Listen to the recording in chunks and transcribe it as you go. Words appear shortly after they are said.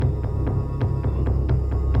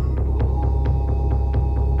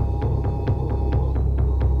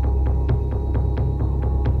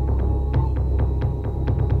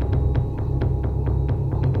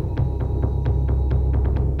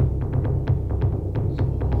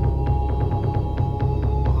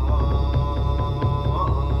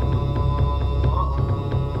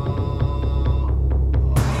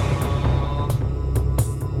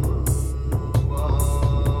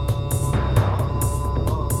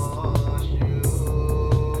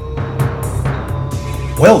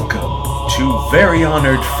Welcome to Very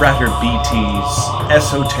Honored Frater BT's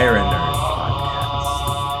Esoterra Nerd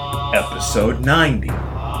Podcast, episode 90,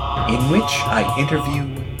 in which I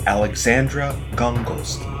interview Alexandra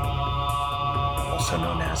Gongolski, also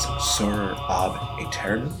known as Sur Ab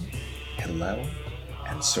Aeternum, Hillel,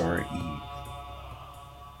 and Sur Eve.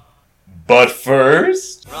 But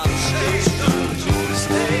first,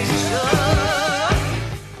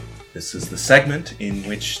 this is the segment in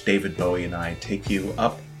which David Bowie and I take you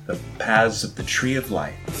up the paths of the Tree of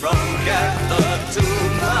Life.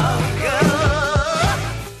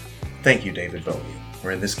 Thank you, David Bowie,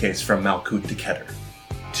 or in this case from Malkut to Keter.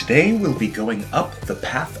 Today we'll be going up the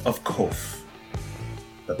path of Kof,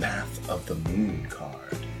 the path of the Moon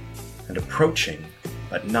card, and approaching,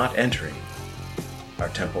 but not entering, our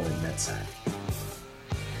temple in Netzach.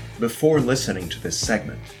 Before listening to this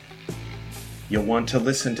segment, you'll want to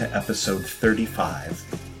listen to episode 35,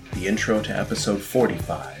 the intro to episode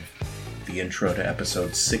 45, the intro to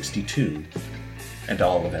episode 62, and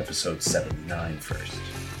all of episode 79 first.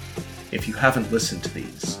 If you haven't listened to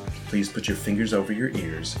these, please put your fingers over your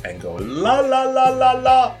ears and go la la la la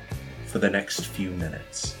la for the next few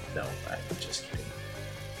minutes. No, I'm just kidding.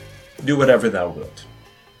 Do whatever thou wilt.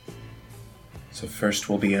 So first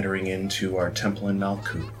we'll be entering into our temple in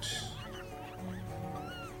Malkut.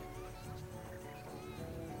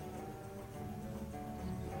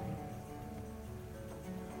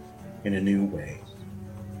 In a new way.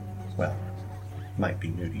 Well, might be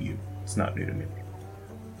new to you. It's not new to me.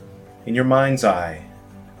 In your mind's eye,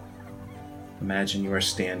 imagine you are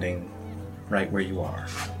standing right where you are.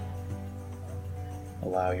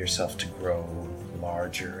 Allow yourself to grow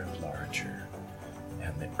larger and larger,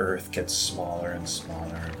 and the earth gets smaller and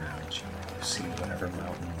smaller around you. You see whatever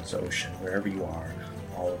mountains, ocean, wherever you are,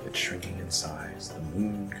 all of it shrinking in size. The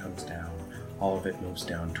moon comes down, all of it moves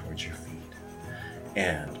down towards your feet.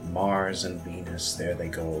 And Mars and Venus, there they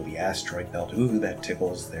go, the asteroid belt, ooh, that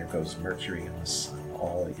tickles, there goes Mercury and the Sun,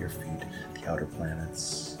 all at your feet, the outer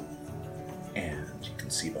planets. And you can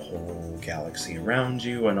see the whole galaxy around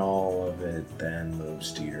you, and all of it then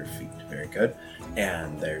moves to your feet. Very good.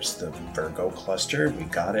 And there's the Virgo cluster, we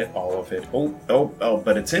got it, all of it, oh,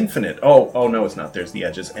 but it's infinite. Oh, no, it's not, there's the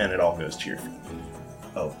edges, and it all goes to your feet.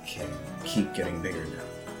 Okay, keep getting bigger now.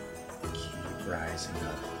 Keep rising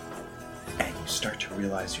up. And you start to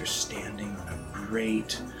realize you're standing on a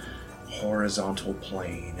great horizontal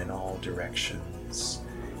plane in all directions.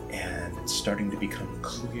 And it's starting to become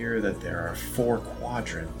clear that there are 4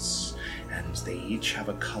 quadrants, and they each have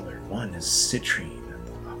a color. One is citrine, and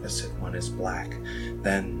the opposite one is black.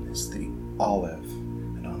 Then is the olive,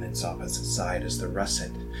 and on its opposite side is the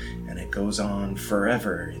russet. And it goes on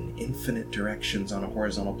forever in infinite directions on a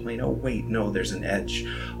horizontal plane. Oh, wait, no, there's an edge.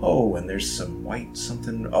 Oh, and there's some white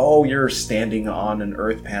something. Oh, you're standing on an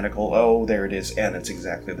earth panicle. Oh, there it is. And it's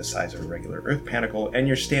exactly the size of a regular earth panicle. And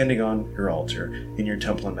you're standing on your altar in your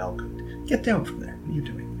temple in Malkut. Get down from there. What are you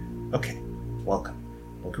doing? Okay, welcome.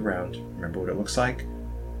 Look around. Remember what it looks like?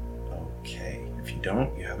 Okay. If you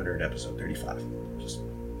don't, you haven't heard episode 35. Just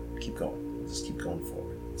keep going. Just keep going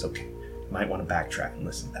forward. It's okay. You might want to backtrack and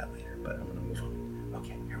listen to that later, but I'm going to move on.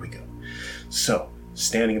 Okay, here we go. So,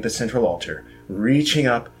 standing at the central altar, reaching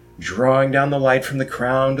up, drawing down the light from the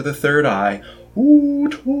crown to the third eye,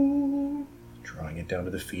 drawing it down to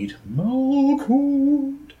the feet,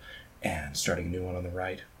 Malkut, and starting a new one on the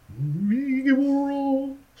right,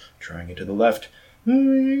 drawing it to the left,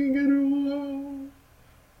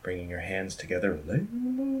 bringing your hands together,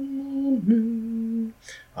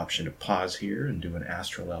 option to pause here and do an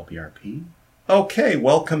astral LBRP. Okay,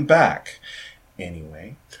 welcome back.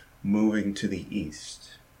 Anyway, moving to the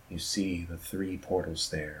east, you see the 3 portals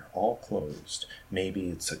there, all closed. Maybe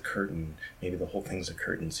it's a curtain. Maybe the whole thing's a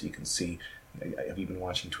curtain so you can see. Have you been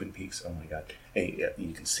watching Twin Peaks? Oh my god. Hey,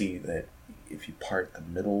 you can see that if you part the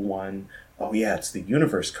middle one, oh yeah, it's the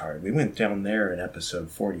universe card. We went down there in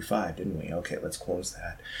episode 45, didn't we? Okay, let's close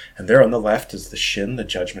that. And there on the left is the Shin, the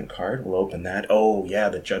judgment card. We'll open that. Oh yeah,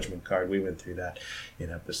 the judgment card. We went through that in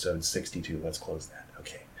episode 62. Let's close that.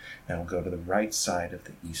 Okay. Now we'll go to the right side of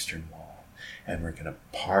the eastern wall, and we're going to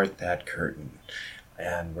part that curtain,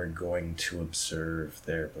 and we're going to observe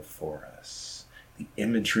there before us the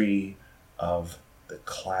imagery of the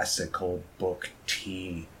classical book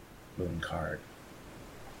T moon card.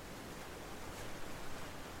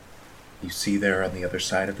 You see there on the other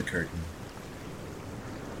side of the curtain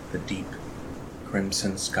the deep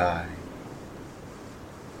crimson sky,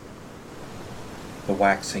 the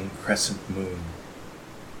waxing crescent moon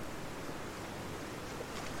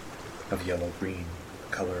of yellow-green,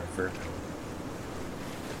 the color of Virgo.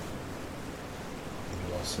 And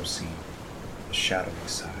you also see the shadowy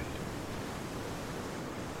side.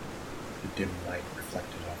 The dim light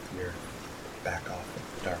reflected off the earth, back off of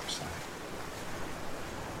the dark side.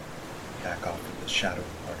 Back off of the shadowy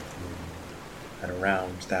part of the moon. And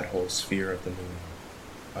around that whole sphere of the moon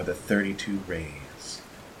are the 32 rays,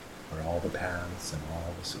 where all the paths and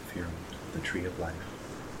all the Sephirot of the Tree of Life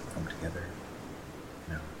come together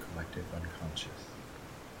in our collective unconscious.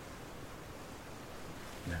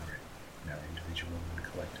 In our individual and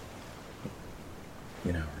collective.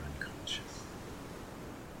 In our unconscious.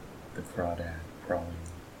 The crawdad crawling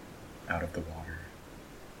out of the water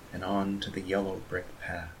and on to the yellow brick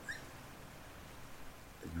path.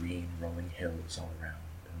 The green rolling hills all around,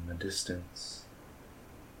 and in the distance,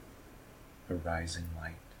 a rising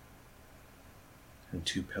light, and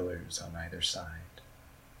 2 pillars on either side.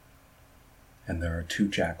 And there are 2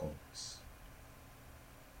 jackals.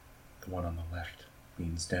 The one on the left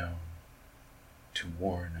leans down to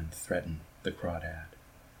warn and threaten the crawdad.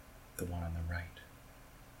 The one on the right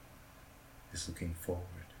is looking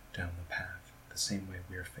forward down the path, the same way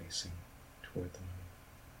we are facing toward the moon.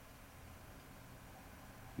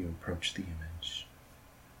 You approach the image,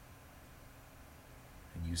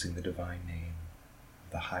 and using the divine name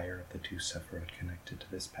of the higher of the 2 Sephirot connected to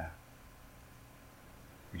this path,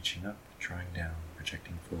 reaching up, drawing down,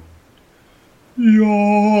 projecting forward.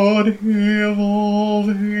 Yod Hevel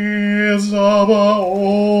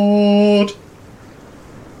Sabaoth.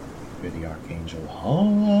 You're the archangel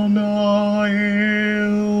Hanael.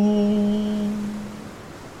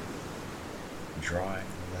 Drawing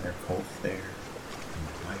the letter Kof there.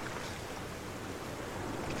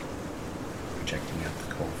 Projecting out the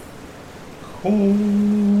Kof.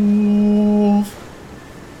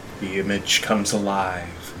 The image comes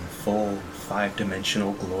alive in full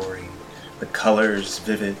 5-dimensional glory. The colors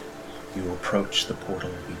vivid. You approach the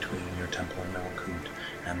portal between your Temple and Malkut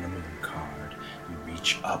and the moon card. You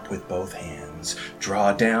reach up with both hands,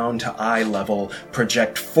 draw down to eye level,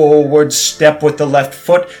 project forward, step with the left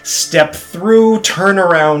foot, step through, turn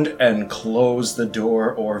around, and close the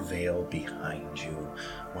door or veil behind you.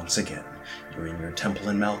 Once again, you're in your Temple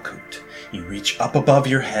in Malkut. You reach up above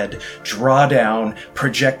your head, draw down,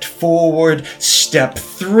 project forward, step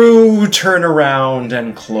through, turn around,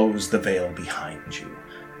 and close the veil behind you.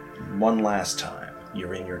 One last time,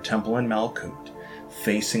 you're in your Temple in Malkut,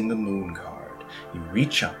 facing the moon card. You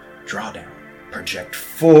reach up, draw down, project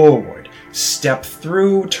forward, step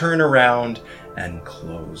through, turn around, and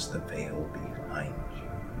close the veil behind you.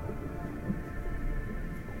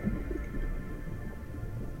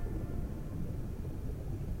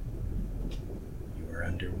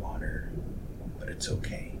 Underwater, but it's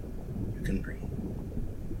okay. You can breathe.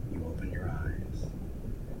 You open your eyes.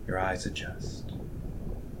 Your eyes adjust.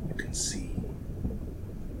 You can see.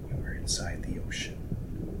 You are inside the ocean,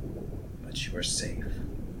 but you are safe.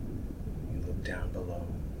 You look down below.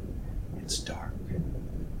 It's dark.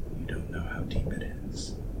 You don't know how deep it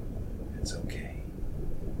is. It's okay.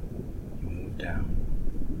 You move down.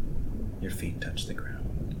 Your feet touch the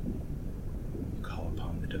ground. You call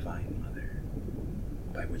upon the Divine Mother,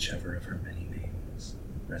 by whichever of her many names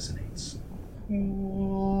resonates.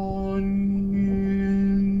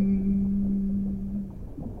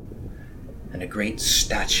 And a great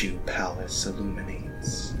statue palace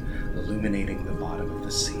illuminates, illuminating the bottom of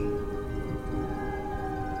the sea.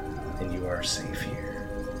 And you are safe here.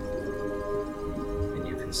 And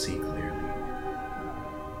you can see clearly.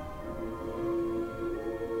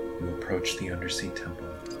 You approach the undersea temple.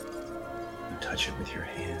 You touch it with your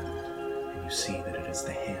hand. And you see that it is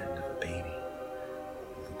the hand of a baby.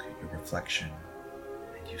 You look at your reflection,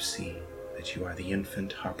 and you see that you are the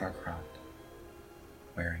infant Harpakrat,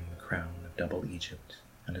 wearing the crown of double Egypt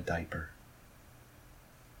and a diaper.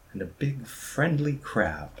 And a big friendly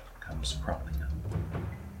crab comes crawling up.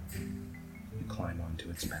 You climb onto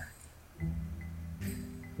its back.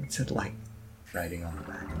 What's it like riding on the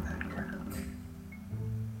back of that crab?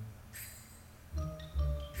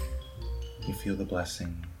 You feel the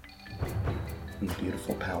blessing in the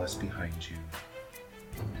beautiful palace behind you,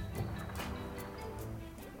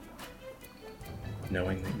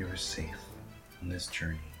 knowing that you are safe on this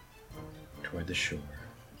journey toward the shore.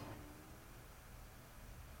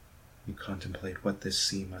 You contemplate what this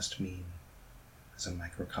sea must mean as a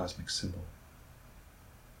microcosmic symbol.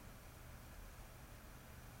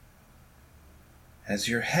 As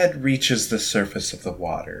your head reaches the surface of the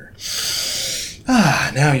water,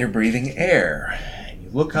 now you're breathing air. And you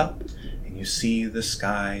look up and you see the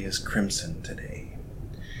sky is crimson today.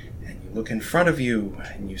 And you look in front of you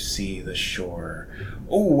and you see the shore.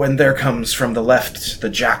 Oh, and there comes from the left the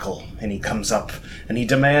jackal, and he comes up and he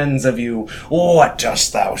demands of you, "What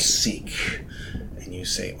dost thou seek?" you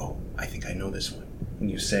say, "Oh, I think I know this one." And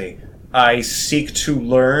you say, "I seek to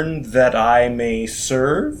learn that I may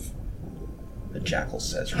serve." The jackal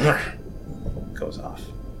says, "Rrr," goes off.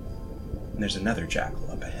 And there's another jackal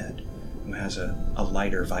up ahead who has a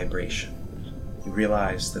lighter vibration. You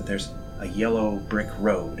realize that there's a yellow brick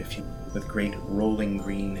road with great rolling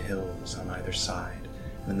green hills on either side.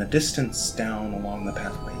 And in the distance down along the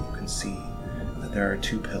pathway, you can see that there are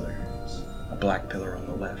two pillars, a black pillar on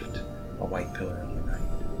the left, a white pillar on the right.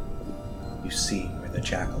 You see where the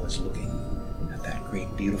jackal is looking at that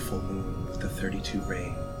great beautiful moon with the 32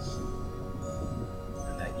 rays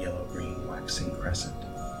and that yellow-green waxing crescent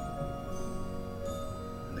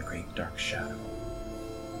and the great dark shadow.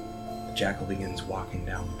 The jackal begins walking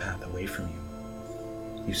down the path away from you.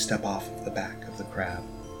 You step off of the back of the crab,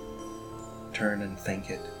 turn and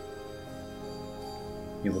thank it.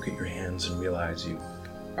 You look at your hands and realize you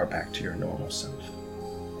are back to your normal self.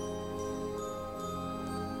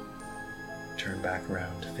 Turn back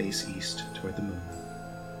around to face east toward the moon,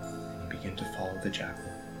 and you begin to follow the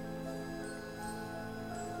jackal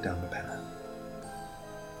down the path.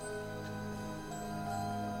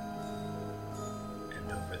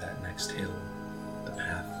 And over that next hill, the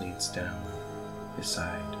path leads down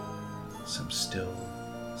beside some still,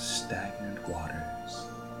 stagnant waters,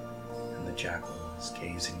 and the jackal is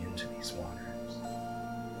gazing into these waters.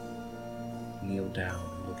 Kneel down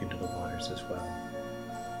and look into the waters as well.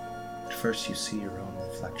 At first you see your own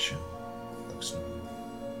reflection. It looks normal,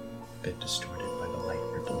 a bit distorted by the light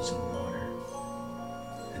ripples in the water.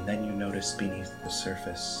 And then you notice beneath the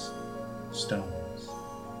surface stones,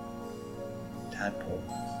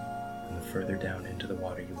 tadpoles, and the further down into the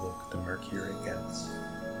water you look, the murkier it gets.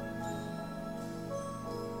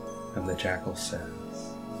 And the jackal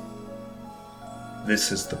says,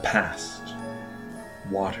 "This is the past.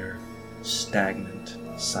 Water, stagnant,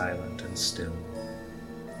 silent, and still.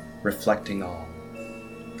 Reflecting all,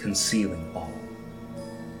 concealing all.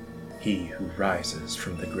 He who rises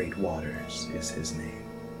from the great waters is his name.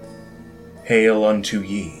 Hail unto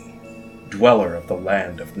ye, dweller of the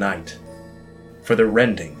land of night, for the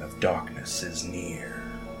rending of darkness is near."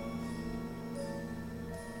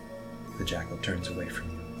 The jackal turns away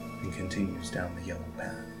from you and continues down the yellow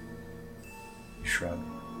path. You shrug,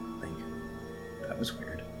 think, "That was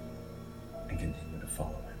weird," and continue to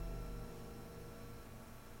follow him.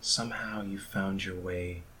 Somehow you found your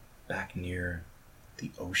way back near the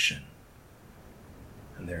ocean,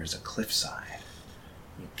 and there's a cliffside.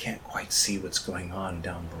 You can't quite see what's going on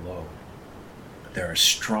down below, but there are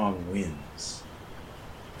strong winds.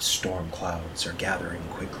 Storm clouds are gathering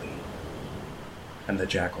quickly, and the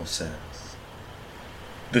jackal says,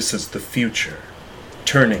 "This is the future,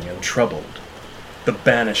 turning and troubled, the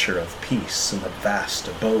banisher of peace in the vast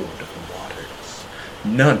abode of the waters.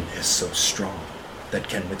 None is so strong that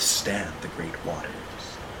can withstand the great waters.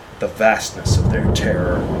 The vastness of their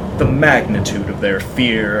terror, the magnitude of their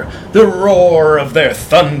fear, the roar of their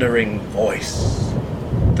thundering voice.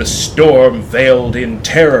 The storm veiled in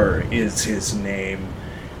terror is his name.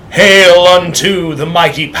 Hail unto the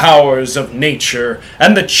mighty powers of nature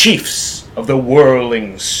and the chiefs of the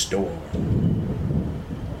whirling storm."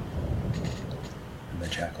 And the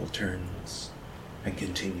jackal turns and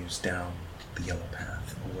continues down the yellow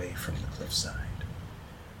path away from the cliffside.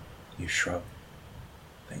 You shrug,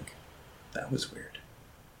 think, "That was weird,"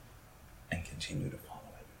 and continue to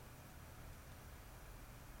follow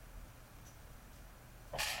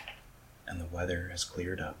it. And the weather has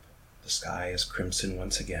cleared up. The sky is crimson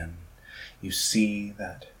once again. You see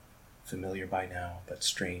that familiar by now but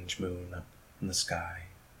strange moon up in the sky,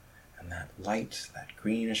 and that light, that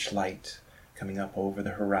greenish light, coming up over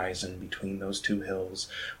the horizon between those two hills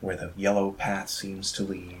where the yellow path seems to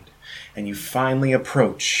lead. And you finally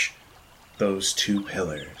approach those two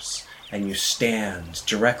pillars, and you stand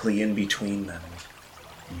directly in between them.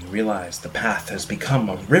 And you realize the path has become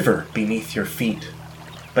a river beneath your feet,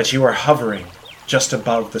 but you are hovering just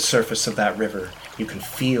above the surface of that river. You can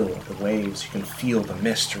feel the waves, you can feel the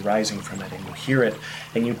mist rising from it, and you hear it,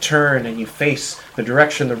 and you turn and you face the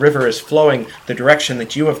direction the river is flowing, the direction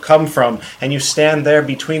that you have come from, and you stand there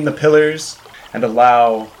between the pillars and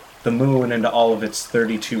allow the moon and all of its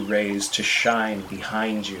 32 rays to shine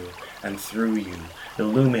behind you and through you,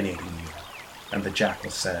 illuminating you. And the jackal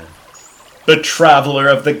said, "The traveler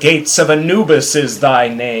of the gates of Anubis is thy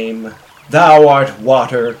name. Thou art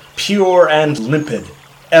water, pure and limpid,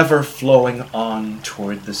 ever flowing on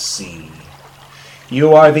toward the sea.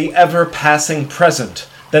 You are the ever-passing present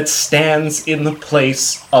that stands in the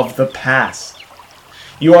place of the past.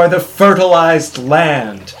 You are the fertilized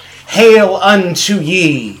land. Hail unto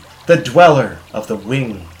ye, the dweller of the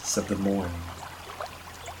wings of the morning."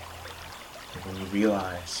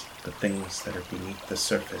 realize the things that are beneath the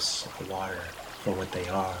surface of the water for what they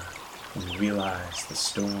are, and you realize the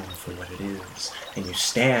storm for what it is, and you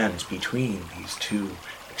stand between these two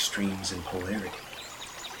extremes in polarity.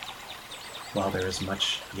 While there is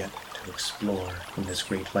much yet to explore in this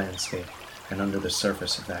great landscape and under the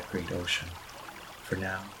surface of that great ocean, for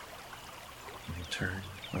now, we will turn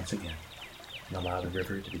once again and allow the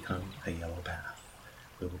river to become a yellow path.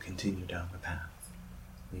 We will continue down the path,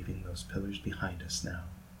 leaving those pillars behind us now.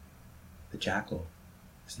 The jackal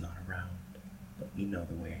is not around, but we know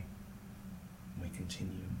the way. And we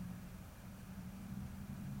continue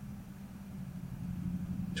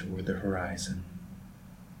toward the horizon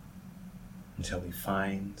until we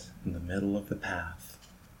find in the middle of the path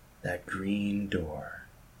that green door.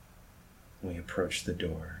 We approach the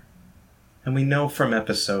door, and we know from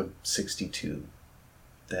episode 62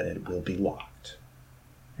 that it will be locked.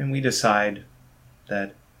 And we decide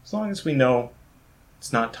that as long as we know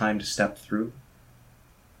it's not time to step through,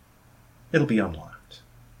 it'll be unlocked.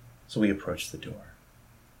 So we approach the door,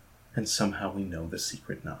 and somehow we know the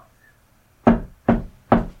secret knock.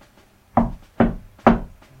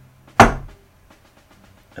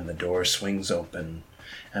 And the door swings open,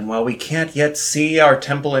 and while we can't yet see our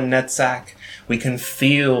temple in Netzach, we can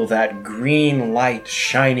feel that green light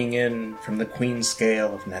shining in from the queen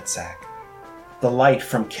scale of Netzach. The light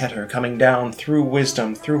from Keter coming down through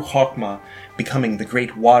wisdom, through Chokmah, becoming the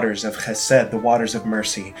great waters of Chesed, the waters of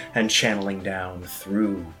mercy, and channeling down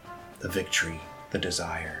through the victory, the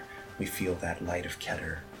desire. We feel that light of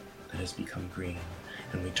Keter that has become green.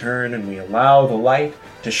 And we turn and we allow the light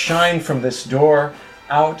to shine from this door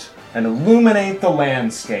out and illuminate the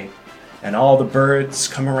landscape. And all the birds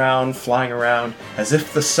come around, flying around, as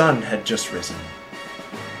if the sun had just risen.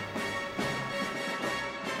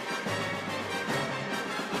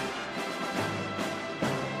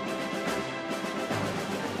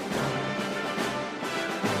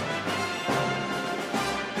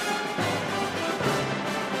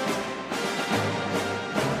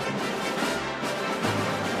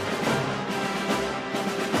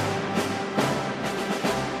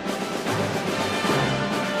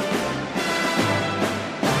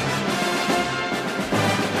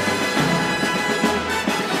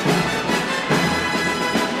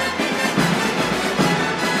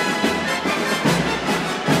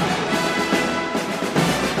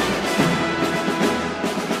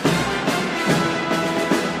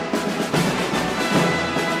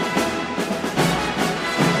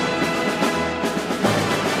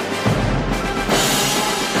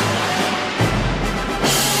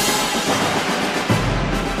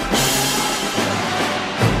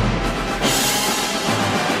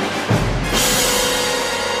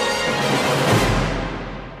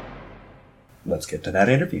 Let's get to that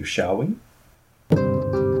interview, shall we?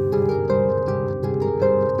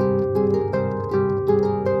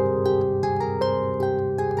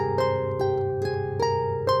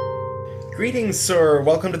 Greetings, sir.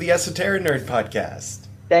 Welcome to the Esoteric Nerd Podcast.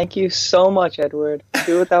 Thank you so much, Edward.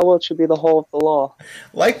 Do what thou wilt should be the whole of the law.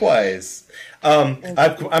 Likewise. I'm,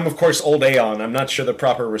 of course, old Aeon. I'm not sure the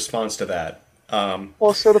proper response to that.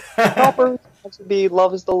 Well, so the proper response would be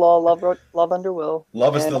love is the law, love under will.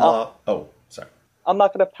 Love is the law. Oh, sorry. I'm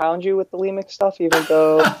not going to pound you with the Lemic stuff, even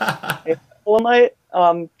though it's Thelemite.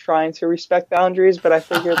 I'm trying to respect boundaries, but I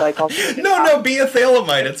figured, like, I'll... No, be a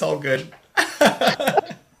Thelemite. It's all good.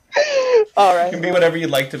 All right. You can be whatever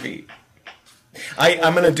you'd like to be.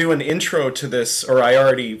 I'm going to do an intro to this, or I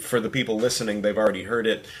already, for the people listening, they've already heard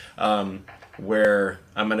it, where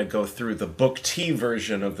I'm going to go through the Book T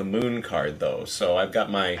version of the Moon card, though. So I've got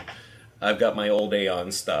my old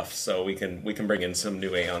Aeon stuff, so we can bring in some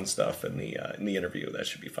new Aeon stuff in the interview. That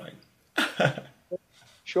should be fine.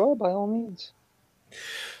 Sure, by all means.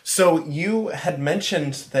 So you had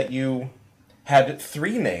mentioned that you had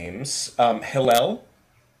 3 names, Hillel.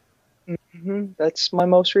 Mm-hmm. That's my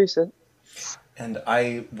most recent. And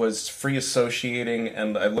I was free associating,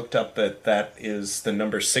 and I looked up that is the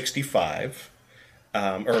number 65,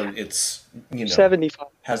 or it's, 75.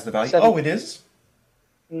 Has the value. 70. Oh, it is?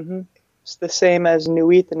 Mm-hmm. It's the same as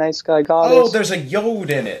Nuit, the night sky goddess. Oh, there's a Yod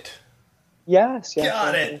in it. Yes.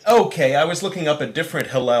 Got it. Okay, I was looking up a different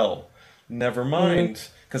Hillel. Never mind.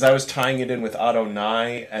 Because I was tying it in with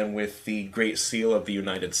Adonai and with the Great Seal of the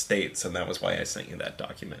United States, and that was why I sent you that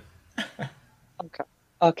document.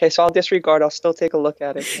 Okay, so I'll disregard. I'll still take a look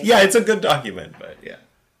at it. Yeah, it's a good document, but yeah.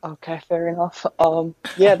 Okay, fair enough.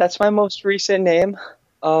 Yeah, that's my most recent name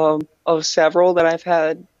of several that I've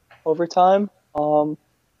had over time.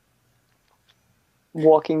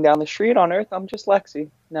 Walking down the street on Earth, I'm just Lexi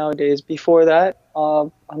nowadays. Before that,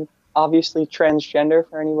 I'm obviously transgender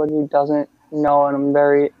for anyone who doesn't know, and I'm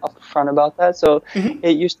very upfront about that. So Hmm.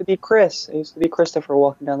 it used to be Chris. It used to be Christopher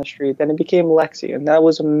walking down the street. Then it became Lexi, and that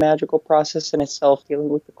was a magical process in itself, dealing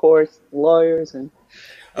with the courts, lawyers, and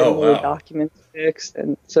Oh getting all the wow. documents fixed.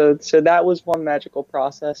 And so that was one magical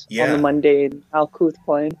process on the Yeah. mundane Alkuth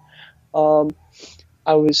plane. Um,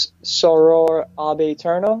 I was Soror Ab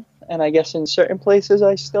Aeterno, and I guess in certain places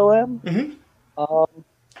I still am. Hmm. Um,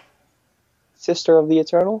 Sister of the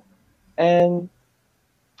Eternal, and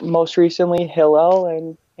most recently Hillel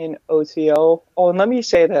and in OTO. Oh, and let me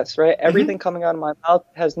say this, right? Hmm. Everything coming out of my mouth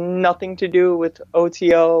has nothing to do with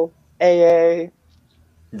OTO, AA,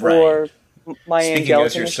 Right. or my Speaking as angelic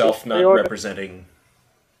initiation yourself, not reorder. representing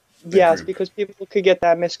the Yes, group. because people could get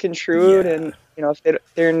that misconstrued, Yeah. and if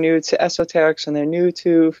they're new to esoterics and they're new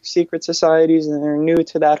to secret societies and they're new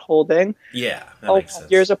to that whole thing. Yeah, that Oh, makes sense.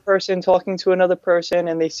 here's a person talking to another person,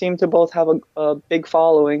 and they seem to both have a big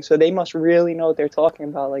following, so they must really know what they're talking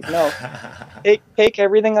about. Like, no, take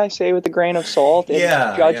everything I say with a grain of salt and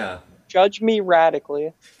Yeah, yeah. judge me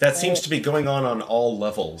radically. That seems Right? to be going on all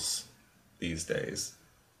levels these days.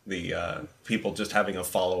 The people just having a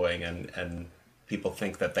following, and people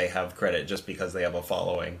think that they have credit just because they have a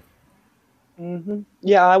following.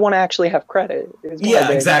 Yeah, I want to actually have credit. Is my Yeah,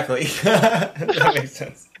 thing. exactly. That makes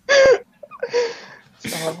sense.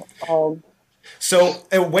 So, So,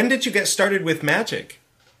 when did you get started with magic?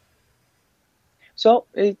 so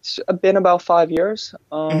it's been about 5 years.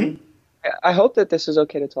 Hmm. I hope that this is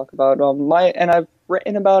okay to talk about. I've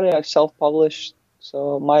written about it. I've self-published,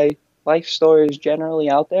 so my life story is generally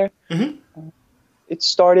out there. Hmm. It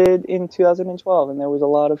started in 2012, and there was a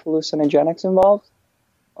lot of hallucinogenics involved.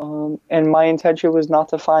 And my intention was not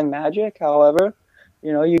to find magic. However,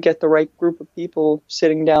 you get the right group of people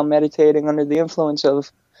sitting down meditating under the influence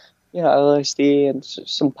of, LSD and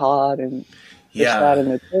some pot and this, that, Yeah, and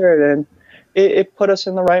the third. And it put us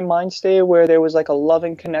in the right mind state where there was like a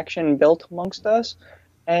loving connection built amongst us.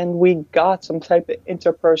 And we got some type of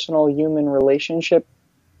interpersonal human relationship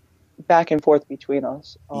back and forth between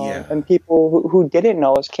us. yeah. And people who didn't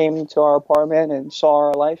know us came to our apartment and saw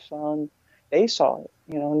our lifestyle. And they saw it,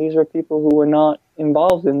 and these were people who were not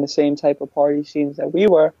involved in the same type of party scenes that we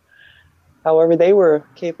were. However, they were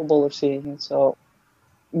capable of seeing it. So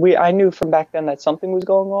I knew from back then that something was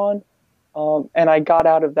going on. And I got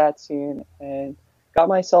out of that scene and got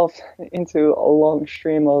myself into a long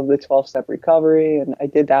stream of the 12-step recovery. And I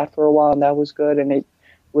did that for a while, and that was good. And it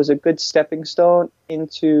was a good stepping stone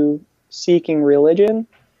into seeking religion,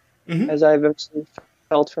 Hmm. as I've eventually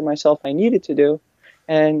felt for myself I needed to do.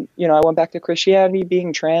 And, I went back to Christianity.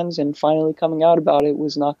 Being trans and finally coming out about it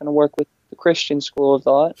was not going to work with the Christian school of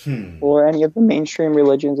thought Hmm. or any of the mainstream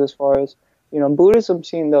religions as far as, Buddhism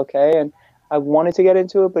seemed okay. And I wanted to get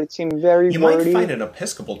into it, but it seemed very You might find wordy. an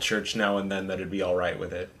Episcopal church now and then that'd be all right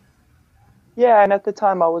with it. Yeah, and at the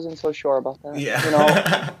time I wasn't so sure about that.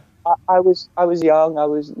 Yeah. I was young. I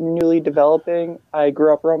was newly developing. I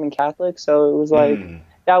grew up Roman Catholic, so it was like Hmm.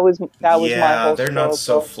 that was my Yeah, whole they're not scope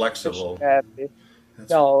so of flexible. Christianity. That's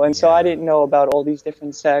No, and so I yeah. didn't know about all these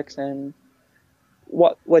different sects and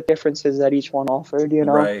what differences that each one offered.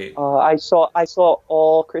 Right. I saw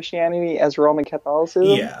all Christianity as Roman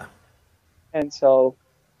Catholicism, Yeah. and so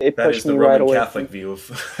it That is pushed the me right Roman away Catholic from. view of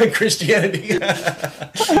Christianity.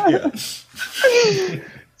 Yeah.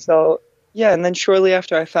 So yeah, and then shortly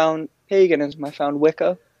after I found paganism, I found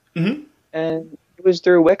Wicca, Hmm. and it was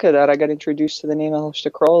through Wicca that I got introduced to the name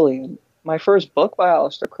Aleister Crowley. And my first book by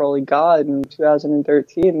Aleister Crowley, God, in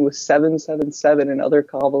 2013, was 777 and other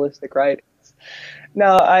Kabbalistic writings.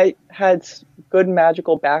 Now, I had good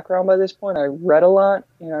magical background by this point. I read a lot.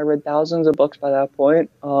 I read thousands of books by that point,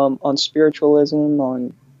 on spiritualism,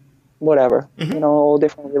 on whatever, Hmm. all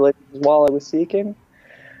different religions while I was seeking.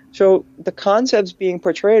 So the concepts being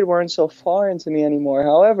portrayed weren't so foreign to me anymore.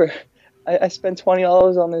 However, I spent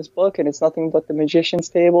 $20 on this book, and it's nothing but the magician's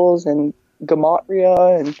tables and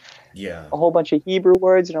gematria and Yeah. a whole bunch of Hebrew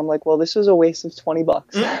words. And I'm like, well, this is a waste of $20.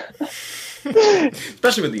 Mm.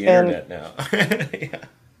 Especially with the And internet now. Yeah.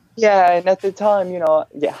 yeah, and at the time, yeah,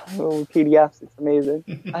 PDFs, it's amazing.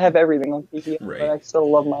 I have everything on PDF, but Right. I still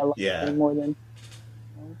love my Yeah. library more than.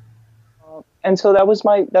 And so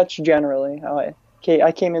that's generally how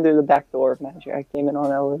I came in through the back door of magic. I came in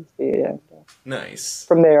on LSD, and Nice.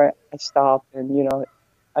 from there I stopped, and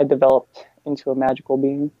I developed into a magical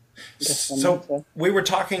being. I guess one might So say. we were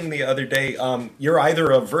talking the other day. You're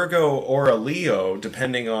either a Virgo or a Leo,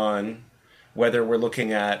 depending on whether we're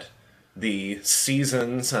looking at the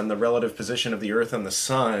seasons and the relative position of the Earth and the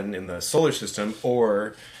Sun in the solar system,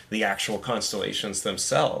 or the actual constellations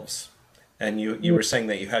themselves. And you were saying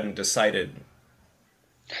that you hadn't decided.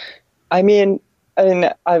 I mean,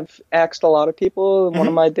 And I've asked a lot of people, and one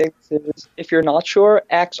of Hmm. my things is if you're not sure,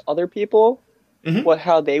 ask other people Hmm. what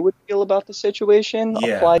how they would feel about the situation,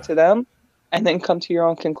 apply Yeah. to them, and then come to your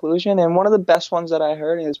own conclusion. And one of the best ones that I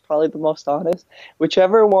heard, and is probably the most honest,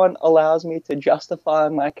 whichever one allows me to justify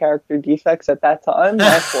my character defects at that time,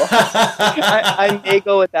 my flaws, I may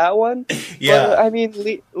go with that one. But Yeah. I mean,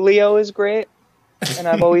 Leo is great, and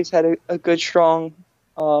I've always had a good, strong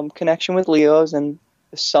connection with Leos and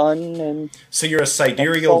the sun So you're a and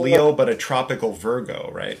sidereal solar. Leo, but a tropical Virgo,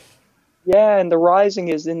 right? Yeah, and the rising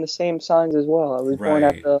is in the same signs as well. I was born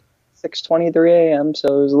at Right. the 6:23 a.m.,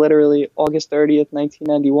 so it was literally August 30th,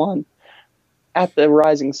 1991, at the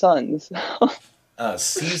rising suns.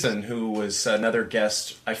 Season, who was another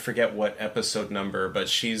guest, I forget what episode number, but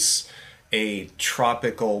she's a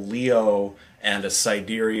tropical Leo and a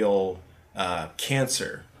sidereal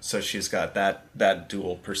Cancer. So she's got that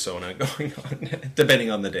dual persona going on, depending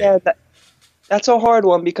on the day. Yeah, that's a hard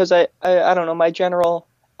one because I don't know, my general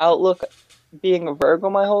outlook being a Virgo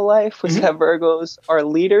my whole life was Hmm. that Virgos are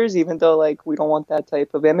leaders, even though like we don't want that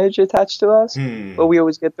type of image attached to us, but we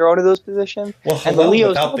always get thrown in those positions. Well, And the Hillel Leos,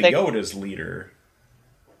 without no, the they Yod as leader.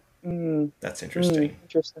 mm, That's interesting.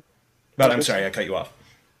 interesting, But I'm sorry, interesting. I cut you off.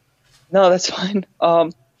 No, that's fine.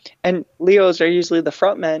 And Leos are usually the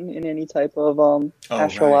front men in any type of Oh, right.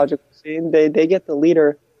 astrological scene. They get the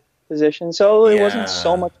leader position, so it wasn't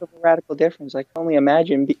so Yeah. much of a radical difference. I can only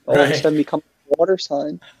imagine all of a Right. sudden becoming a water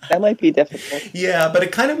sign. That might be difficult. Yeah, but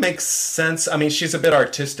it kind of makes sense. I mean, she's a bit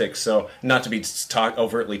artistic, so not to be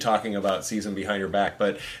overtly talking about season behind her back,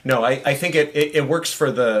 but no, I think it works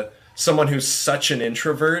for the someone who's such an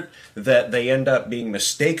introvert that they end up being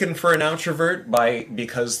mistaken for an outrovert by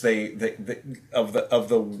because of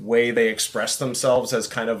the way they express themselves as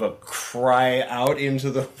kind of a cry out into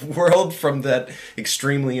the world from that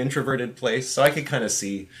extremely introverted place. So I could kind of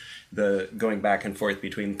see the going back and forth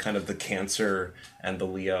between kind of the Cancer and the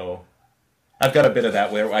Leo. I've got a bit of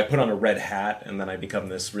that where I put on a red hat and then I become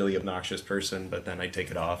this really obnoxious person, but then I take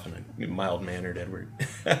it off and I'm mild mannered Edward.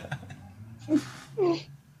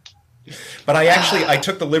 But I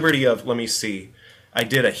took the liberty of, let me see, I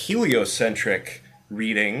did a heliocentric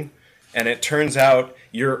reading, and it turns out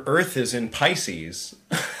your Earth is in Pisces.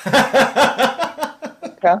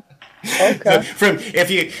 Okay, okay. From if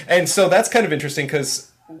you and so that's kind of interesting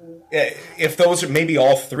because if those are maybe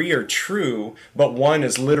all three are true, but one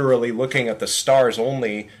is literally looking at the stars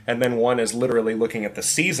only, and then one is literally looking at the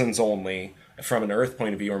seasons only from an Earth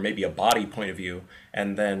point of view, or maybe a body point of view,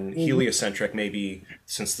 and then Mhm. heliocentric, maybe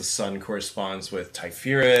since the sun corresponds with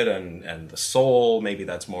Tiferet and the soul, maybe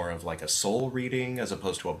that's more of like a soul reading as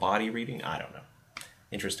opposed to a body reading. I don't know.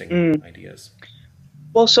 Interesting Mm. ideas.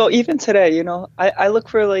 Well, so even today, I look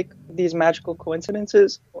for like these magical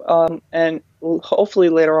coincidences, and hopefully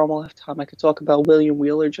later on we'll have time I could talk about William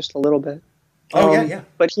Wheeler just a little bit. Oh yeah, yeah,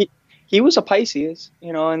 But he was a Pisces,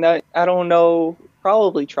 and that I don't know,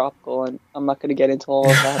 probably tropical, and I'm not going to get into all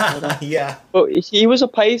of that, yeah. but he was a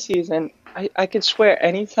Pisces, and I could swear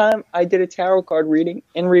anytime I did a tarot card reading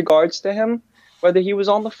in regards to him, whether he was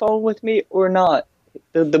on the phone with me or not,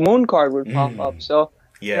 the moon card would pop up. So,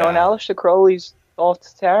 in Yeah. Aleister Crowley's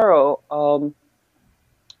Thoth Tarot,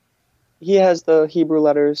 he has the Hebrew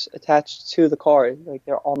letters attached to the card, like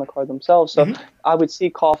they're on the card themselves. So Hmm. I would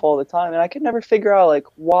see Koth all the time, and I could never figure out like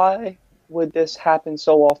why would this happen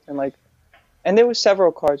so often. Like, and there was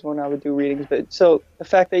several cards when I would do readings, but so the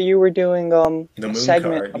fact that you were doing The a moon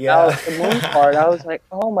segment card. Yeah. about the moon card, I was like,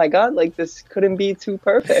 oh my god, like this couldn't be too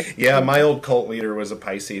perfect. Yeah, my old cult leader was a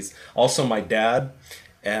Pisces. Also, my dad,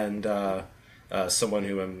 and someone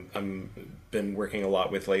who I'm been working a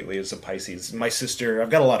lot with lately is a Pisces. My sister, I've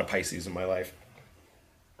got a lot of Pisces in my life.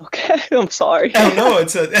 Okay, I'm sorry. Oh no,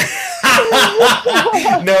 it's a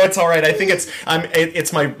no, it's all right. I think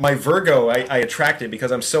it's my Virgo. I attract it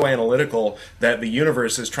because I'm so analytical that the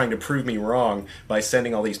universe is trying to prove me wrong by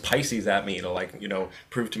sending all these Pisces at me to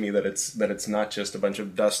prove to me that it's not just a bunch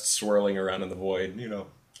of dust swirling around in the void. Yeah,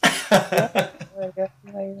 yeah,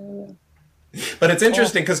 yeah. But it's Oh,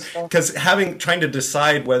 interesting so- because having trying to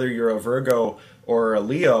decide whether you're a Virgo or a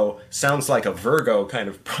Leo sounds like a Virgo kind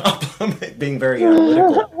of problem, being very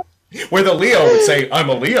analytical. Where the Leo would say, "I'm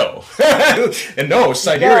a Leo," and no,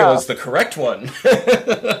 sidereal yeah. is the correct one.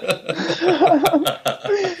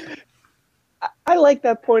 I like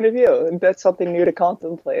that point of view, and that's something new to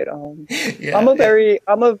contemplate. Yeah, yeah, I'm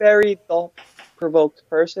a very thought-provoked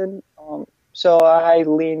person, so I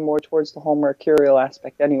lean more towards the whole mercurial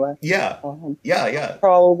aspect anyway. yeah, Um, yeah, yeah.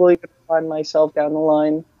 Probably gonna find myself down the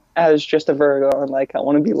line as just a Virgo, and like I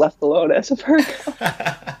want to be left alone as a Virgo.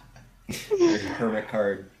 Your hermit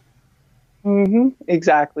card.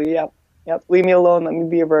 Exactly. Yeah. Yep. Leave me alone. Let me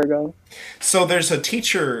be a Virgo. So there's a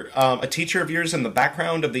teacher of yours in the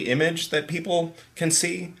background of the image that people can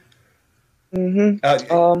see.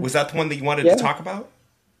 Mm-hmm. Was that the one that you wanted to Yeah. talk about?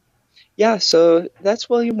 Yeah. So that's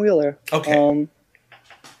William Wheeler. Okay. Um,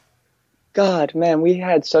 God, man, we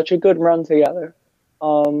had such a good run together.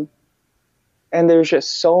 Um, and there's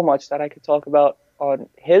just so much that I could talk about on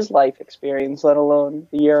his life experience, let alone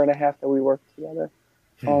the year and a half that we worked together.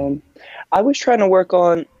 Um, I was trying to work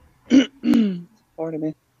on, pardon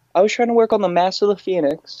me, I was trying to work on the Mass of the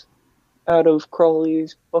Phoenix out of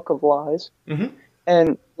Crowley's Book of Lies. Hmm.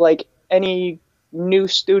 And like any new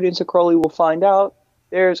students at Crowley will find out,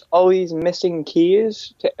 there's always missing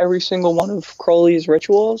keys to every single one of Crowley's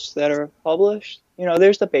rituals that are published. You know,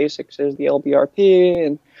 there's the basics, there's the LBRP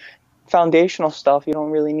and foundational stuff. You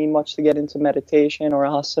don't really need much to get into meditation or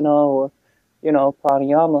asana or,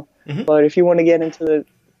 pranayama. Hmm. But if you want to get into the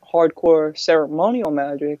hardcore ceremonial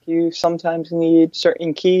magic, you sometimes need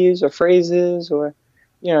certain keys or phrases or,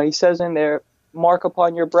 he says in there, mark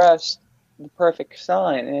upon your breast the perfect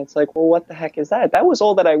sign. And it's like, well, what the heck is that? That was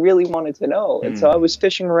all that I really wanted to know. And so I was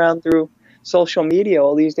fishing around through social media,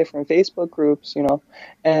 all these different Facebook groups,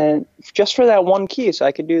 and just for that one key so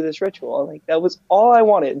I could do this ritual. Like that was all I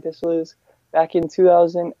wanted. This was back in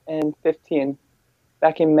 2015,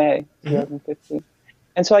 back in May Hmm. 2015.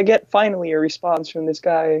 And so I get finally a response from this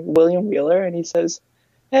guy, William Wheeler, and he says,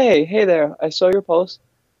 hey there, I saw your post.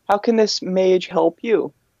 How can this mage help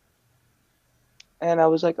you? And I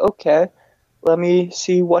was like, okay, let me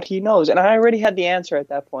see what he knows. And I already had the answer at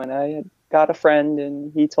that point. I had got a friend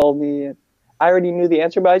and he told me, I already knew the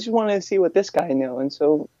answer, but I just wanted to see what this guy knew. And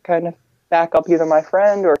so kind of back up either my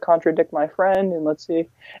friend or contradict my friend and let's see.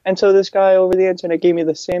 And so this guy over the internet gave me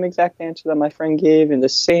the same exact answer that my friend gave and the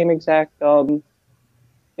same exact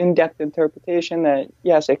in-depth interpretation that,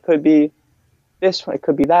 yes, it could be this, it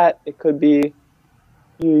could be that, it could be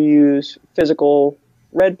you use physical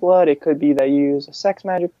red blood. It could be that you use a sex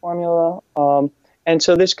magic formula. And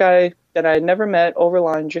so this guy that I had never met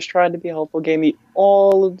overline, just tried to be helpful, gave me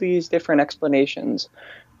all of these different explanations.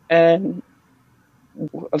 And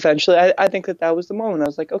eventually, I think that was the moment. I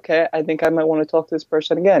was like, okay, I think I might want to talk to this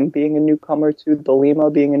person again. Being a newcomer to the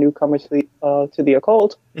Lima, being a newcomer to the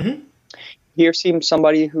occult, Hmm. here seems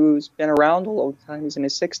somebody who's been around a long time. He's in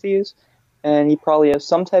his 60s, and he probably has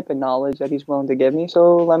some type of knowledge that he's willing to give me.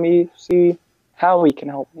 So let me see how he can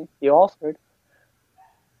help me. He offered.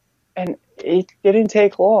 And it didn't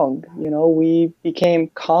take long. We became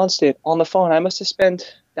constant on the phone. I must have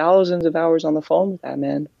spent thousands of hours on the phone with that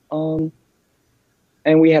man.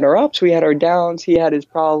 And we had our ups, we had our downs. He had his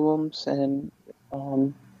problems, and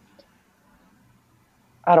um,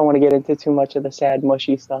 I don't want to get into too much of the sad,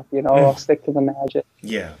 mushy stuff. I'll stick to the magic.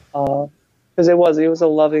 Yeah. Because it was a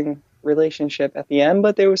loving relationship at the end,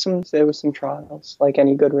 but there was some trials, like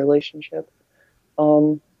any good relationship.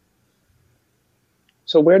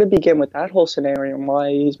 So where to begin with that whole scenario and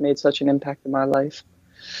why he's made such an impact in my life?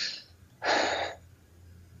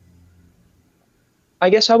 I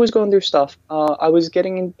guess I was going through stuff. I was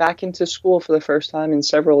getting back into school for the first time in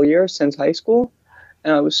several years since high school,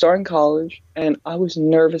 and I was starting college, and I was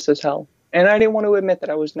nervous as hell. And I didn't want to admit that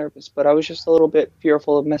I was nervous, but I was just a little bit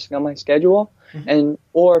fearful of messing up my schedule Hmm. and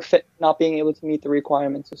or not being able to meet the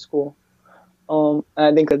requirements of school.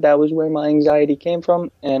 I think that was where my anxiety came from,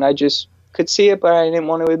 and I just could see it, but I didn't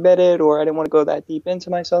want to admit it, or I didn't want to go that deep into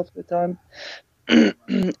myself at the time.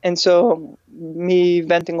 And so, me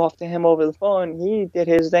venting off to him over the phone, he did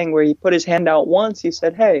his thing where he put his hand out once. He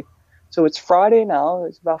said, "Hey, so it's Friday now.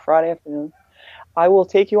 It's about Friday afternoon. I will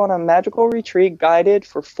take you on a magical retreat guided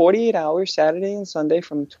for 48 hours, Saturday and Sunday,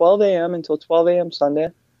 from 12 a.m. until 12 a.m. Sunday.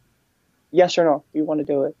 Yes or no? Do you want to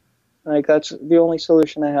do it?" Like, that's the only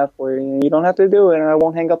solution I have for you. You don't have to do it, and I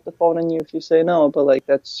won't hang up the phone on you if you say no, but, like,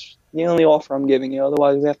 that's the only offer I'm giving you.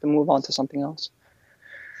 Otherwise, we have to move on to something else.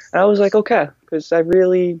 And I was like, okay, because I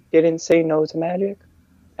really didn't say no to magic,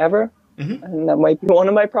 ever. Hmm. And that might be one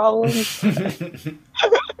of my problems.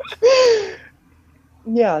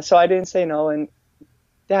 Yeah, so I didn't say no, and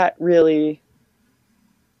that really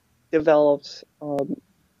developed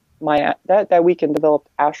that weekend developed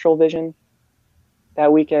astral vision.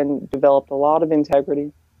 That weekend developed a lot of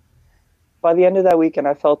integrity. By the end of that weekend,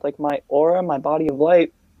 I felt like my aura, my body of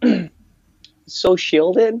light, so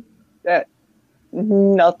shielded that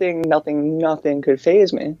nothing could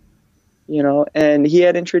phase me. And he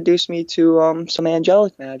had introduced me to some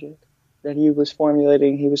angelic magic that he was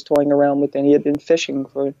formulating, he was toying around with, and he had been fishing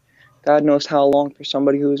for God knows how long for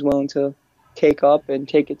somebody who was willing to take up and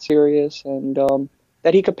take it serious. And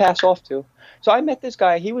that he could pass off to. So I met this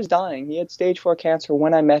guy. He was dying. He had stage 4 cancer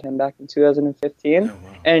when I met him back in 2015. Oh,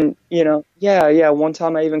 wow. And, you know, yeah. One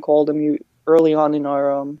time I even called him early on in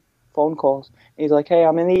our phone calls. He's like, hey,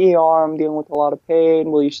 I'm in the ER. I'm dealing with a lot of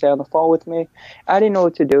pain. Will you stay on the phone with me? I didn't know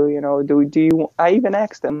what to do. You know, I even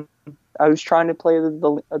asked him. I was trying to play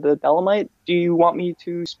the Dolomite. Do you want me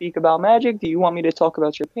to speak about magic? Do you want me to talk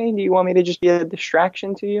about your pain? Do you want me to just be a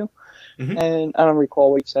distraction to you? Mm-hmm. And I don't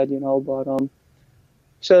recall what he said, you know, but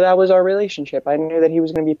so that was our relationship. I knew that he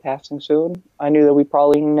was going to be passing soon. I knew that we'd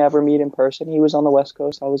probably never meet in person. He was on the West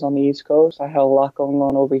Coast. I was on the East Coast. I had a lot going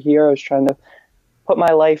on over here. I was trying to put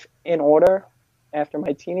my life in order after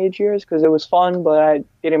my teenage years because it was fun, but I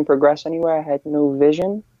didn't progress anywhere. I had no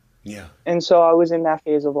vision. Yeah. And so I was in that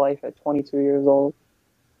phase of life at 22 years old.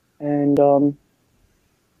 And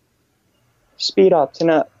speed ups.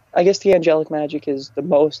 And I guess the angelic magic is the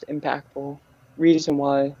most impactful reason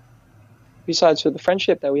why, besides for the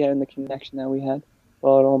friendship that we had and the connection that we had.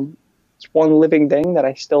 But it's one living thing that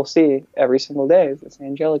I still see every single day is this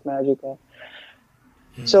angelic magic.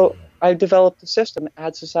 So I developed a system,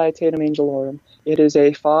 Ad Societatem Angelorum. It is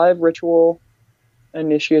a 5 ritual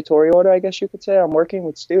initiatory order, I guess you could say. I'm working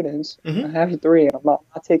with students. Mm-hmm. I have 3, and I'm not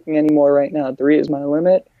taking any more right now. 3 is my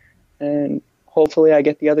limit, and hopefully I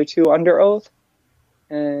get the other 2 under oath.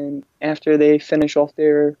 And after they finish off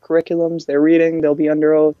their curriculums, their reading, they'll be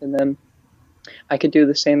under oath, and then I could do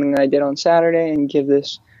the same thing I did on Saturday and give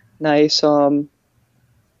this nice,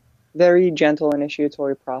 very gentle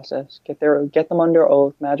initiatory process. Get them under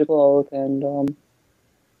oath, magical oath, and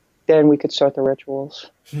then we could start the rituals,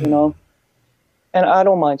 you know? And I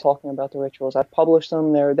don't mind talking about the rituals. I've published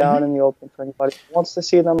them. They're down in the open for anybody who wants to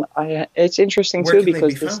see them. It's interesting, Where too, can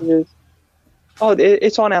because they be this found? is... Oh,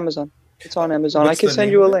 it's on Amazon. It's on Amazon. What's I can the send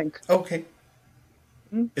name you a of it? link. Okay.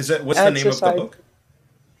 What's Ad the name of the Society- book?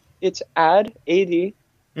 It's Ad, A-D,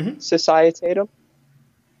 Societatem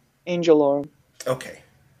Angelorum. Okay.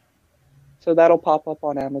 So that'll pop up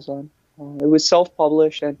on Amazon. It was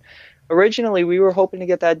self-published, and originally we were hoping to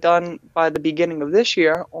get that done by the beginning of this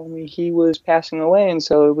year, only he was passing away, and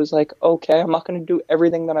so it was like, okay, I'm not going to do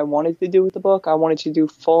everything that I wanted to do with the book. I wanted to do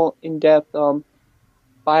full, in-depth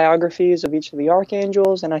biographies of each of the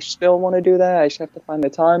archangels, and I still want to do that. I just have to find the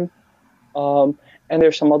time. And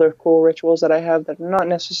there's some other cool rituals that I have that are not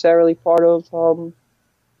necessarily part of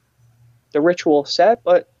the ritual set,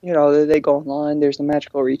 but, you know, they go online. There's the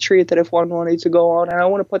magical retreat that if one wanted to go on, and I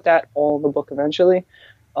want to put that all in the book eventually.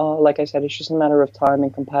 Like I said, it's just a matter of time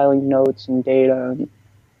and compiling notes and data, and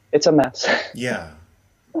it's a mess. Yeah.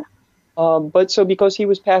 But so because he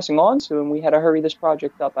was passing on soon, we had to hurry this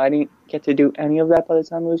project up. I didn't get to do any of that by the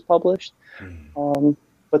time it was published.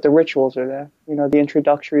 But the rituals are there. You know, the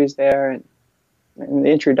introductory is there, and the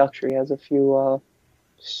introductory has a few,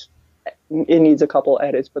 it needs a couple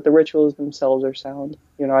edits, but the rituals themselves are sound.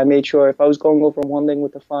 You know, I made sure if I was going over one thing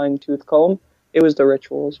with a fine-tooth comb, it was the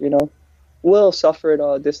rituals, you know. Will suffered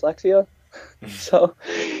dyslexia, so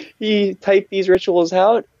he typed these rituals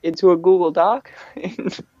out into a Google Doc,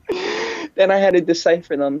 and then I had to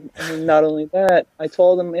decipher them. And not only that, I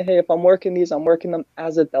told him, hey, if I'm working these, I'm working them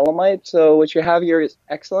as a Thelemite, so what you have here is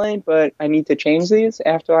excellent, but I need to change these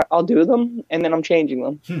after I'll do them, and then I'm changing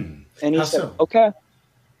them. And he How said, so? okay.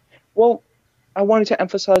 Well, I wanted to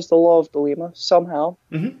emphasize the law of Thelema somehow.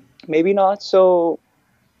 Maybe not so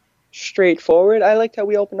straightforward. I liked how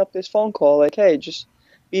we opened up this phone call, like, hey, just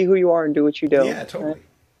be who you are and do what you do. Yeah, totally. Right?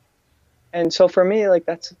 And so for me, like,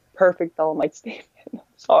 that's a perfect Thelemite statement.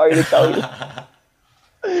 Sorry to tell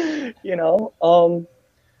you. You know?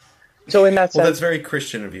 So in that sense... Well, that's very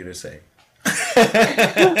Christian of you to say.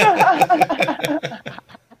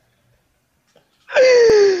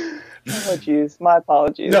 Oh, jeez. My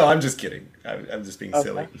apologies. No, I'm just kidding. I'm just being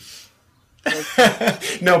silly.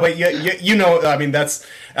 No, but you know, I mean,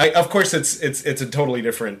 of course it's a totally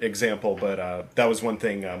different example, but that was one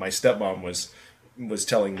thing my stepmom was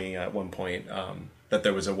telling me at one point, that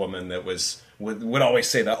there was a woman that would always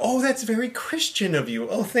say that, oh, that's very Christian of you.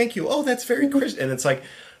 Oh, thank you. Oh, that's very Christian. And it's like,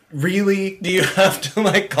 really? Do you have to,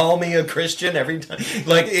 like, call me a Christian every time?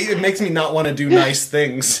 Like, it makes me not want to do nice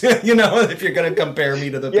things, you know, if you're going to compare me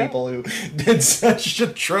to the people who did such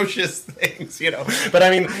atrocious things, you know. But, I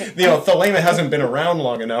mean, you know, Thelema hasn't been around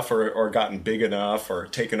long enough or gotten big enough or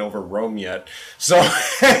taken over Rome yet. So,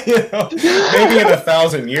 you know, maybe in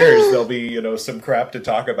 1,000 years there'll be, you know, some crap to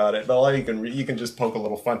talk about it. But you can just poke a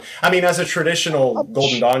little fun. I mean, as a traditional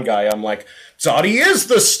Golden Dawn guy, I'm like, Zodi is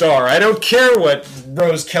the star. I don't care what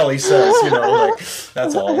Rose Kelly says, you know, like,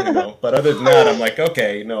 that's all, you know. But other than that, I'm like,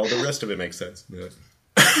 okay, no, the rest of it makes sense.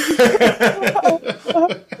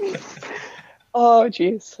 Oh,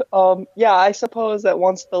 geez. Yeah, I suppose that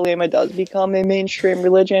once the Lima does become a mainstream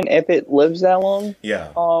religion, if it lives that long, Yeah.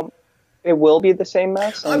 um, it will be the same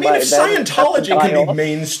mess, I and mean, if by then it has to Scientology can die be off.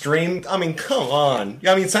 mainstream, I mean, come on.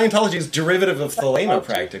 I mean, Scientology is derivative of Thelema Scientology,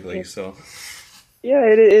 practically, so yeah,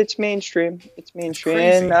 it's mainstream. It's it's mainstream,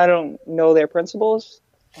 and crazy. I don't know their principles.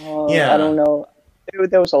 I don't Yeah. know.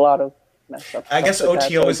 There was a lot of messed up I stuff guess with that,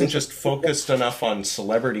 OTO so isn't just just focused enough on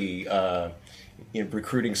celebrity,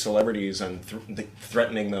 recruiting celebrities and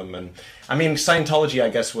threatening them. And I mean, Scientology, I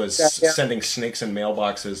guess, was yeah, yeah, sending snakes in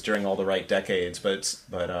mailboxes during all the right decades, but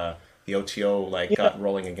the OTO like yeah. got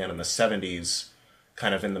rolling again in the '70s,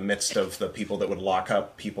 kind of in the midst of the people that would lock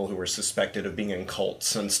up people who were suspected of being in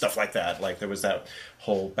cults and stuff like that. Like there was that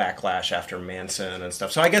whole backlash after Manson and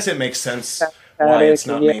stuff. So I guess it makes sense why it's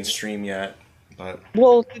Static, and not yeah. mainstream yet. But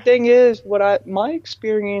Well, the thing is, my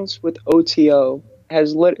experience with OTO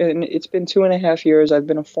has and it's been 2.5 years. I've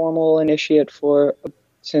been a formal initiate for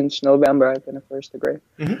since November. I've been a first degree.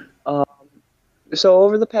 Um, so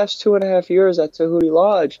over the past 2.5 years at Tahuti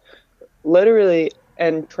Lodge, literally,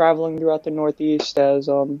 and traveling throughout the Northeast, as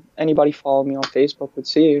anybody following me on Facebook would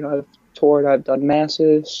see, I've toured, I've done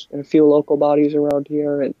masses in a few local bodies around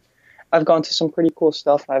here, and I've gone to some pretty cool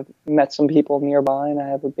stuff. I've met some people nearby, and I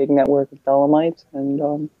have a big network of Dolomite,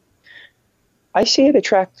 and I see it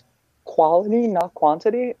attract quality, not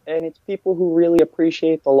quantity, and it's people who really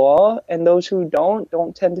appreciate the law, and those who don't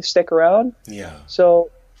tend to stick around. yeah. So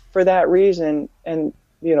for that reason, and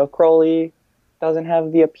Crowley doesn't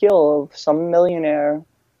have the appeal of some millionaire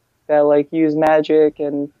that like used magic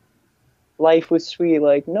and life was sweet.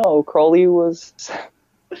 Like no, Crowley was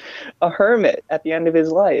a hermit at the end of his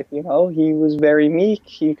life. He was very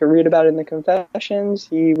meek. You can read about it in the Confessions.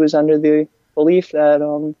 He was under the belief that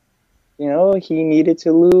he needed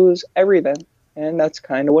to lose everything. And that's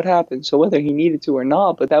kind of what happened. So whether he needed to or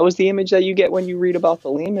not, but that was the image that you get when you read about the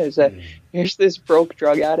Lima is that here's this broke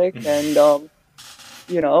drug addict, and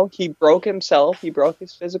he broke himself, he broke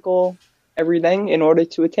his physical everything in order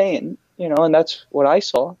to attain. And that's what I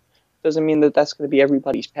saw. Doesn't mean that that's going to be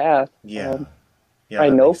everybody's path. Yeah. Yeah, I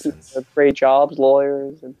that know makes people sense. with great jobs,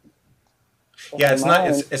 lawyers, and the Yeah, whole it's not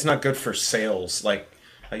nine. it's not good for sales. Like,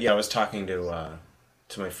 yeah, I was talking to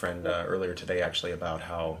my friend earlier today actually about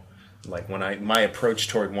how like when I my approach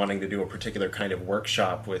toward wanting to do a particular kind of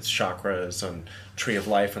workshop with chakras and tree of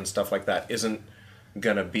life and stuff like that isn't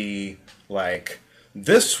gonna be like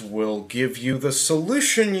this will give you the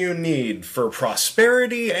solution you need for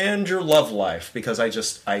prosperity and your love life because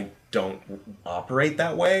I don't operate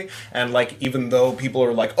that way. And like even though people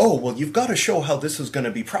are like, oh well, you've got to show how this is going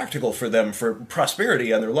to be practical for them for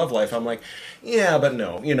prosperity and their love life, I'm like, yeah, but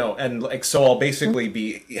no, and like so I'll basically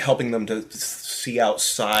be helping them to see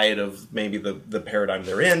outside of maybe the paradigm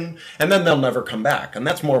they're in, and then they'll never come back, and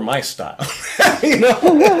that's more my style. you know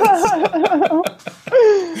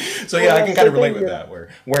So Well, yeah, I can that's kind the of relate thing. with that.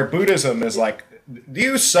 Where Buddhism is like, do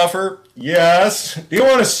you suffer? Yes. Do you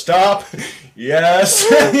want to stop? Yes.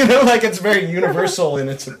 Like it's very universal in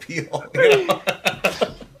its appeal.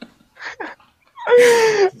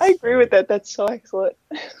 I agree with that. That's so excellent.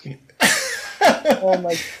 Oh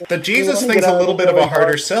my God. The You Jesus want to get thing's a out of little the bit of a really harder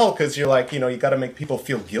dark. sell because you're like, you got to make people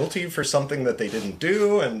feel guilty for something that they didn't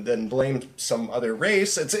do, and then blame some other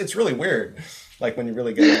race. It's really weird. Like when you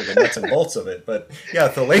really get into the nuts and bolts of it. But yeah,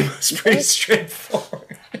 the is pretty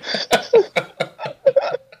straightforward.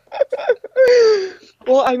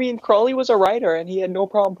 Well, I mean, Crowley was a writer, and he had no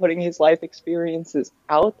problem putting his life experiences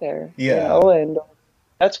out there. Yeah. And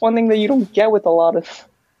that's one thing that you don't get with a lot of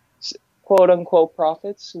quote unquote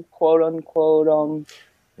prophets, quote unquote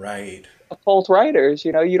Right. occult writers.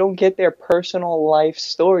 You don't get their personal life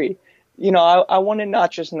story. I want to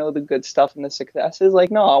not just know the good stuff and the successes.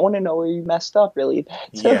 Like, no, I want to know where you messed up really bad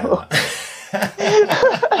too. Yeah.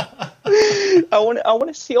 I want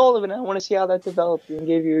to see all of it. And I want to see how that developed and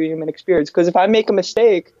gave you a human experience. Because if I make a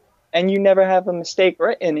mistake and you never have a mistake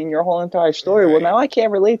written in your whole entire story, well, Right. now I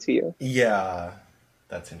can't relate to you. Yeah.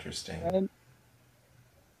 That's interesting. Right?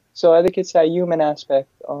 So I think it's that human aspect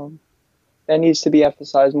that needs to be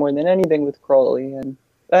emphasized more than anything with Crowley. And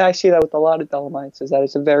I see that with a lot of Dolomites, is that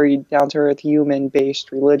it's a very down to earth, human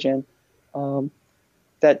based religion um,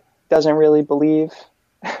 that doesn't really believe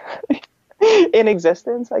in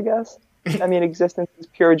existence, I guess. I mean, existence is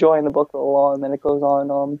pure joy in the Book of the Law, and then it goes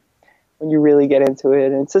on when you really get into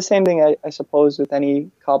it. And it's the same thing, I suppose, with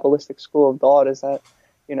any Kabbalistic school of thought, is that,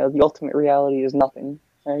 the ultimate reality is nothing,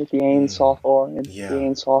 right? The Ein Sof Or and the Yeah.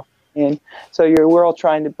 Ein Sof In. So we're all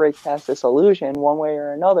trying to break past this illusion one way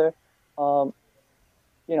or another.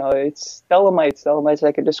 It's Dolomites.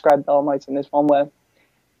 I could describe Dolomites in this one way.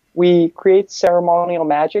 we create ceremonial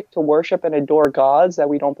magic to worship and adore gods that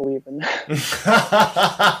we don't believe in.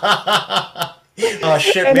 Oh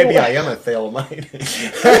shit, maybe Anyway, I am a Thelemite.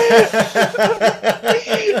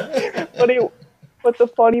 but but the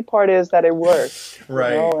funny part is that it works, you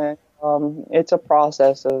know, Right. and it's a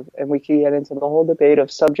process of, and we can get into the whole debate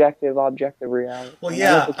of subjective, objective reality. Well, And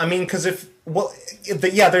none of yeah, it's I mean,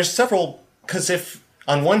 because yeah, there's several, because if,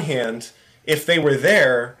 on one hand, if they were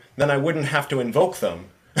there, then I wouldn't have to invoke them.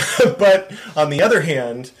 But on the other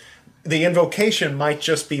hand, the invocation might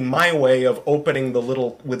just be my way of opening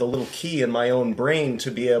with a little key in my own brain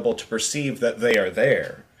to be able to perceive that they are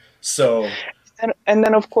there. So, and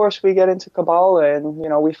then of course we get into Kabbalah, and you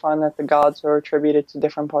know we find that the gods are attributed to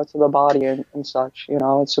different parts of the body and such. You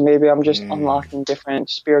know, and so maybe I'm just unlocking different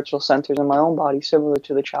spiritual centers in my own body, similar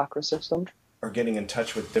to the chakra system. or getting in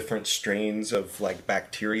touch with different strains of like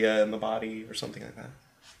bacteria in the body or something like that.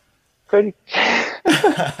 Could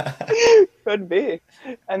could be.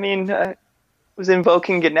 I mean, I was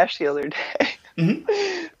invoking Ganesh the other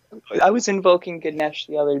day. I was invoking Ganesh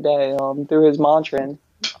the other day through his mantra, and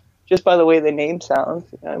just by the way the name sounds,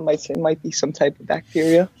 you know, it might be some type of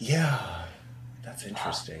bacteria. Yeah, that's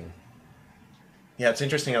interesting. Yeah, it's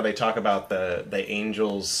interesting how they talk about the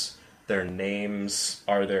angels. Their names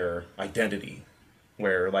are their identity.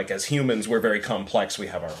 Where, like, as humans, we're very complex. We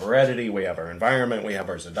have our heredity, we have our environment, we have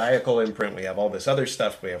our zodiacal imprint, we have all this other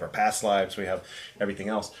stuff, we have our past lives, we have everything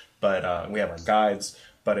else. But we have our guides.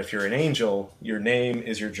 But if you're an angel, your name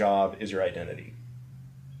is your job, is your identity.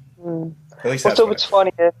 At least Well, that's so what it's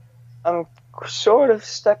funny. I'm sort of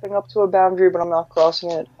stepping up to a boundary, but I'm not crossing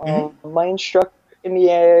it. Mhm. My instructor in the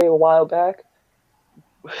AA a while back,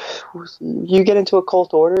 you get into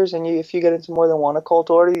occult orders, and if you get into more than one occult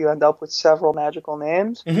order, you end up with several magical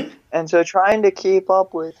names. Mhm. And so trying to keep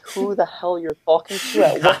up with who the hell you're talking to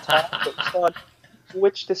at what time, based on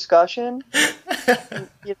which discussion, the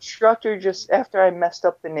instructor just, after I messed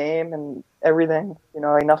up the name and everything, you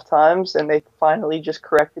know, enough times, and they finally just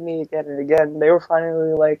corrected me again and again, they were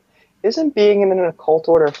finally like, isn't being in an occult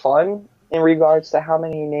order fun in regards to how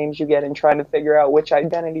many names you get and trying to figure out which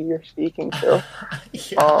identity you're speaking to?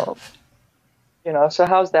 Yeah. Um, you know, so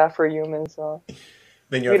how's that for humans?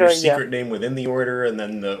 Then you You have your know, yeah. secret name within the order, and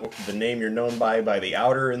then the name you're known by the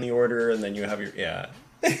outer in the order, and then you have your yeah.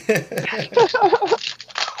 It's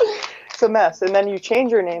a mess. And then you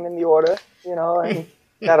change your name in the order, you know, and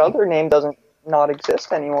that other name doesn't not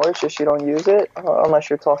exist anymore. It's just you don't use it unless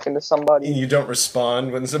you're talking to somebody. You don't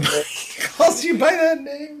respond when somebody calls you by that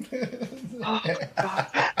name. Oh, God.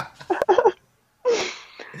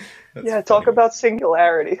 That's Yeah, talk funny. about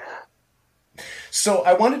singularity. So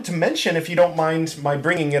I wanted to mention, if you don't mind my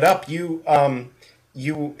bringing it up, you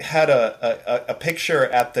had a picture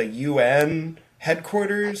at the UN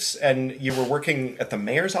headquarters, and you were working at the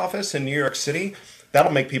mayor's office in New York City.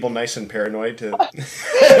 That'll make people nice and paranoid to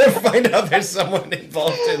find out there's someone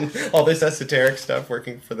involved in all this esoteric stuff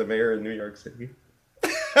working for the mayor in New York City.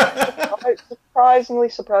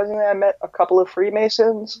 Surprisingly, I met a couple of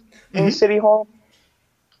Freemasons in City Hall.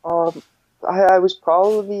 Um, I was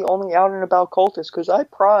probably the only out and about cultist because I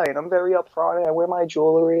pry and I'm very upfront and I wear my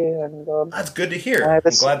jewelry and That's good to I hear. have a,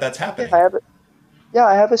 I'm glad that's yeah, happening.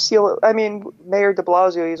 I have a seal. I mean, Mayor De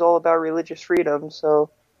Blasio, he's all about religious freedom, so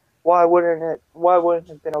why wouldn't it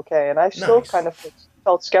have been okay? And I still Nice. kind of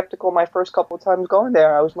felt skeptical my first couple of times going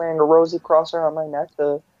there. I was wearing a rosy cross around my neck,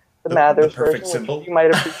 the The Mathers perfect version, which symbol. you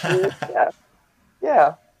might appreciate. Yeah,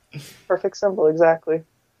 yeah, perfect symbol, exactly.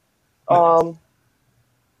 Nice. Um,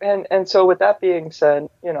 and so with that being said,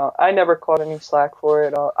 you know, I never caught any slack for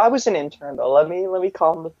it. I was an intern though. Let me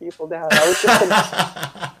calm the people down. I was just an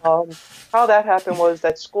how that happened was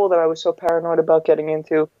that school that I was so paranoid about getting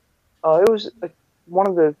into. It was one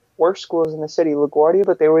of the worst schools in the city, LaGuardia,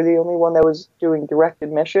 but they were the only one that was doing direct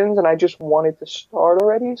admissions, and I just wanted to start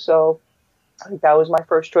already. So I think that was my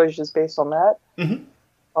first choice, just based on that. Hmm.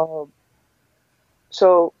 Um,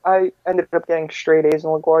 so I ended up getting straight A's in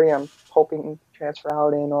LaGuardia. I'm hoping to transfer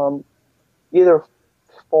out in either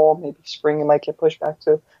fall, maybe spring. It might get pushed back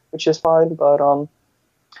to, which is fine. But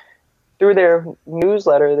through their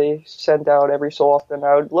newsletter they sent out every so often,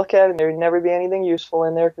 I would look at it and there would never be anything useful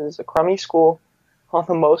in there because it's a crummy school on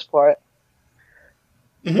the most part.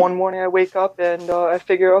 Hmm. One morning I wake up and I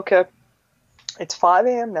figure, okay, it's 5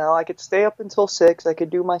 a.m. now. I could stay up until 6. I could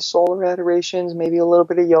do my solar adorations, maybe a little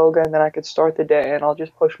bit of yoga, and then I could start the day and I'll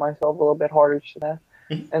just push myself a little bit harder today.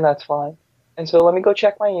 And that's fine. And so let me go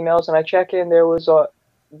check my emails, and I check in. There was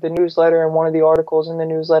the newsletter, and one of the articles in the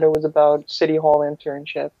newsletter was about City Hall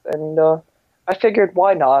internship. And I figured,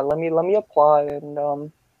 why not? Let me apply,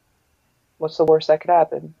 and what's the worst that could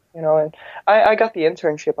happen? you know. And I got the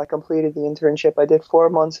internship. I completed the internship. I did 4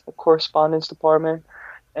 months in the correspondence department,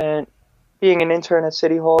 and being an intern at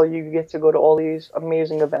City Hall, you get to go to all these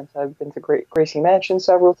amazing events. I've been to Gracie Mansion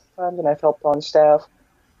several times, and I've helped on staff.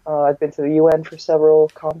 I've been to the UN for several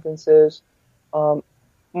conferences. Um,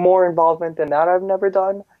 More involvement than that I've never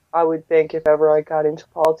done. I would think if ever I got into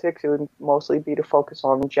politics, it would mostly be to focus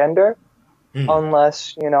on gender, Hmm.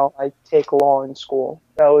 unless, I take law in school.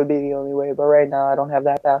 That would be the only way. But right now, I don't have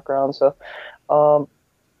that background. Um,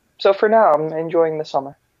 so for now, I'm enjoying the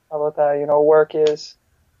summer. How about that? Work is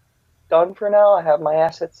done for now. I have my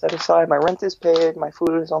assets set aside. My rent is paid. My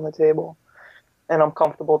food is on the table. And I'm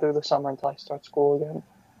comfortable through the summer until I start school again.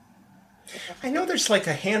 I know there's like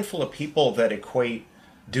a handful of people that equate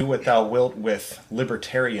 "do what thou wilt" with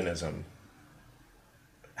libertarianism.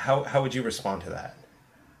 How would you respond to that?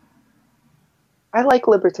 I like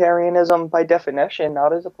libertarianism by definition,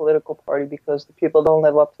 not as a political party, because the people don't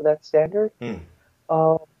live up to that standard. Hmm.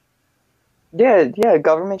 Um, yeah, yeah,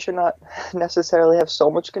 government should not necessarily have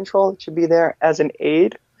so much control. It should be there as an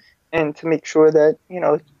aid and to make sure that,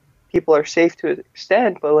 people are safe to an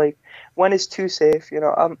extent, but like, when is too safe?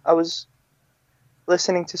 I was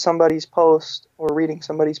listening to somebody's post or reading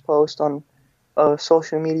somebody's post on a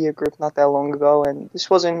social media group not that long ago, and this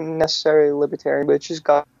wasn't necessarily libertarian, but it's just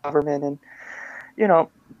government, and you know,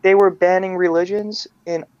 they were banning religions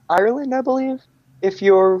in Ireland, I believe, if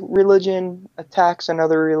your religion attacks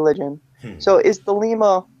another religion. Hmm. So is the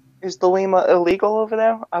Lima illegal over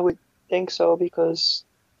there? I would think so, because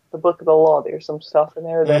the book of the law, there's some stuff in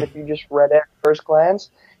there that Hmm. if you just read it at first glance,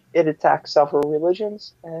 it attacks several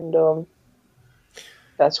religions, and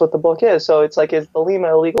that's what the book is. So it's like, is the Lima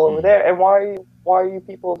illegal over Hmm. there? And why are you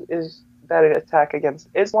people? Is that an attack against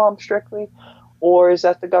Islam strictly, or is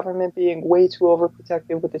that the government being way too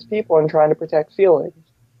overprotective with its people and trying to protect feelings?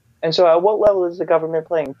 And so, at what level is the government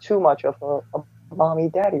playing too much of a mommy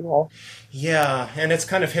daddy role? Yeah, and it's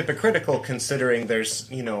kind of hypocritical considering there's,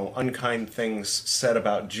 unkind things said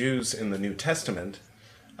about Jews in the New Testament.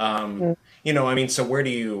 Mm. I mean, so where do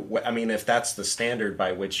you, I mean, if that's the standard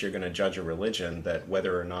by which you're going to judge a religion, that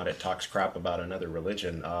whether or not it talks crap about another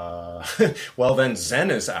religion, well, then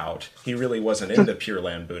Zen is out. He really wasn't into Pure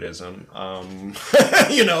Land Buddhism.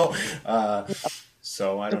 You know, uh,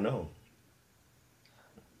 so I don't know.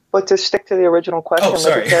 But to stick to the original Oh, question,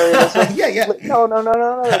 sorry. libertarianism. Yeah, yeah. No, no, no,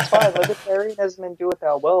 no, no. That's fine. Libertarianism and do what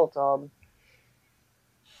thou wilt.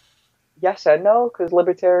 Yes and no, because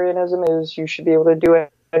libertarianism is, you should be able to do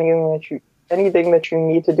anything that you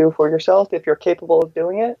need to do for yourself if you're capable of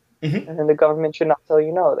doing it, Hmm. and then the government should not tell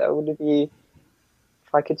you no. That would be,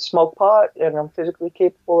 if I could smoke pot and I'm physically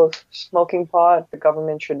capable of smoking pot, the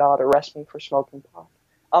government should not arrest me for smoking pot.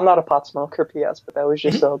 I'm not a pot smoker, P.S., but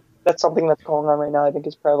that's something that's going on right now. I think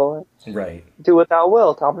is prevalent. Right. Do what thou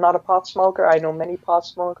wilt. I'm not a pot smoker. I know many pot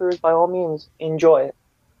smokers. By all means, enjoy it.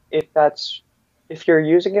 If that's if you're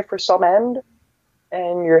using it for some end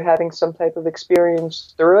and you're having some type of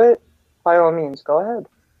experience through it, by all means, go ahead.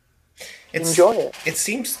 It's Enjoy it. it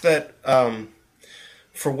seems that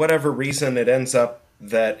for whatever reason it ends up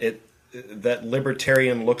that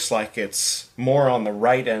libertarian looks like it's more on the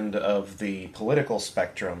right end of the political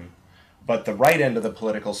spectrum, but the right end of the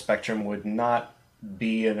political spectrum would not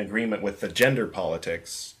be in agreement with the gender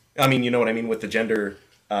politics. I mean, you know what I mean, with the gender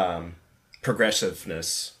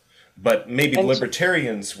progressiveness, but maybe And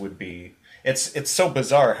libertarians would be. It's so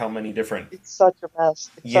bizarre how many different. it's such a mess.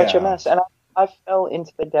 It's such a Yeah, mess. And I fell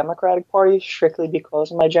into the Democratic Party strictly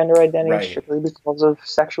because of my gender identity, right. strictly because of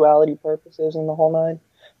sexuality purposes and the whole nine.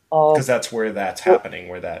 Because Um, that's where that's well, happening,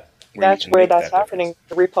 where you that's can where make that's that difference. happening.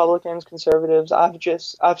 The Republicans, conservatives.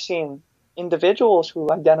 I've seen individuals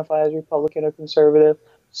who identify as Republican or conservative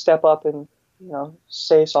step up and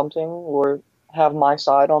say something or have my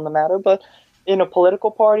side on the matter. But in a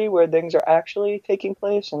political party where things are actually taking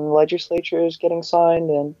place and legislatures getting signed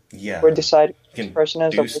and we're Yeah, deciding you if this can person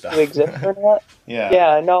has a do right to stuff. exist or not, Yeah.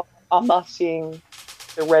 yeah, no, I'm not seeing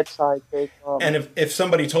the red side take. And if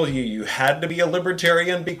somebody told you you had to be a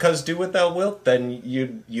libertarian because do what thou wilt, then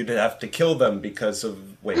you'd have to kill them because of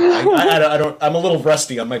wait. I don't. I'm a little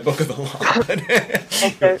rusty on my book of the law. But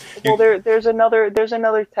Okay. Well, you, there's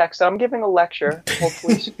another text. I'm giving a lecture,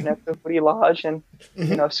 hopefully soon at the Woody Lodge, and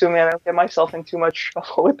assuming I don't get myself in too much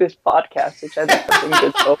trouble with this podcast, which I think I've been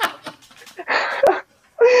good so far.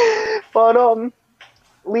 But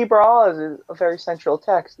Liber Oz is a very central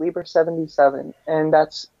text, Liber 77, and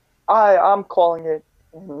I'm calling it.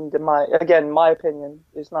 And my opinion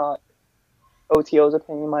is not OTO's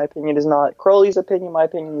opinion. My opinion is not Crowley's opinion. My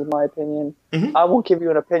opinion is my opinion. mhm. I won't give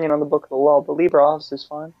you an opinion on the Book of the Law, but Liber Oz is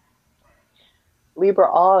fine. Liber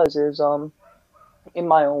Oz is in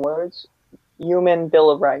my own words, human Bill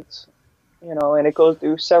of Rights. And it goes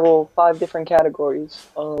through 5 different categories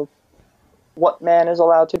of what man is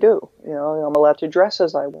allowed to do. I'm allowed to dress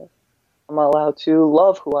as I will. I'm allowed to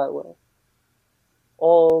love who I will.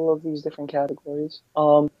 All of these different categories.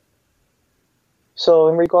 So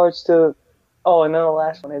in regards to, and then the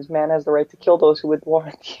last one is man has the right to kill those who would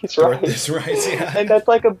warrant these rights. These rights, yeah. And that's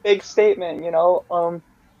like a big statement, and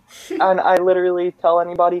I literally tell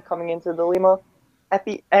anybody coming into the Lima, at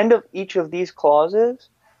the end of each of these clauses,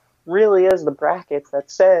 really is the brackets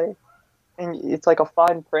that say, and it's like a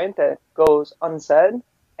fine print that goes unsaid,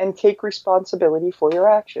 and take responsibility for your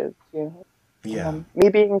actions. Yeah. Me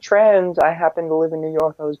being trans, I happen to live in New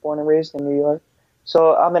York. I was born and raised in New York,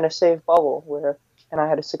 so I'm in a safe bubble and I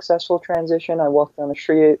had a successful transition. I walk down the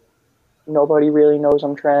street, nobody really knows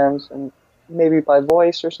I'm trans, and maybe by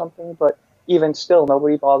voice or something, but even still,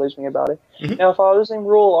 nobody bothers me about it. Mm-hmm. Now, if I was in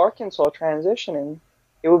rural Arkansas transitioning,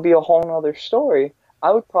 it would be a whole other story.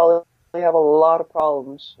 I would probably have a lot of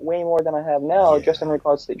problems, way more than I have now, just in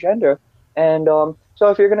regards to gender. And so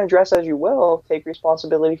if you're going to dress as you will, take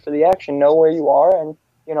responsibility for the action, know where you are, and,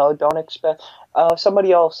 don't expect...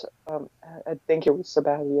 somebody else, I think it was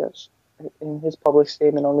Sabathia, in his public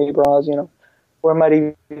statement on Libras, or it might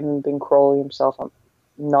have even been Crowley himself, I'm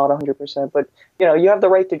not 100%, but, you have the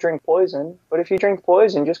right to drink poison, but if you drink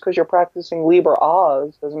poison, just because you're practicing Libra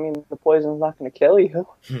Oz, doesn't mean the poison's not going to kill you,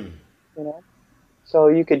 So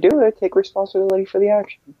you could do it, take responsibility for the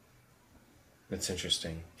action. That's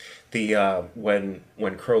interesting. The when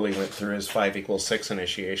Crowley went through his 5=6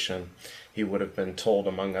 initiation, he would have been told,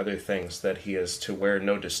 among other things, that he is to wear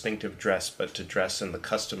no distinctive dress, but to dress in the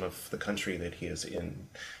custom of the country that he is in,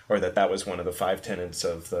 or that was one of the 5 tenets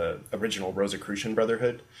of the original Rosicrucian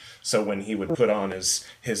Brotherhood. So when he would put on his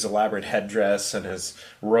elaborate headdress and his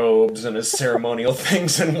robes and his ceremonial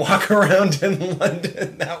things and walk around in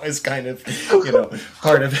London, that was kind of,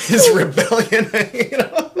 part of his rebellion,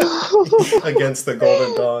 against the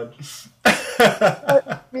Golden Dawn.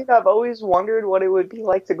 I mean, I've always wondered what it would be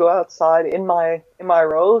like to go outside in my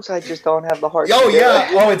robes. I just don't have the heart. Oh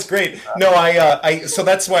yeah, it's great. No, so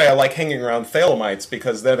that's why I like hanging around Thelemites,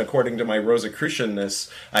 because then, according to my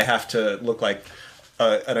Rosicrucianness, I have to look like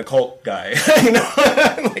an occult guy,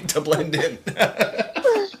 like to blend in.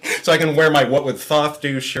 So I can wear my What Would Thoth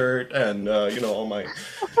Do shirt and all my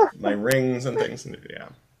rings and things. Yeah.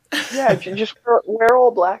 Yeah, just wear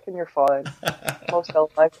all black and you're fine. Most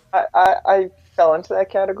Elamites. I fell into that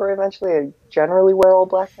category eventually. I generally wear all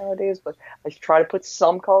black nowadays, but I try to put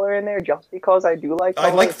some color in there just because I do like color.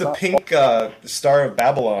 I like the pink Star of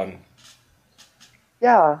Babylon.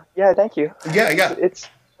 Yeah, thank you. Yeah. It's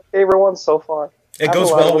my favorite one so far. It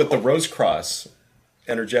goes well with the Rose Cross,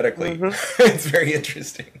 energetically. Mm-hmm. It's very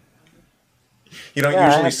interesting. You don't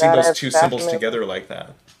usually see those two symbols together like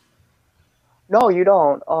that. No, you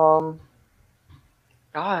don't. God,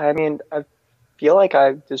 I mean, I feel like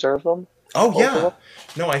I deserve them. Oh, yeah.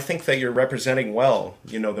 No, I think that you're representing well,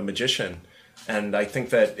 the magician. And I think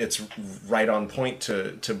that it's right on point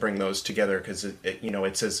to bring those together, because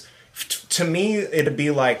it says, to me, it'd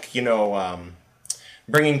be like,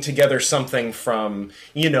 bringing together something from,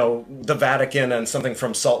 the Vatican and something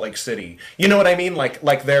from Salt Lake City. You know what I mean? Like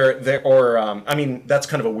they're or, I mean, that's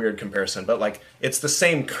kind of a weird comparison, but like, it's the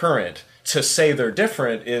same current. To say they're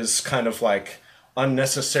different is kind of like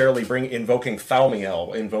unnecessarily invoking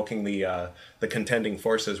Thaumiel, invoking the contending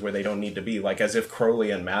forces where they don't need to be, like as if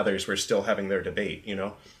Crowley and Mathers were still having their debate,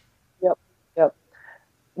 Yep.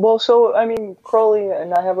 Well, so, I mean, Crowley,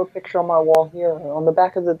 and I have a picture on my wall here, on the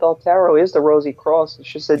back of the Del Tarot is the Rosy Cross. It's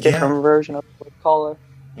just a different version of the color.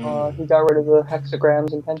 He got rid of the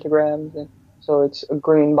hexagrams and pentagrams, and so it's a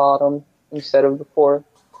green bottom instead of the 4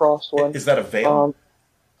 cross one. Is that a veil?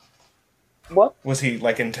 What? Was he,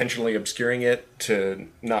 like, intentionally obscuring it to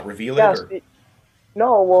not reveal it? Or?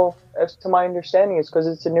 No, well, as to my understanding, it's because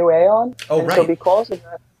it's a new Aeon. Oh, right. So because of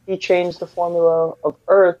that, he changed the formula of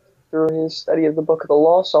Earth through his study of the Book of the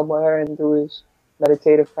Law somewhere and through his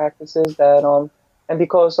meditative practices that, and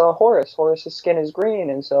because Horus's skin is green,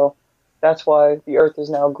 and so that's why the Earth is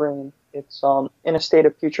now green. It's, in a state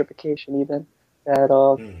of putrefaction even, that,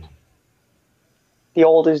 the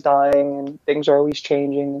old is dying and things are always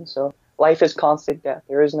changing, and so life is constant death.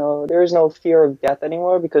 There is no fear of death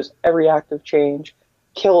anymore because every act of change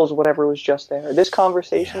kills whatever was just there. This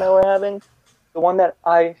conversation that we're having, the one that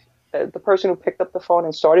the person who picked up the phone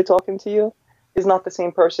and started talking to you is not the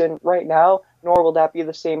same person right now, nor will that be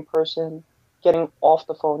the same person getting off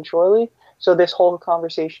the phone shortly. So this whole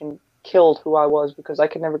conversation killed who I was because I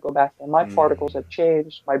could never go back there. My particles have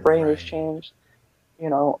changed. My brain has changed.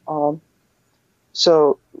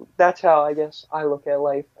 So that's how I guess I look at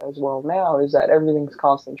life as well now, is that everything's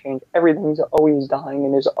constant change. Everything's always dying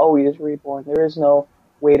and is always reborn. There is no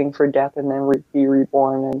waiting for death and then be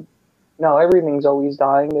reborn. And no, everything's always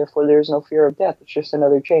dying. Therefore, there's no fear of death. It's just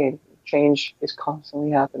another change. Change is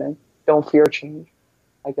constantly happening. Don't fear change,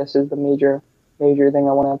 I guess, is the major thing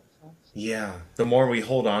I want to emphasize. Yeah, the more we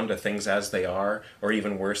hold on to things as they are, or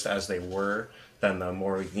even worse, as they were, then the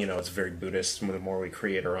more, it's very Buddhist, the more we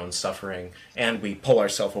create our own suffering, and we pull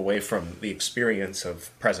ourselves away from the experience of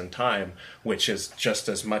present time, which is just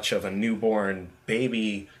as much of a newborn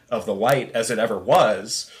baby of the light as it ever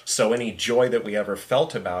was. So any joy that we ever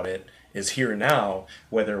felt about it is here now,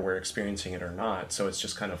 whether we're experiencing it or not. So it's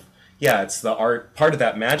just kind of, yeah, it's the art, part of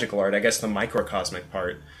that magical art, I guess the microcosmic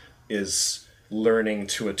part is learning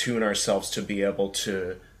to attune ourselves to be able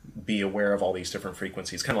to be aware of all these different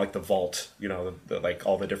frequencies, kind of like the vault, like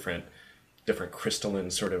all the different crystalline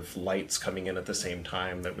sort of lights coming in at the same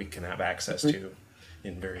time that we can have access to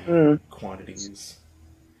in very quantities.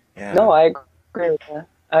 And, No, I agree with that.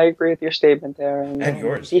 I agree with your statement there. And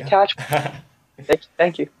yours, detachment. yeah.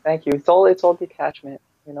 Thank you. It's all detachment.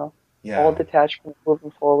 Yeah. All detachment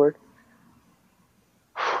moving forward.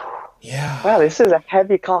 Yeah. Wow, this is a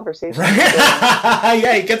heavy conversation. Right?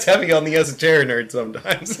 Yeah, it gets heavy on the esoteric nerd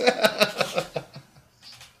sometimes.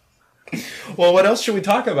 Well, what else should we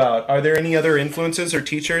talk about? Are there any other influences or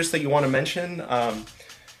teachers that you want to mention?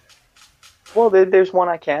 Well, there's one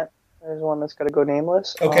I can't. There's one that's got to go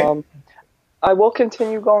nameless. Okay. I will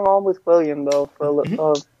continue going on with William though for a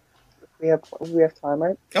little. We have time,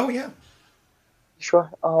 right? Oh yeah. Sure.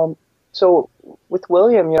 So with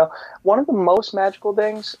William, one of the most magical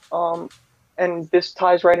things, and this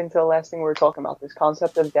ties right into the last thing we were talking about, this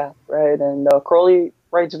concept of death, right? And Crowley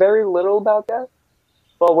writes very little about death,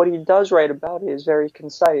 but what he does write about is very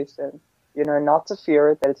concise and, not to fear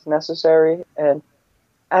it, that it's necessary. And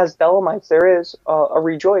as Delamites, there is a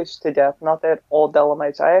rejoice to death, not that all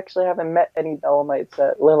Delamites, I actually haven't met any Delamites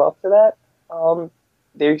that live up to that.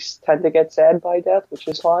 They tend to get sad by death, which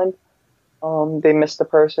is fine. They miss the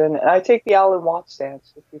person. And I take the Alan Watts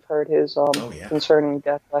stance, if you've heard his Concerning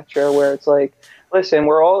Death lecture, where it's like, listen,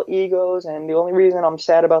 we're all egos, and the only reason I'm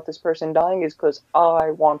sad about this person dying is because I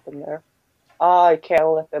want them there. I can't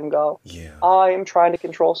let them go. Yeah. I am trying to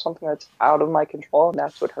control something that's out of my control, and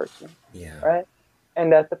that's what hurts me. Yeah. Right?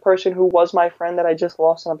 And that the person who was my friend that I just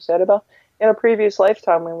lost and upset about, in a previous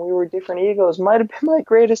lifetime when we were different egos, might have been my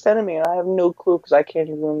greatest enemy, and I have no clue because I can't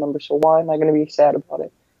even remember, so why am I going to be sad about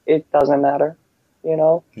it? It doesn't matter,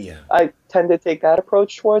 Yeah. I tend to take that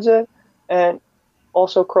approach towards it. And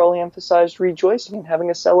also Crowley emphasized rejoicing and having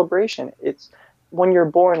a celebration. It's when you're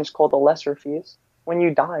born, it's called a lesser feast. When you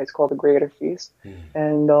die, it's called a greater feast.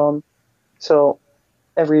 And so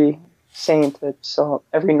every saint,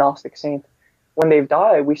 every Gnostic saint, when they've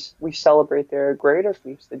died, we celebrate their greater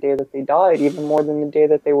feast, the day that they died, even more than the day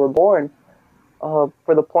that they were born, for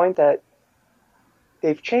the point that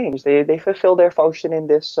they've changed. They fulfill their function in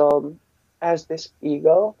this as this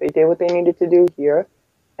ego. They did what they needed to do here,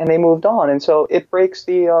 and they moved on. And so it breaks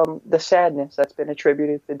the sadness that's been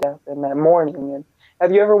attributed to death and that mourning. And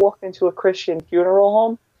have you ever walked into a Christian funeral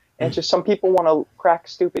home? And just some people want to crack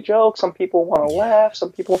stupid jokes, some people want to laugh,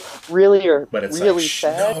 some people really are really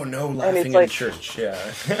sad. No laughing in church. Yeah.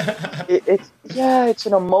 It's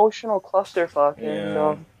an emotional clusterfuck,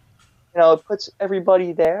 and it puts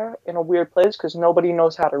everybody there in a weird place because nobody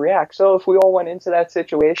knows how to react. So if we all went into that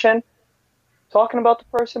situation talking about the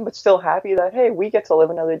person, but still happy that, hey, we get to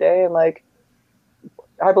live another day, and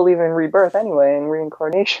I believe in rebirth anyway and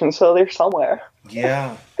reincarnation, so they're somewhere.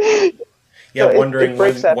 Yeah. Yeah, so wondering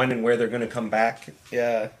when and where they're going to come back.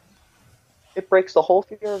 Yeah. It breaks the whole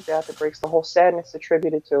fear of death. It breaks the whole sadness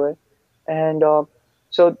attributed to it. And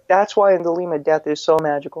so that's why in Thelema, death is so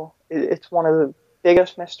magical. It's one of the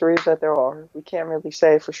biggest mysteries that there are. We can't really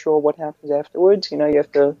say for sure what happens afterwards. You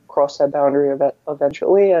have to cross that boundary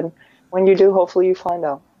eventually. And when you do, hopefully you find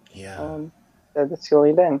out. Yeah. That's the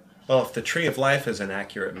only thing. Well, if the Tree of Life is an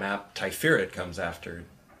accurate map, Tiferet comes after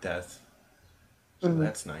death. So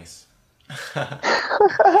that's nice.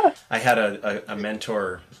 I had a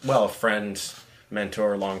mentor, a friend,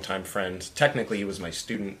 mentor, longtime friend. Technically, he was my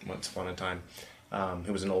student once upon a time.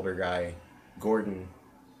 He was an older guy, Gordon,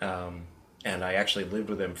 and I actually lived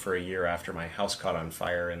with him for a year after my house caught on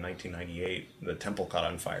fire in 1998. The temple caught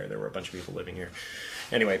on fire. There were a bunch of people living here.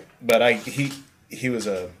 Anyway, but he was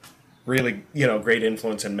a really great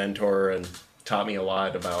influence and mentor, and taught me a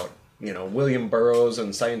lot about William Burroughs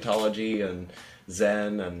and Scientology and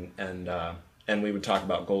Zen, and we would talk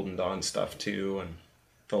about Golden Dawn stuff too, and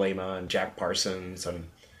Thelema and Jack Parsons, and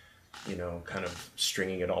kind of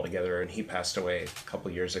stringing it all together. And he passed away a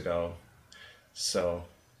couple years ago. So,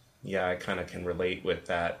 yeah, I kind of can relate with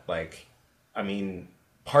that. Like, I mean,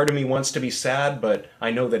 part of me wants to be sad, but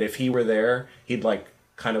I know that if he were there, he'd like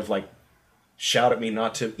kind of like shout at me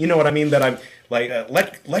not to, you know what I mean? That I'm like,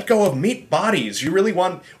 let go of meat bodies. You really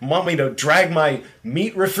want me to drag my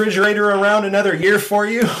meat refrigerator around another year for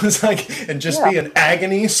you? It's like, and just be in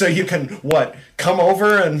agony so you can come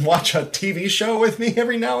over and watch a TV show with me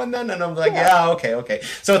every now and then? And I'm like, yeah, okay.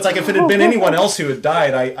 So it's like if it had been anyone else who had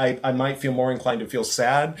died, I might feel more inclined to feel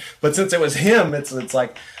sad. But since it was him, it's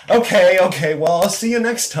like, okay, well, I'll see you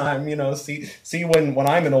next time. See you when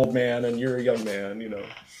I'm an old man and you're a young man.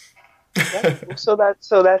 Yeah. So that's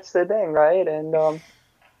the thing, right? And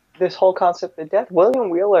this whole concept of death. William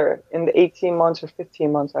Wheeler, in the 18 months or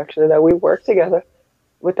 15 months actually that we worked together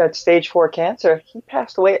with that stage 4 cancer, he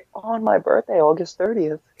passed away on my birthday, August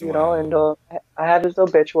 30th. And I have his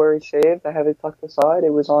obituary saved. I have it tucked aside.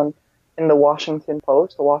 It was in the Washington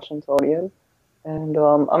Post, the Washingtonian, and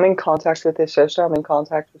I'm in contact with his sister. I'm in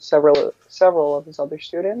contact with several of his other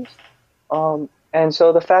students. And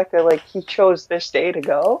so the fact that like he chose this day to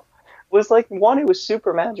go was like, one, it was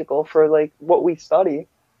super magical for like what we study.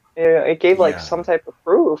 It gave like some type of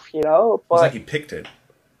proof, but it was like he picked it.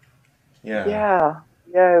 Yeah,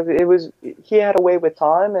 it was. He had a way with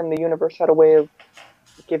time, and the universe had a way of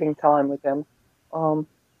giving time with him.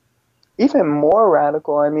 Even more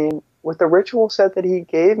radical. I mean, with the ritual set that he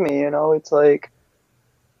gave me, it's like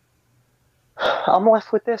I'm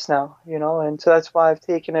left with this now, and so that's why I've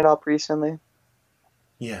taken it up recently.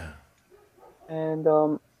 Yeah. And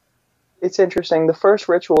it's interesting. The first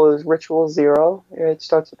ritual is ritual 0. It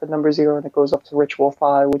starts at the number 0 and it goes up to ritual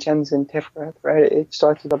 5, which ends in Tiferet, right? It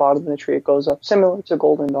starts at the bottom of the tree. It goes up, similar to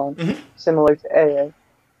Golden Dawn, similar to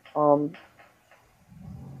AA.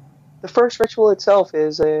 The first ritual itself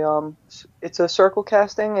is it's a circle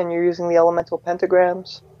casting, and you're using the elemental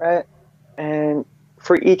pentagrams, right? And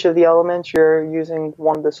for each of the elements, you're using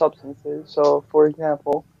one of the substances. So, for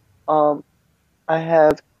example, I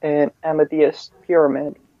have an Amadeus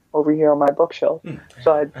pyramid over here on my bookshelf.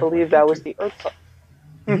 So I believe that was the earth.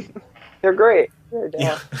 They're great.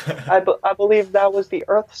 I believe that was the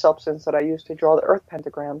earth substance that I used to draw the earth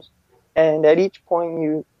pentagrams. And at each point,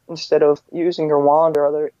 you, instead of using your wand or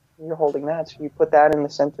other, you're holding that. So you put that in the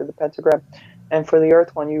center of the pentagram. And for the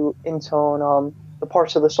earth one, you intone the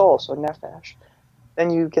parts of the soul, so nefesh. Then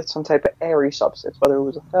you get some type of airy substance, whether it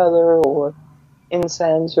was a feather or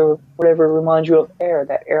incense or whatever reminds you of air,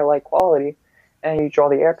 that air-like quality. And you draw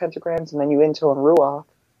the air pentagrams, and then you intone ruach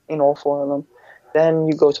in all 4 of them. Then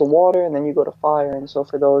you go to water, and then you go to fire. And so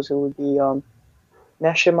for those, it would be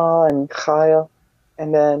neshama and chaya.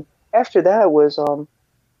 And then after that was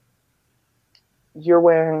you're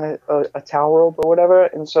wearing a towel robe or whatever,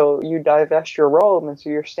 and so you divest your robe, and so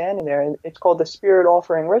you're standing there. And it's called the spirit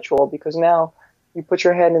offering ritual, because now you put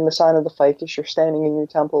your hand in the sign of the ficus, you're standing in your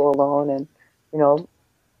temple alone, and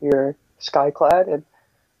you're sky-clad, and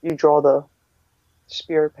you draw the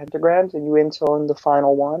spirit pentagrams, and you intone the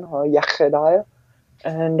final one, Yachedaya.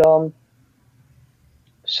 And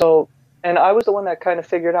and I was the one that kind of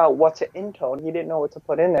figured out what to intone. He didn't know what to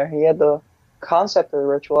put in there. He had the concept of the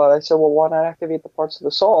ritual. I said, well, why not activate the parts of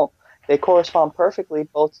the soul? They correspond perfectly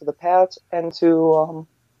both to the paths and to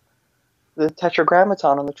the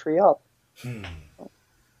tetragrammaton on the tree up.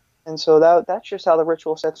 And so that's just how the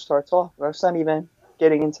ritual set starts off. It's not even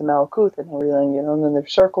getting into Malkuth and everything, and then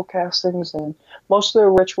there's circle castings, and most of the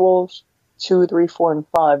rituals, 2, 3, 4, and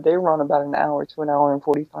 5, they run about an hour to an hour and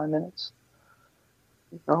 45 minutes.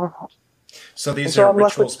 So these are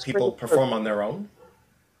rituals people perform on their own?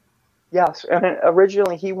 Yes, and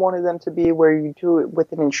originally he wanted them to be where you do it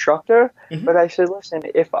with an instructor, but I said, listen,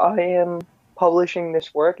 if I am publishing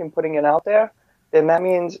this work and putting it out there, then that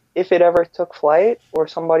means if it ever took flight or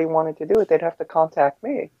somebody wanted to do it, they'd have to contact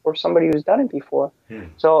me or somebody who's done it before.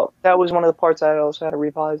 So that was one of the parts I also had to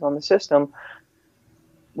revise on the system,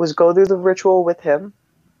 was go through the ritual with him,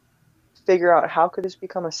 figure out how could this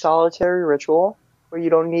become a solitary ritual where you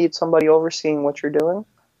don't need somebody overseeing what you're doing.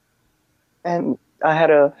 And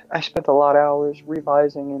I spent a lot of hours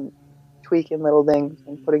revising and tweaking little things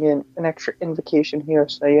and putting in an extra invocation here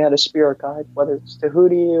so you had a spirit guide, whether it's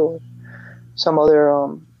Tahuti or some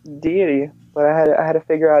other deity. But I had to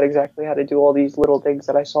figure out exactly how to do all these little things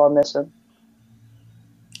that I saw missing,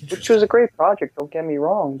 which was a great project, don't get me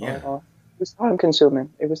wrong, but it was time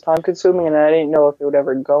consuming. It was time consuming, and I didn't know if it would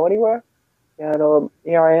ever go anywhere.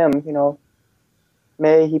 Here I am,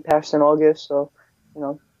 May, he passed in August, so,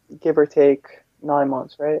 give or take 9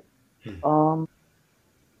 months, right?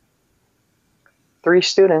 3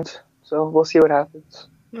 students, so we'll see what happens.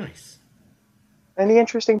 Nice. And the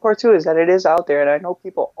interesting part too is that it is out there, and I know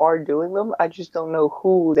people are doing them. I just don't know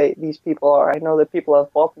who these people are. I know that people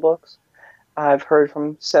have bought the books. I've heard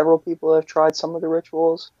from several people who have tried some of the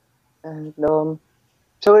rituals, and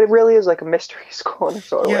so it really is like a mystery school in a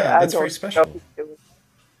sort of way. Yeah, I that's very don't know special. who's doing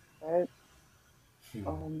it, right? Hmm.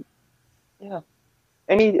 Um, yeah.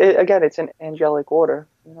 Again, it's an angelic order.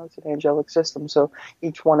 It's an angelic system. So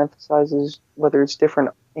each one emphasizes whether it's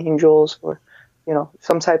different angels or,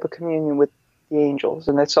 some type of communion with the angels,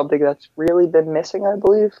 and that's something that's really been missing, I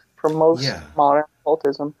believe, from most Yeah. modern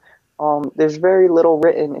occultism. There's very little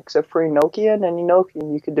written except for Enochian, and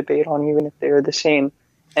Enochian you could debate on even if they're the same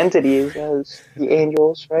entities as the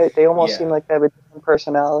angels, right? They almost seem Yeah. like they have a different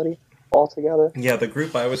personality altogether. Yeah, the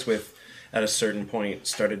group I was with at a certain point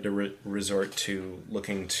started to resort to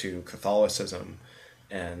looking to Catholicism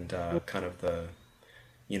and kind of the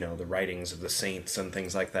the writings of the saints and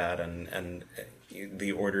things like that, and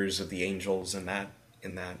the orders of the angels and that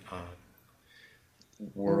in that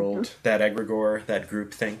Mm-hmm. world, that egregore, that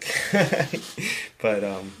group think. But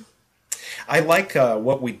I like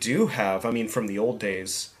what we do have. I mean, from the old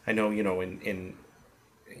days, I know in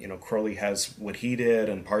Crowley has what he did,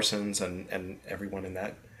 and Parsons and everyone in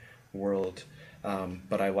that world.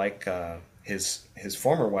 But I like his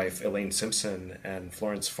former wife Elaine Simpson and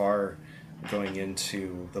Florence Farr going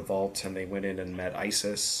into the vault, and they went in and met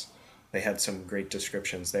Isis. They had some great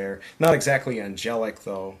descriptions there. Not exactly angelic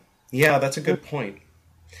though. Yeah, that's a good point.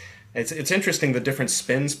 It's interesting the different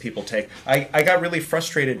spins people take. I got really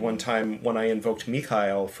frustrated one time when I invoked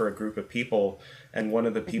Mikhail for a group of people, and one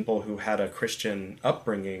of the people who had a Christian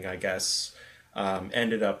upbringing, I guess,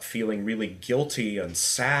 ended up feeling really guilty and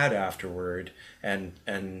sad afterward, and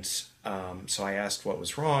so I asked what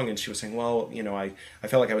was wrong, and she was saying, well, I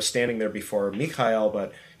felt like I was standing there before Mikhail,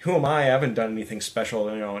 but who am I? I haven't done anything special,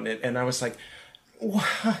 and I was like,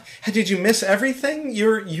 what? Did you miss everything?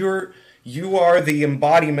 You are the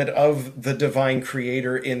embodiment of the divine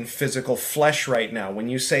creator in physical flesh right now. When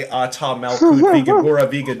you say Ata Malkut Vigabura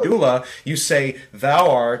Vigadula, you say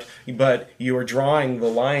thou art, but you are drawing the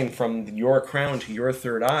line from your crown to your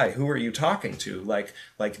third eye. Who are you talking to? Like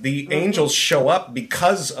the angels show up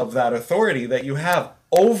because of that authority that you have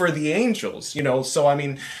over the angels, so I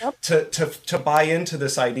mean, Yep. to buy into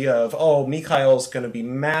this idea of, oh, Mikhail's going to be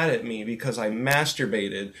mad at me because I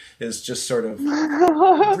masturbated is just sort of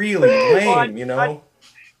really well, lame,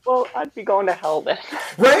 I'd be going to hell then.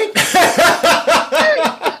 right?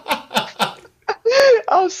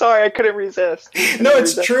 I'm sorry, I couldn't resist. I No, couldn't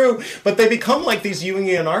it's resist. true, but they become like these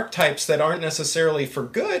Jungian archetypes that aren't necessarily for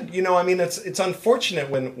good. I mean, it's unfortunate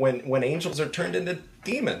when angels are turned into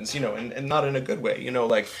demons, and not in a good way.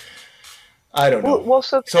 Like, I don't know.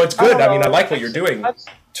 So So it's I good. don't I mean, I know. like what you're doing I've,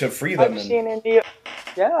 to free them, I've and seen in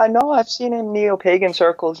yeah, I know. I've seen in neo-pagan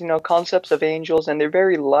circles, concepts of angels, and they're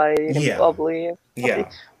very light and yeah, bubbly and fluffy. yeah,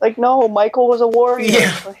 Like, no, Michael was a warrior.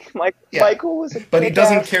 yeah, Like, yeah. Michael was a But he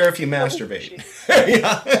doesn't kick-ass. care if you masturbate.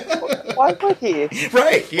 Yeah. Why would he?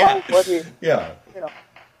 Right. Yeah. Why would he? Yeah. You know,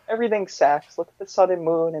 everything's sex. Look at the sun and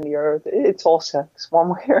moon and the earth. It's all sex, one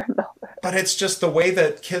way or another. But it's just the way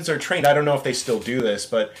that kids are trained. I don't know if they still do this,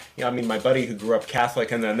 but I mean, my buddy who grew up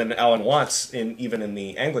Catholic, and then Alan Watts, even in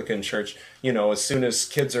the Anglican Church, as soon as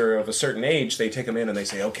kids are of a certain age, they take them in and they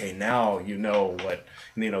say, okay, now you know what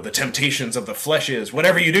the temptations of the flesh is.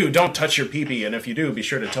 Whatever you do, don't touch your pee-pee, and if you do, be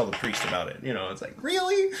sure to tell the priest about it. It's like,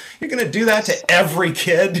 really, you're gonna do that to every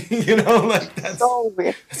kid? Like that's So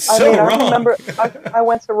weird. so I wrong. remember I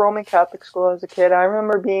went to Roman Catholic school as a kid. I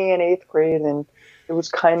remember being in eighth grade, and it was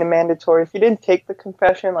kind of mandatory. If you didn't take the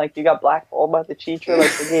confession, like you got blackballed by the teacher,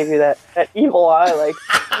 like they gave you that evil eye, like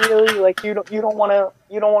really, like you don't want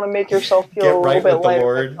to make yourself feel Get a little right bit with the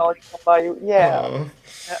lighter. Lord. By you. Yeah. Oh.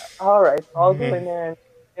 All right. I'll go in there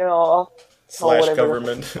and I'll tell Slash whatever.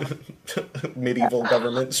 government, medieval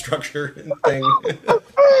government structure thing.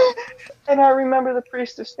 And I remember the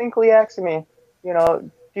priest distinctly asking me, do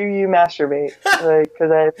you masturbate? Like,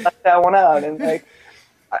 because I left that one out, and like.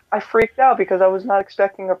 I freaked out because I was not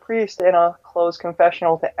expecting a priest in a closed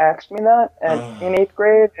confessional to ask me that in eighth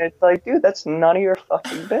grade. And it's like, dude, that's none of your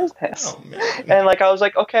fucking business. Oh man! And like, I was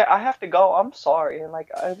like, okay, I have to go. I'm sorry. And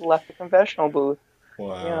like, I left the confessional booth.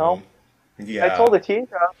 Wow. I Yeah. told the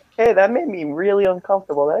teacher, I was like, hey, that made me really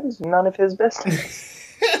uncomfortable. That is none of his business.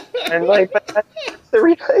 And like, but that's the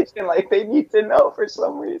religion. Like, they need to know for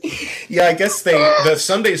some reason. Yeah, I guess the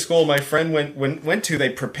Sunday school my friend went to, they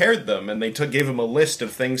prepared them and they gave him a list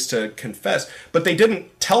of things to confess, but they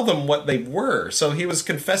didn't tell them what they were. So he was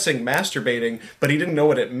confessing masturbating, but he didn't know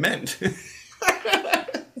what it meant.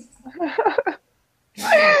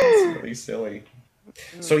 It's really silly.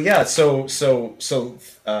 So yeah, the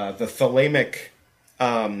Thelemic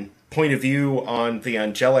point of view on the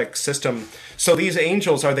angelic system. So these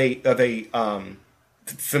angels, are they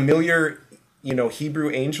familiar,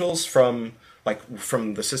 Hebrew angels from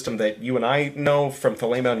from the system that you and I know from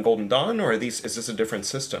Thelema and Golden Dawn, or is this a different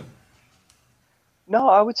system? No,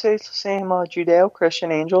 I would say it's the same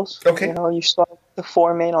Judeo-Christian angels. Okay. You start with the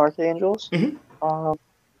four main archangels. Hmm. Um,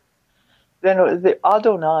 then the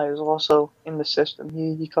Adonai is also in the system.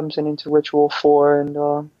 He comes in into Ritual 4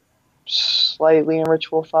 and slightly in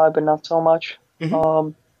Ritual 5, but not so much. Hmm.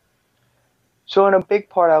 Um, so in a big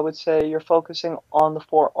part, I would say you're focusing on the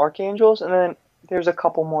four archangels, and then there's a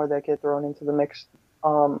couple more that get thrown into the mix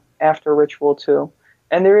after Ritual 2.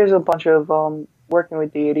 And there is a bunch of working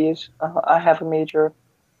with deities. I have a major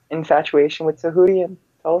infatuation with Tahuti and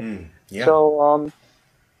Thoth. Yeah. So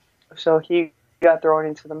so he got thrown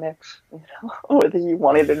into the mix, whether he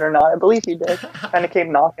wanted it or not. I believe he did. Kind of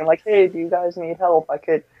came knocking, like, "Hey, do you guys need help?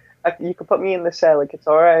 You could put me in the set. Like, it's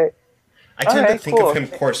all right. I All tend to right, think of cool." him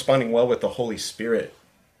corresponding well with the Holy Spirit.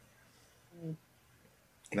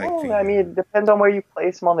 Like Well, the I mean, it depends on where you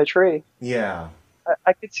place him on the tree. Yeah,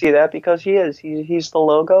 I could see that because he is. He's the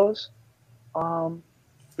logos. Um,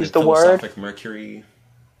 the he's the word. philosophic Mercury.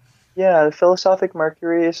 Yeah, the philosophic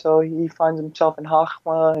Mercury. So he finds himself in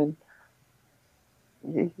Hachma, and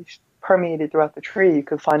he's permeated throughout the tree. You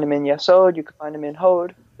could find him in Yesod. You could find him in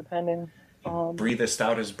Hod, depending. He Um, breathest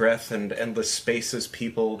out his breath, and endless spaces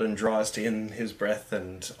peopled, and drawest in his breath,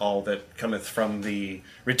 and all that cometh from thee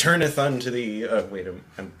returneth unto thee. Wait,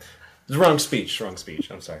 the wrong speech. Wrong speech.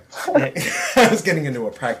 I'm sorry. I was getting into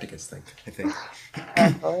a practicus thing. I think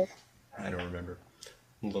uh, I don't remember.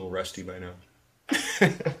 I'm a little rusty by now.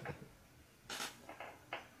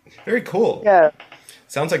 Very cool. yeah.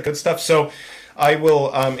 Sounds like good stuff. So, I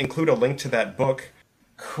will include a link to that book.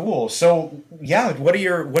 Cool. So, yeah,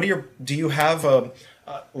 do you have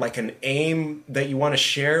like an aim that you want to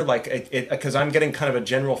share? Like, because I'm getting kind of a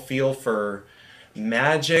general feel for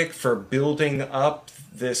magic, for building up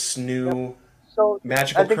this new So I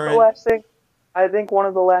magical think current. I think one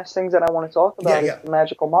of the last things that I want to talk Yeah, about is yeah. the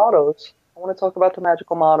magical mottos. I want to talk about the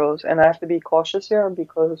magical mottos, and I have to be cautious here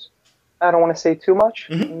because I don't want to say too much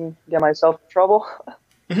Hmm. and get myself in trouble.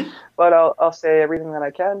 Hmm. But I'll say everything that I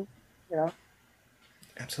can, you know,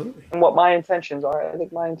 Absolutely. and what my intentions are. I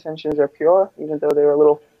think my intentions are pure, even though they're a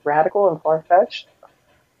little radical and far-fetched.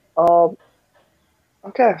 Um,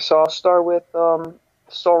 okay, so I'll start with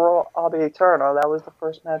Soro Abe Eterno. That was the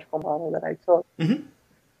first magical motto that I took. Hmm.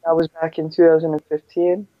 That was back in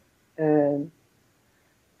 2015, and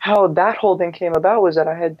how that whole thing came about was that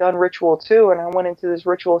I had done Ritual 2, and I went into this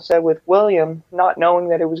ritual set with William, not knowing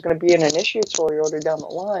that it was going to be an initiatory order down the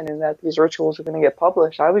line and that these rituals were going to get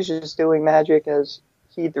published. I was just doing magic as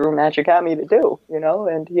he threw magic at me to do,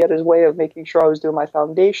 and he had his way of making sure I was doing my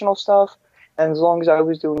foundational stuff, and as long as I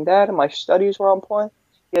was doing that and my studies were on point,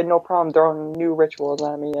 he had no problem throwing new rituals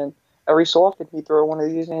at me, and every so often he'd throw one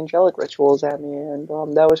of these angelic rituals at me, and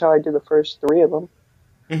that was how I did the first three of them.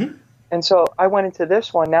 Hmm. And so I went into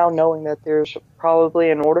this one now knowing that there's probably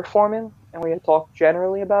an order forming, and we had talked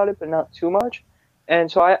generally about it, but not too much.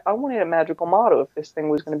 And so I wanted a magical motto if this thing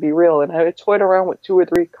was going to be real. And I toyed around with two or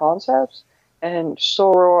three concepts, and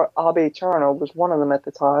Soror Abe Eterno was one of them at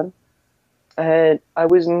the time. And I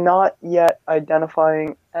was not yet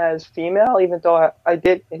identifying as female, even though I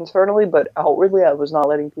did internally, but outwardly I was not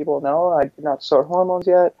letting people know. I did not start hormones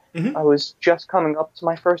yet. Hmm. I was just coming up to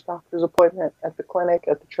my first doctor's appointment at the clinic,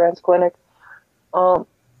 at the trans clinic. Um,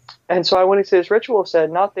 and so I went into this ritual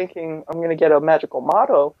set, not thinking I'm going to get a magical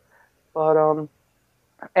motto, but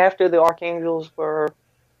after the archangels were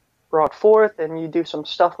brought forth and you do some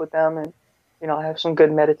stuff with them, and I have some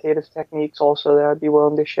good meditative techniques also that I'd be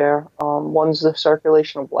willing to share. One's the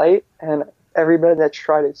circulation of light, and everybody that's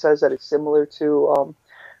tried it says that it's similar to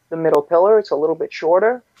the middle pillar. It's a little bit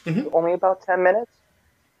shorter, Hmm. only about 10 minutes,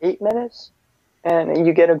 8 minutes, and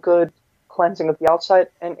you get a good cleansing of the outside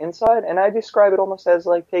and inside. And I describe it almost as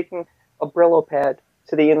like taking a Brillo pad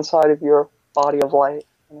to the inside of your body of light,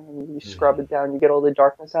 and you scrub it down. You get all the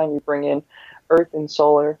darkness out, and you bring in earth and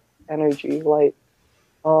solar energy, light.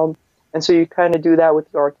 Um, and so you kind of do that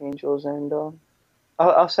with the archangels, and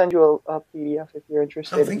I'll send you a PDF if you're Oh,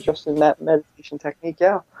 interested in thank you. just in that meditation technique.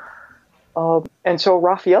 Yeah. And so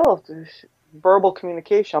Raphael, verbal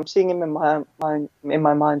communication. I'm seeing him in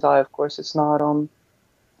my mind's eye. Of course, it's not.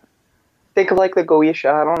 Think of like the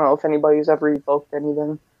Goetia. I don't know if anybody's ever evoked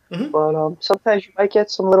anything, Hmm. but sometimes you might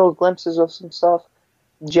get some little glimpses of some stuff.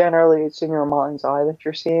 Generally, it's in your mind's eye that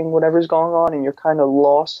you're seeing whatever's going on, and you're kind of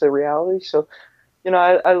lost to reality. So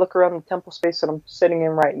I look around the temple space that I'm sitting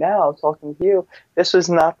in right now, talking to you. This was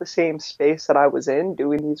not the same space that I was in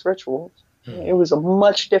doing these rituals. It was a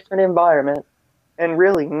much different environment, and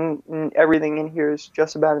really, everything in here is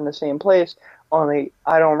just about in the same place. Only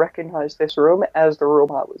I don't recognize this room as the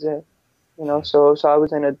room I was in. So I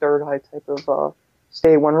was in a third eye type of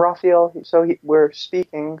state when Raphael. We're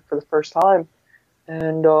speaking for the first time,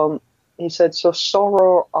 and he said, "So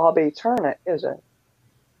sorrow ab aeterna, is it?"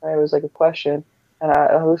 Right? It was like a question, and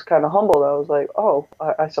I was kind of humbled. I was like, "Oh,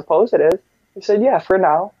 I suppose it is." He said, "Yeah, for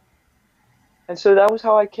now." And so that was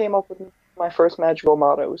how I came up with my first magical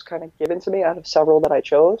motto. It was kind of given to me out of several that I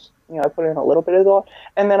chose. I put in a little bit of thought,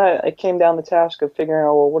 and then I came down the task of figuring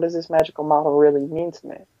out, well, what does this magical motto really mean to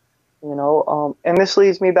me? And this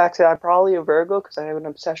leads me back to I'm probably a Virgo because I have an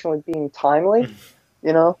obsession with being timely.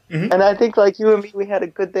 Mm-hmm. And I think like you and me, we had a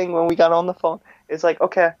good thing when we got on the phone. It's like,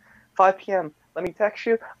 okay, 5 p.m. Let me text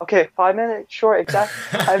you. Okay, 5 minutes. Sure,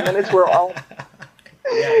 exactly 5 minutes. We're all.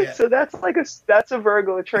 Yeah. So that's a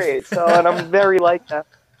Virgo trait. So, and I'm very like that.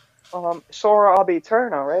 Sora ab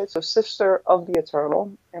Eterna, right? So sister of the eternal,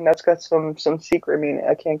 and that's got some secret meaning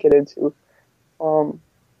I can't get into.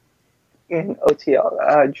 In OTL,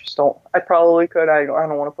 I just don't. I probably could. I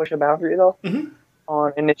don't want to push a boundary though Mm-hmm.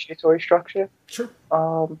 on initiatory structure. Sure.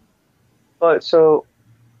 But so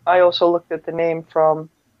I also looked at the name from.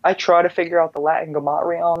 I try to figure out the Latin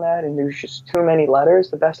gematria on that, and there's just too many letters.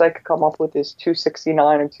 The best I could come up with is 269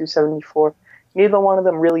 or 274. Neither one of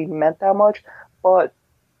them really meant that much, but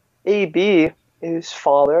AB is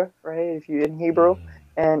father, right? If you in Hebrew,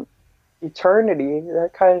 and eternity,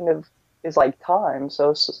 that kind of is like time.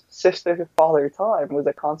 So sister, father, time was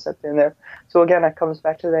a concept in there. So again, it comes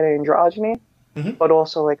back to that androgyny, Mm-hmm. but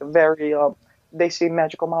also like a very they see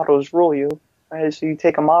magical models rule you. Right? So you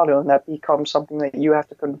take a model and that becomes something that you have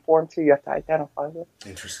to conform to, you have to identify with.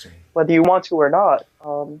 Interesting. Whether you want to or not.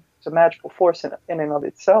 It's a magical force in and of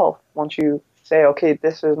itself. Once you say, okay,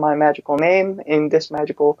 this is my magical name, in this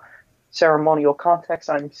magical ceremonial context,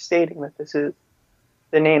 I'm stating that this is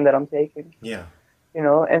the name that I'm taking. Yeah.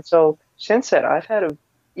 And so since then, I've had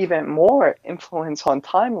even more influence on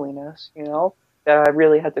timeliness, that I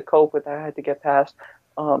really had to cope with, that I had to get past.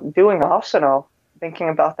 Doing asana, thinking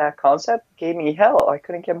about that concept gave me hell. I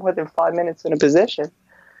couldn't get more than 5 minutes in a position,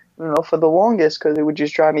 for the longest because it would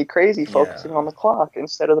just drive me crazy focusing on the clock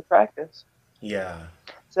instead of the practice. Yeah.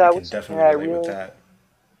 So I can definitely relate with that.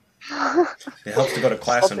 It helps to go to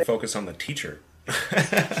class and focus on the teacher.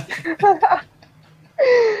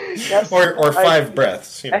 Yes, or 5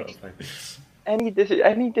 breaths, Any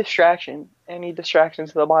distraction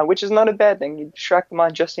to the mind, which is not a bad thing. You distract the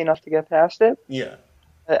mind just enough to get past it. Yeah.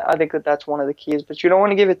 I think that's one of the keys, but you don't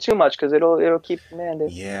want to give it too much because it'll keep demanding.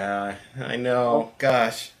 Yeah, I know.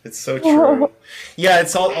 Gosh, it's so true. Yeah,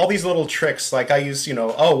 it's all these little tricks. Like I use,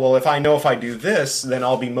 if I do this, then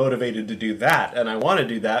I'll be motivated to do that, and I want to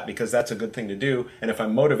do that because that's a good thing to do. And if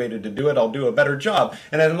I'm motivated to do it, I'll do a better job.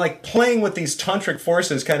 And I'm like playing with these tantric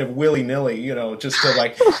forces, kind of willy nilly, just to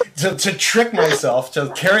like to trick myself,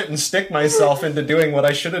 to carrot and stick myself into doing what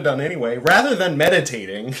I should have done anyway, rather than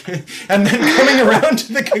meditating and then coming around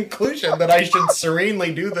to the conclusion that I should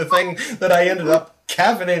serenely do the thing that I ended up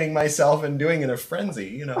caffeinating myself and doing in a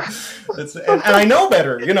frenzy, and I know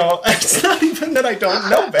better, It's not even that I don't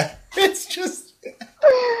know better. It's just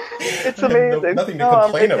it's amazing. Nothing to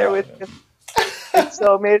complain about. It's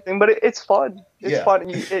so amazing, but it's fun. It's fun.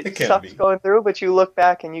 It sucks going through, but you look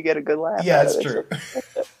back and you get a good laugh. Yeah, it's true.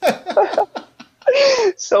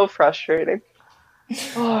 So frustrating.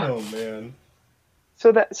 Oh man.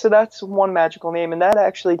 So that's one magical name, and that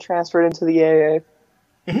actually transferred into the AA.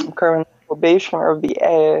 Mm-hmm. I'm currently a probationer of the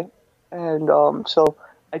AA, and so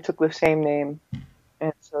I took the same name,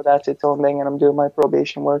 and so that's its own thing. And I'm doing my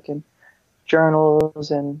probation work and journals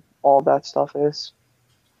and all that stuff.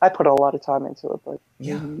 I put a lot of time into it, but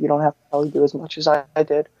you don't have to probably do as much as I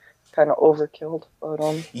did. Kind of overkilled, but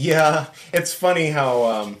Yeah, it's funny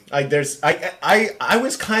how I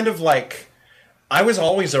was kind of like. I was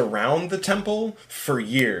always around the temple for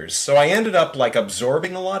years, so I ended up like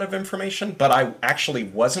absorbing a lot of information, but I actually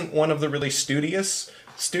wasn't one of the really studious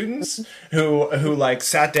students who like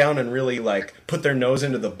sat down and really like put their nose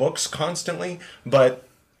into the books constantly, but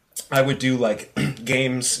I would do like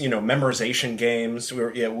games, memorization games.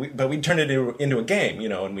 But we'd turn it into a game,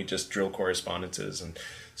 and we just drill correspondences and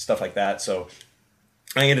stuff like that. So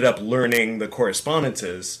I ended up learning the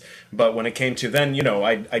correspondences, but when it came to then,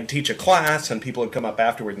 I'd teach a class and people would come up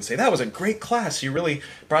afterward and say, that was a great class. You really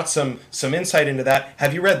brought some insight into that.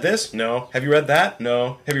 Have you read this? No. Have you read that?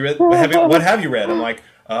 No. What have you read? I'm like,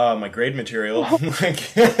 My grade material.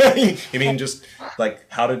 Like, you mean just like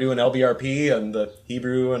how to do an LBRP and the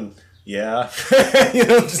Hebrew and yeah,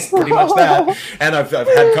 just pretty much that. And I've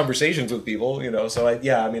had conversations with people, so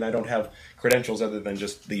I mean, I don't have credentials other than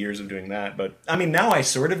just the years of doing that. But I mean, now I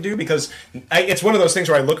sort of do because it's one of those things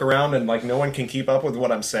where I look around and like no one can keep up with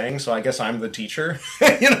what I'm saying. So I guess I'm the teacher,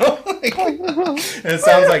 And it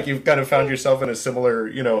sounds like you've kind of found yourself in a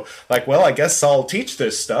similar, like, well, I guess I'll teach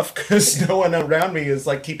this stuff because no one around me is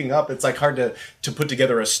like keeping up. It's like hard to put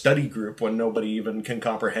together a study group when nobody even can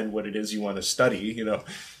comprehend what it is you want to study.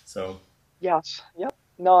 So. Yes. Yep.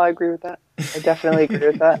 No, I agree with that. I definitely agree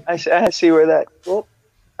with that. I see where that. Well,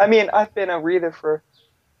 I mean, I've been a reader for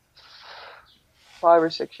 5 or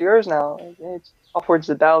 6 years now. It's upwards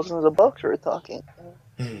of thousands of books we're talking.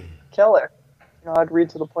 Killer. I'd read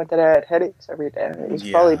to the point that I had headaches every day. It was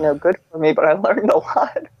probably no good for me, but I learned a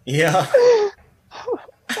lot. Yeah.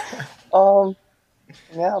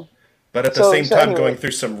 Yeah. But at the same time, going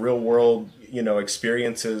through some real world,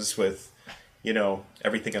 experiences with,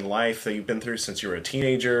 everything in life that you've been through since you were a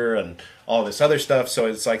teenager and all this other stuff. So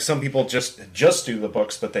it's like some people just do the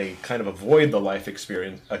books, but they kind of avoid the life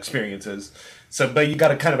experiences. So, but you got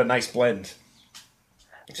a kind of a nice blend.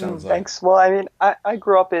 It sounds like. Thanks. Well, I mean, I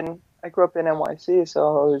grew up in NYC,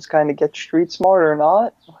 so I was kind of get street smart or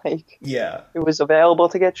not. Like, yeah, it was available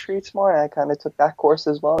to get street smart. And I kind of took that course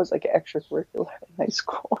as well as like extracurricular in high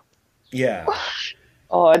school. Yeah.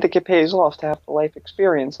 I think it pays off to have the life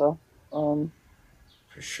experience, though.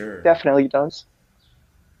 For sure. Definitely does.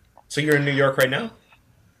 So you're in New York right now?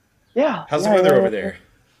 Yeah. How's the weather over there?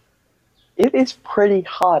 It is pretty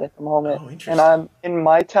hot at the moment. Oh, interesting. And I'm in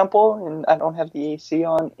my temple, and I don't have the AC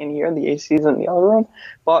on in here. The AC is in the other room,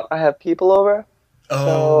 but I have people over. Oh.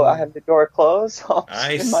 So I have the door closed. So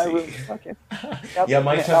I'm in my room talking. Yep. Yeah,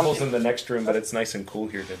 my temple's in the next room, but it's nice and cool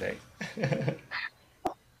here today.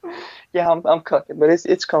 Yeah, I'm cooking, but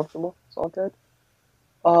it's comfortable. It's all good.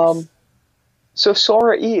 So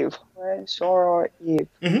Sora Eve, right? Sora Eve.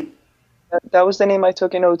 Mm-hmm. That was the name I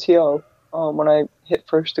took in OTO when I hit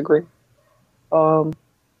first degree. I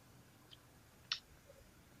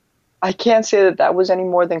can't say that was any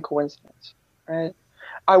more than coincidence, right?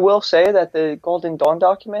 I will say that the Golden Dawn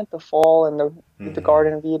document, the Fall and the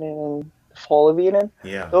Garden of Eden and the Fall of Eden,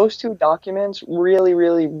 those two documents really,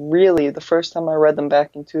 really, really, the first time I read them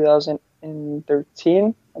back in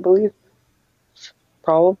 2013, I believe,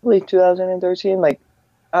 probably 2013, like,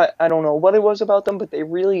 I don't know what it was about them, but they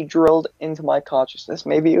really drilled into my consciousness.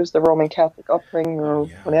 Maybe it was the Roman Catholic upbringing or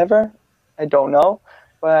whatever. I don't know.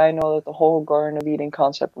 But I know that the whole Garden of Eden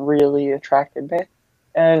concept really attracted me.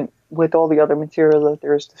 And with all the other material that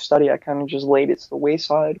there is to study, I kind of just laid it to the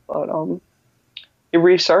wayside. But it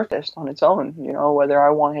resurfaced on its own, whether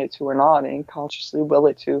I wanted it to or not, and consciously will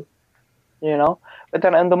it to, But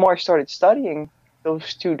then and the more I started studying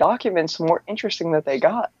those two documents, the more interesting that they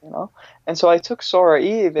got, And so I took Sora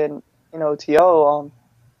Eve in OTO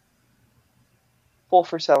full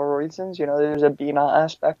for several reasons. There's a Bina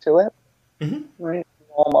aspect to it, right?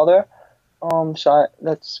 All mother. So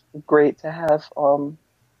that's great to have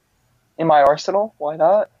in my arsenal. Why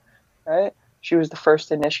not, right? She was the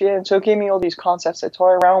first initiate, and so it gave me all these concepts to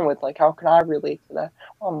toy around with, like how can I relate to that?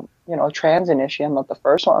 Trans initiate. I'm not the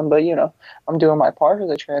first one, but I'm doing my part for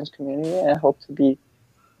the trans community, and I hope to be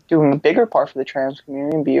doing a bigger part for the trans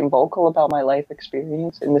community and being vocal about my life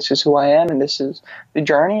experience. And this is who I am, and this is the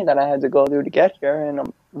journey that I had to go through to get here. And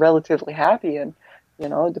I'm relatively happy. And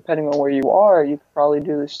depending on where you are, you could probably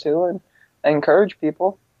do this too. And I encourage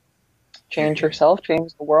people, change yourself,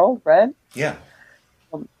 change the world, right? Yeah.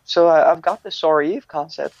 So I've got the Sora Eve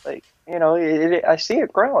concept, like, I see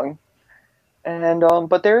it growing. And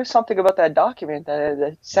but there is something about that document that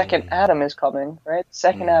the second Adam is coming, right?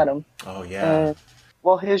 Second Adam. Oh, yeah.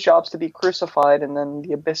 Well, his job's to be crucified, and then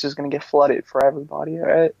the abyss is going to get flooded for everybody,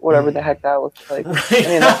 right? Whatever the heck that looks like. Right. I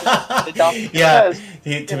mean, that's the document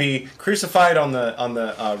says. To be crucified on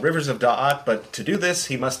the rivers of Da'at, but to do this,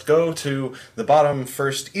 he must go to the bottom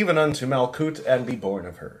first, even unto Malkut, and be born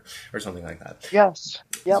of her, or something like that. Yes.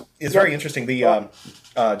 Yep. It's very interesting. The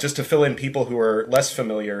just to fill in people who are less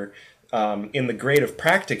familiar. In the grade of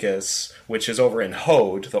Practicus, which is over in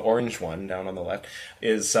Hode, the orange one down on the left,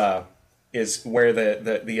 is where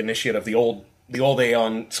the initiate of the old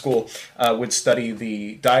Aeon school would study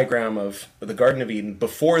the diagram of the Garden of Eden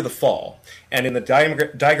before the fall. And in the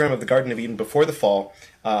diagram of the Garden of Eden before the fall,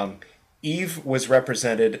 Eve was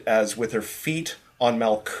represented as with her feet on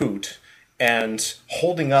Malkut and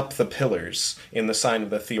holding up the pillars in the sign of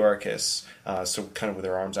the Theorchus. So kind of with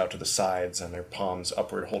her arms out to the sides and their palms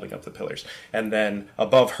upward holding up the pillars. And then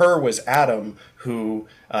above her was Adam, who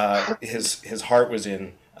his heart was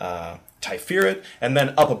in Tiferet, and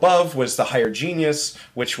then up above was the higher genius,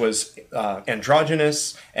 which was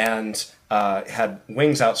androgynous and had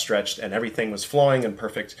wings outstretched, and everything was flowing and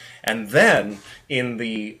perfect. And then in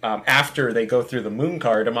the after they go through the moon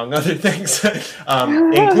card, among other things,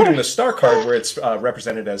 including the star card, where it's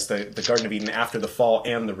represented as the Garden of Eden after the fall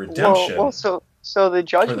and the redemption. Well, so the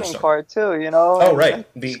judgment card too, you know. Oh, right.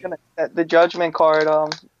 The judgment card.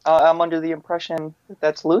 I'm under the impression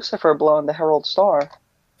that's Lucifer blowing the herald star.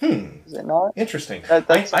 Is it not? Interesting.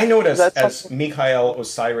 I know it as Michael,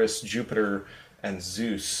 Osiris, Jupiter, and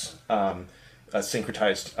Zeus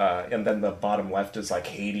syncretized, and then the bottom left is like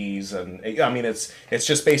Hades, and I mean it's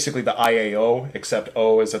just basically the IAO, except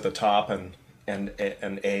O is at the top and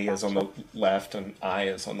A is on the left and I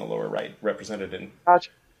is on the lower right, represented in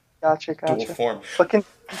Gotcha. dual form. But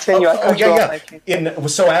continue.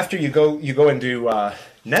 So after you go into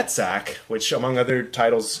Netzach, which among other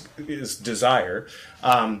titles is Desire.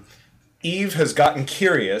 Eve has gotten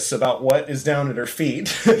curious about what is down at her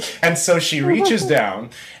feet, and so she reaches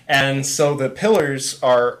down, and so the pillars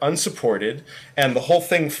are unsupported, and the whole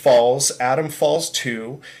thing falls. Adam falls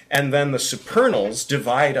too, and then the supernals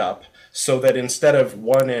divide up, so that instead of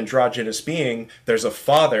one androgynous being, there's a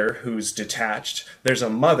father who's detached, there's a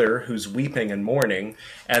mother who's weeping and mourning,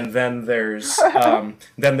 and then there's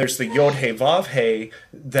the Yod He Vav He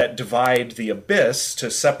that divide the abyss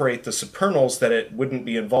to separate the supernals, that it wouldn't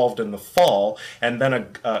be involved in the fall, and then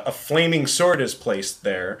a flaming sword is placed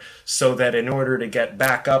there, so that in order to get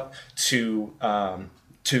back up to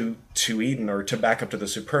Eden, or to back up to the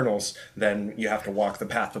supernals, then you have to walk the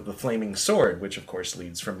path of the flaming sword, which of course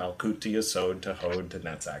leads from Malkut to Yesod to Hod to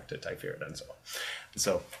Netzach to Tiferet and so on.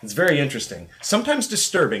 So it's very interesting, sometimes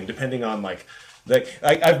disturbing, depending on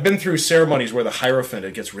I've been through ceremonies where the Hierophant,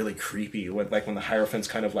 it gets really creepy, when the Hierophant's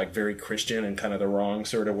kind of like very Christian in kind of the wrong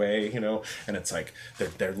sort of way, you know, and it's like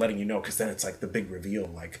they're letting you know, because then it's like the big reveal,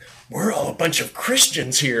 like, we're all a bunch of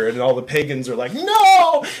Christians here, and all the pagans are like,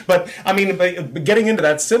 no! But I mean, getting into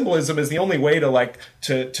that symbolism is the only way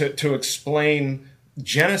to explain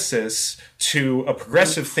Genesis to a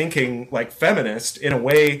progressive thinking like feminist in a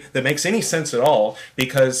way that makes any sense at all,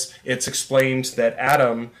 because it's explained that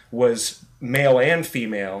Adam was male and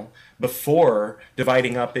female before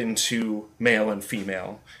dividing up into male and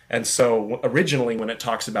female. And so originally when it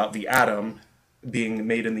talks about the Adam being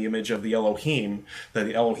made in the image of the Elohim, that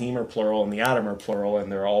the Elohim are plural and the Adam are plural,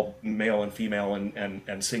 and they're all male and female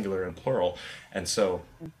and singular and plural. And so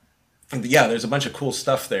yeah, there's a bunch of cool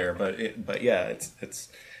stuff there, but yeah, it's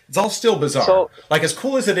all still bizarre. So, like, as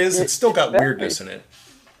cool as it is, it's still got weirdness in it.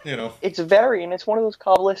 You know, it's and it's one of those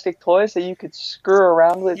Kabbalistic toys that you could screw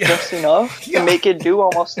around with just enough to make it do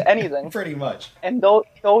almost anything. Pretty much. And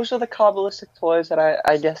those are the Kabbalistic toys that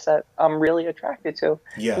I guess that I'm really attracted to.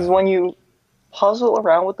 Yeah. Because when you puzzle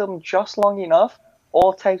around with them just long enough,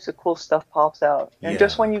 all types of cool stuff pops out. And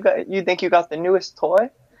just when you think you got the newest toy,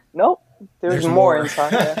 nope, there's more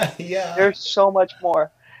inside there. Yeah. There's so much more.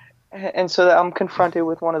 And so I'm confronted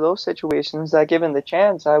with one of those situations that, given the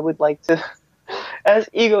chance, I would like to, as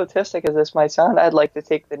egotistic as this might sound, I'd like to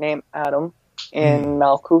take the name Adam in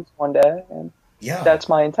Malkut one day, and that's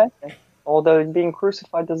my intention. Although being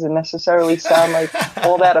crucified doesn't necessarily sound like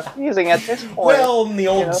all that appeasing at this point. Well, in the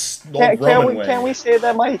old Roman way. Can we say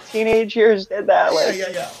that my teenage years did that?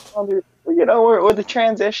 Or the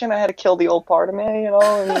transition, I had to kill the old part of me,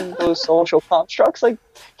 and those social constructs. Like,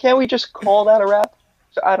 can't we just call that a wrap?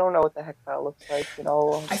 So I don't know what the heck that looks like,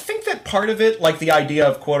 I think that part of it, like the idea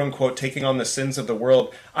of quote-unquote taking on the sins of the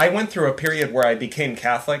world, I went through a period where I became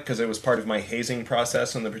Catholic because it was part of my hazing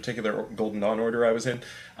process in the particular Golden Dawn order I was in.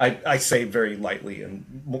 I say very lightly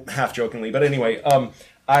and half-jokingly, but anyway,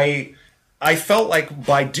 I felt like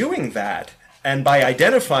by doing that and by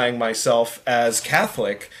identifying myself as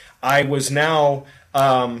Catholic, I was now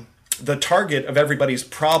the target of everybody's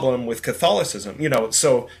problem with Catholicism.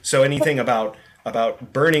 So anything about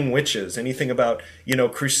burning witches, anything about,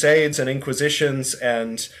 crusades and inquisitions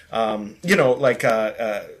and,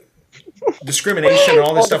 discrimination and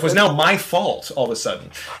all this stuff was now my fault all of a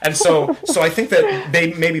sudden. And so I think that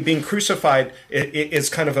maybe being crucified is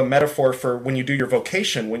kind of a metaphor for when you do your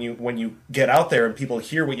vocation, when you get out there and people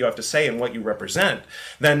hear what you have to say and what you represent,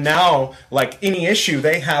 then now, like, any issue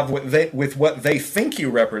they have with what they think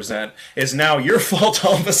you represent is now your fault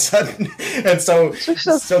all of a sudden. And so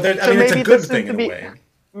it's a good thing in a way.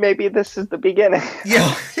 Maybe this is the beginning.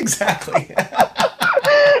 Yeah, exactly.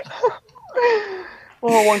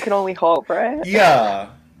 Well, one can only hope, right? Yeah.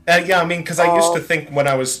 Because I used to think when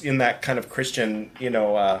I was in that kind of Christian,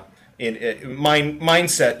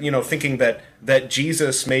 mindset, thinking that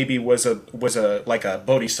Jesus maybe was a like a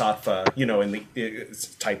bodhisattva, in the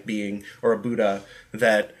type being, or a Buddha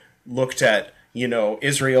that looked at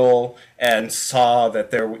Israel and saw that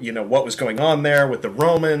there, what was going on there with the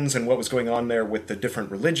Romans and what was going on there with the different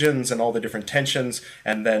religions and all the different tensions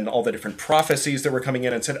and then all the different prophecies that were coming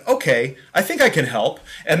in, and said, okay, I think I can help.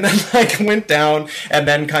 And then went down and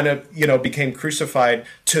then kind of, became crucified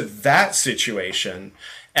to that situation,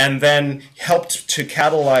 and then helped to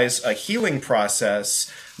catalyze a healing process.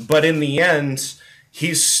 But in the end,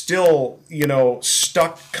 he's still,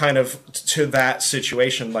 stuck kind of to that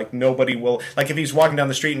situation. Like, nobody will, like, if he's walking down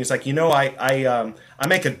the street and he's like, I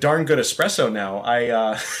make a darn good espresso now.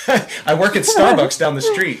 I I work at Starbucks down the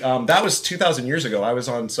street. That was 2,000 years ago. I was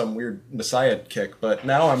on some weird Messiah kick, but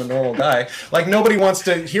now I'm a normal guy. Like, nobody wants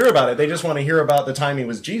to hear about it. They just want to hear about the time he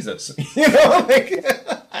was Jesus.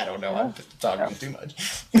 I don't know. I'm just talking too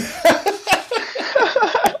much.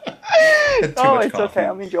 Oh, it's coffee. Okay.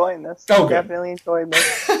 I'm enjoying this. Oh, I'm definitely enjoying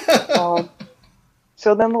this.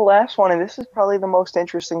 So then the last one, and this is probably the most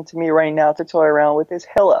interesting to me right now to toy around with, is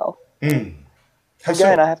Hillel. Again,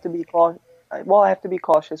 so? I have to be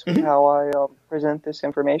cautious with how I present this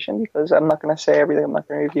information, because I'm not going to say everything. I'm not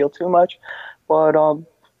going to reveal too much. But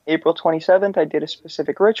April 27th, I did a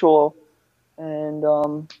specific ritual, and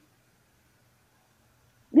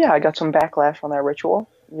I got some backlash on that ritual,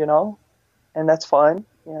 and that's fine.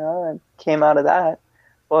 I came out of that.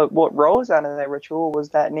 But what rose out of that ritual was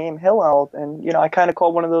that name Hillel. And, I kind of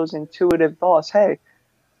called one of those intuitive thoughts. Hey,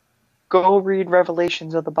 go read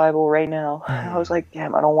Revelations of the Bible right now. I was like,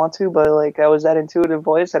 damn, I don't want to. But, that was that intuitive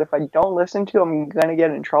voice that if I don't listen to, I'm going to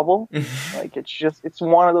get in trouble. It's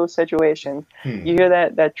one of those situations. You hear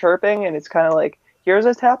that chirping, and it's kind of like, here's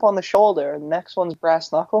a tap on the shoulder, and the next one's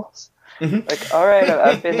brass knuckles. All right,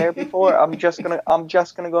 I've been there before. I'm just gonna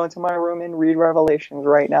go into my room and read Revelations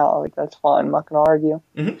right now. That's fine. I'm not gonna argue.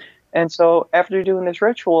 And so after doing this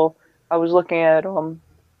ritual, I was looking at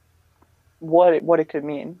what it could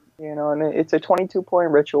mean, and it's a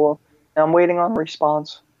 22-point ritual. And I'm waiting on a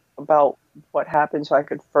response about what happened so I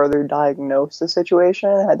could further diagnose the situation.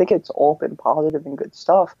 I think it's all been positive and good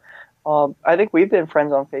stuff. I think we've been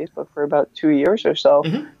friends on Facebook for about 2 years or so,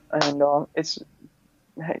 and it's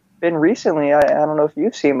been recently, I don't know if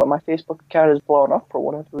you've seen, but my Facebook account has blown up for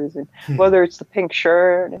whatever reason. Whether it's the pink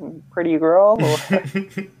shirt and pretty girl,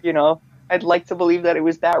 or, I'd like to believe that it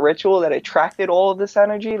was that ritual that attracted all of this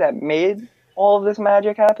energy, that made all of this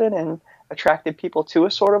magic happen and attracted people to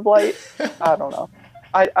a sort of light. I don't know.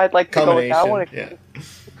 I'd like to go with that one.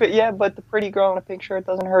 But the pretty girl in a pink shirt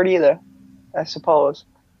doesn't hurt either, I suppose.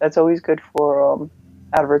 That's always good for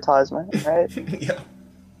advertisement, right? Yeah.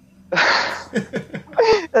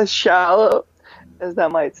 As shallow as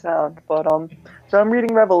that might sound, but so I'm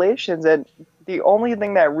reading Revelations, and the only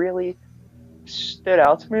thing that really stood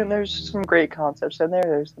out to me, and there's some great concepts in there.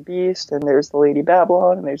 There's the beast, and there's the Lady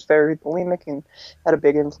Babylon, and there's very bulimic, and had a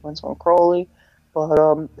big influence on Crowley.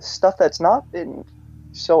 But stuff that's not been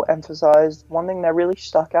so emphasized, one thing that really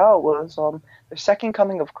stuck out was the second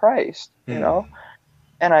coming of Christ.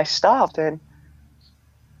 And I stopped and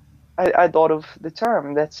I thought of the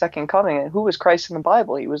term, that second coming, and who was Christ in the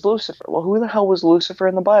Bible? He was Lucifer. Well, who the hell was Lucifer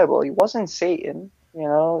in the Bible? He wasn't Satan.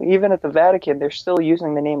 Even at the Vatican, they're still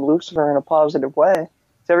using the name Lucifer in a positive way.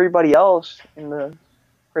 It's everybody else in the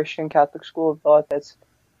Christian Catholic school of thought that's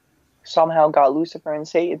somehow got Lucifer and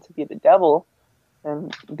Satan to be the devil,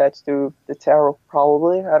 and that's through the tarot,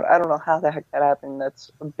 probably. I don't know how the heck that happened.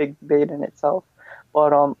 That's a big debate in itself.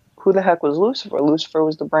 But who the heck was Lucifer? Lucifer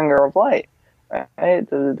was the bringer of light. Right,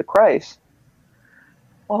 the Christ.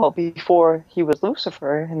 Well, before he was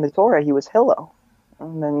Lucifer in the Torah, he was Hillel,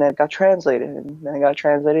 and then that got translated, and then it got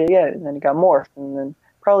translated again, and then it got morphed, and then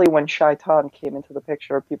probably when Shaitan came into the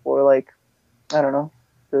picture, people were like, I don't know,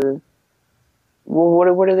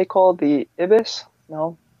 what are they called? The Ibis?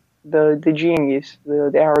 No, the genies,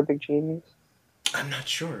 the Arabic genies. I'm not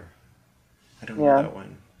sure. I don't know that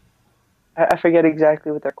one. I forget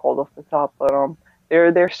exactly what they're called off the top, but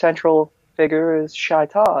their central figure is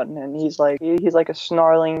Shaitan, and he's like a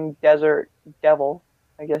snarling desert devil,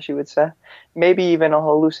 I guess you would say. Maybe even a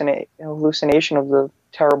hallucination of the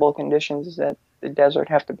terrible conditions that the desert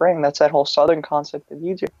have to bring. That's that whole southern concept of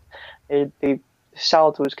Egypt. The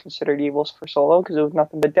south was considered evil for so long because it was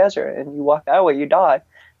nothing but desert, and you walk that way, you die.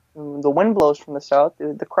 And the wind blows from the south,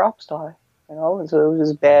 the crops die. And so it was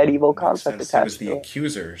this bad, evil concept attached to it. It was the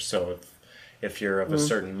accuser, so if you're of a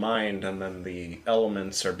certain mind and then the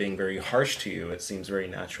elements are being very harsh to you, it seems very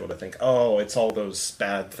natural to think, oh, it's all those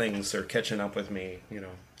bad things that are catching up with me. I'm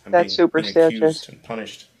That's being superstitious. accused and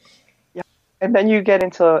punished. Yeah. And then you get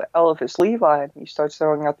into Eliphas Levi, and he starts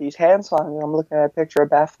throwing out these hand signs. And I'm looking at a picture of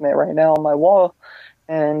Baphomet right now on my wall,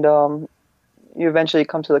 and you eventually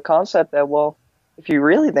come to the concept that, well, if you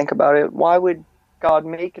really think about it, why would God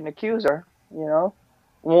make an accuser? You know,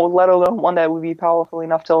 well, let alone one that would be powerful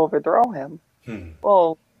enough to overthrow him. Hmm.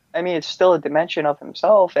 Well, I mean, it's still a dimension of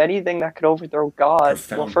himself. Anything that could overthrow God.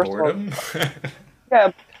 Well, Profound first of all, boredom.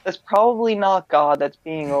 yeah, that's probably not God that's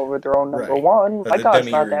being overthrown. Number Right. one, But my the God's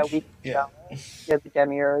not that demiurge. weak. Yeah. Yeah, the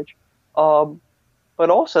demiurge. Um, but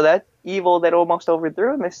also that evil that almost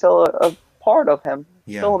overthrew him is still a part of him,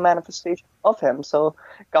 Yeah. still a manifestation of him. So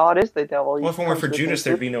God is the devil. Well, You if it weren't come for to the Judas,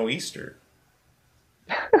 there'd conclusion. be no Easter.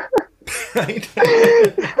 Right?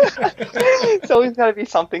 So it's got to be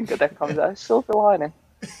something good that comes out. Silver lining.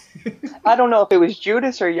 I don't know if it was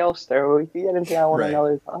Judas or Yoster. We can get into that one Right.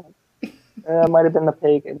 another time. It might have been the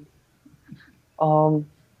pagan. Um,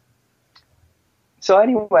 so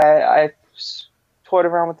anyway, I toyed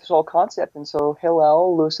around with this whole concept, and so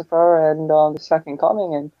Hillel, Lucifer, and the Second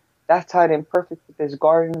Coming, and that tied in perfect with this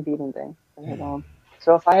Garden of Eden thing. And,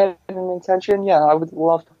 so if I had an intention, yeah, I would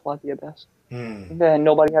love to flood the abyss. Hmm. Then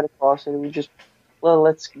nobody had to cross it. It would just, well,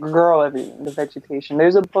 let's grow everything, the vegetation.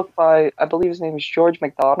 There's a book by, I believe his name is George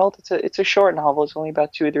MacDonald. It's a short novel. It's only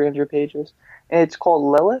about 200 or 300 pages, and it's called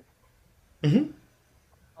Lilith. Mm-hmm.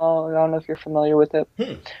 I don't know if you're familiar with it,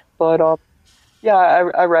 Hmm. but yeah,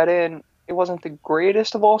 I read it, and it wasn't the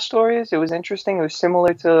greatest of all stories. It was interesting. It was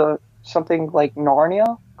similar to something like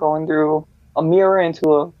Narnia, going through a mirror into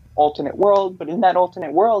a alternate world. But in that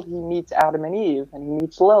alternate world, he meets Adam and Eve, and he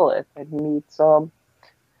meets Lilith, and he meets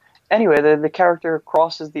Anyway, the character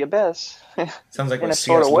crosses the abyss Sounds like in what a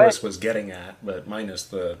sort C.S. of way. Lewis was getting at, but minus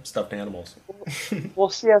the stuffed animals. Well,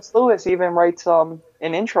 C.S. Lewis even writes an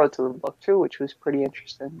intro to the book too, which was pretty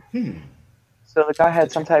interesting. Hmm. So the I'll guy have to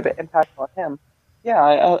had some check that type of out. impact on him. Yeah,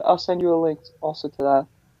 I'll send you a link also to that.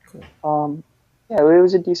 Cool. Yeah, it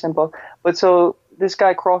was a decent book. But so this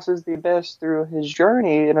guy crosses the abyss through his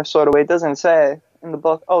journey in a sort of way. It doesn't say in the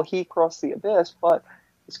book, oh, he crossed the abyss, but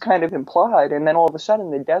it's kind of implied. And then all of a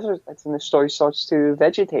sudden, the desert that's in the story starts to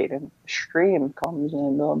vegetate, and a stream comes,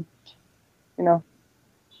 and you know,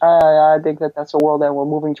 I think that that's a world that we're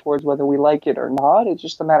moving towards, whether we like it or not. It's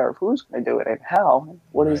just a matter of who's going to do it and how.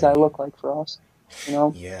 What does that Right. look like for us? You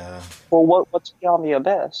know, Yeah. well, what's beyond the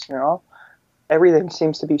abyss? You know, everything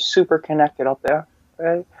seems to be super connected up there,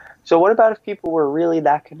 right? So what about if people were really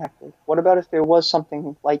that connected? What about if there was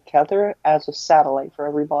something like Kether as a satellite for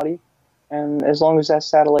everybody, and as long as that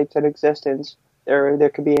satellite's in existence, there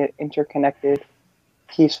could be an interconnected,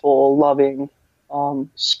 peaceful, loving,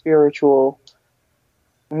 spiritual,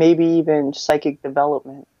 maybe even psychic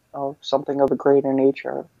development of something of a greater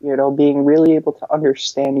nature. You know, being really able to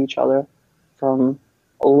understand each other from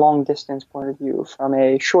a long distance point of view, from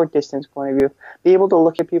a short distance point of view, be able to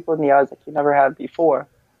look at people in the eyes like you never had before.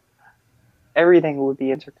 Everything would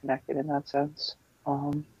be interconnected in that sense.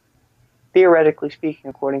 Um, Theoretically speaking,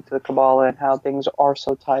 according to the Kabbalah and how things are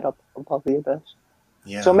so tied up above the abyss. So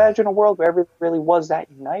Yeah. imagine a world where everything really was that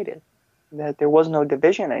united, that there was no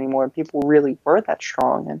division anymore, and people really were that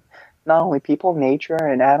strong. And not only people, nature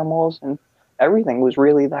and animals and everything was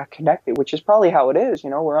really that connected, which is probably how it is. You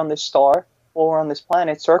know, we're on this star, or we're on this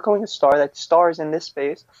planet circling a star. That star is in this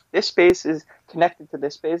space. This space is connected to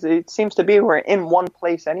this space. It seems to be we're in one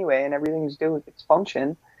place anyway, and everything's doing its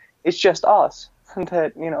function. It's just us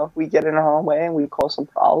that, you know, we get in our own way and we cause some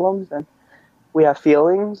problems, and we have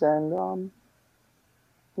feelings, and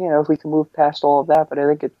you know, if we can move past all of that. But I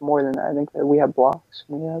think it's more than that. I think that we have blocks.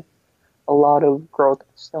 We have a lot of growth that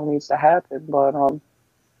still needs to happen. But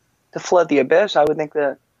to flood the abyss, I would think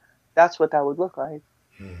that that's what that would look like.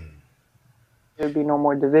 There'd be no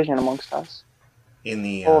more division amongst us. In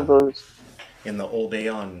the All of those. in the old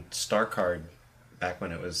Aeon star card, back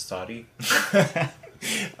when it was Saudi,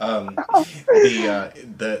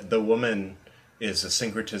 the woman is a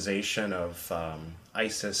syncretization of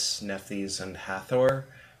Isis, Nephthys, and Hathor,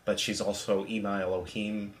 but she's also Ima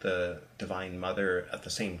Elohim, the Divine Mother, at the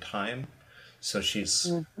same time. So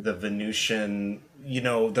she's the Venusian,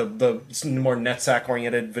 the more Netzach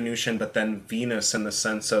oriented Venusian, but then Venus in the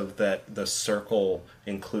sense of that the circle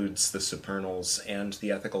includes the supernals and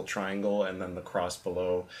the ethical triangle, and then the cross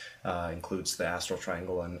below includes the astral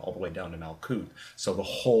triangle and all the way down to Malkuth. So the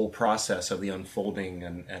whole process of the unfolding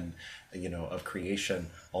and of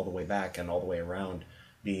creation all the way back and all the way around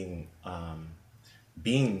being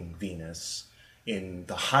Venus in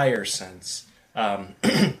the higher sense.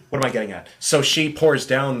 What am I getting at? So she pours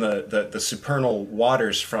down the supernal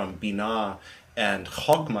waters from Binah and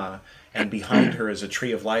Chogma, and behind her is a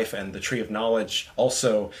tree of life and the tree of knowledge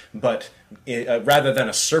also. But rather than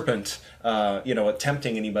a serpent,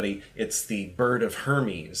 tempting anybody, it's the bird of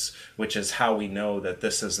Hermes, which is how we know that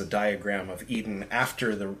this is the diagram of Eden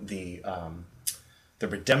after the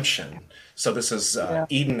redemption. So this is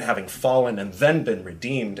Eden having fallen and then been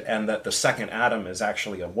redeemed, and that the second Adam is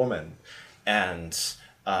actually a woman. And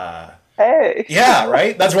hey, yeah,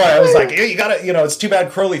 right. That's why I was like, you gotta, it's too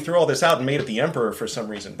bad Crowley threw all this out and made it the Emperor for some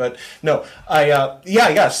reason. But no,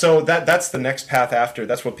 So that's the next path after.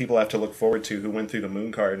 That's what people have to look forward to who went through the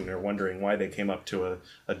moon card and are wondering why they came up to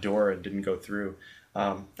a door and didn't go through.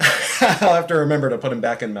 I'll have to remember to put him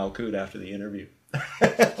back in Malkut after the interview.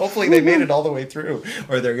 Hopefully they made it all the way through,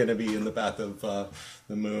 or they're going to be in the path of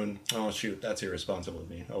the moon. Oh shoot, that's irresponsible of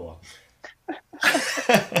me. Oh well.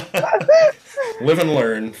 Live and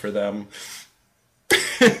learn for them.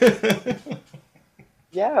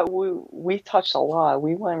 Yeah, we touched a lot.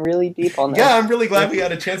 We went really deep on that. Yeah, I'm really glad we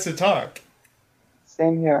had a chance to talk.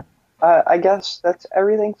 Same here. I guess that's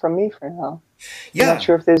everything from me for now. Yeah. I'm not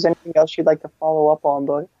sure if there's anything else you'd like to follow up on,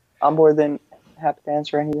 but I'm more than happy to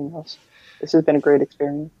answer anything else. This has been a great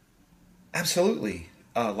experience. Absolutely.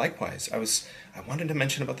 Likewise, I wanted to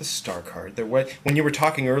mention about the star card. When you were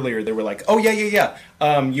talking earlier, they were like, "Oh yeah."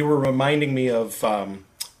 You were reminding me of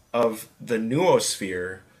the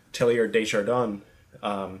noosphere, Teilhard de Chardin.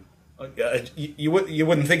 You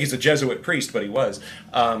wouldn't think he's a Jesuit priest, but he was,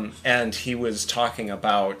 and he was talking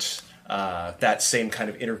about that same kind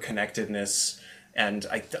of interconnectedness. And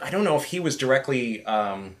I don't know if he was directly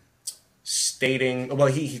stating. Well,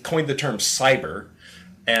 he coined the term cyber,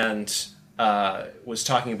 and was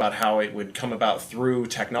talking about how it would come about through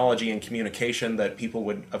technology and communication, that people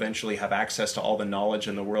would eventually have access to all the knowledge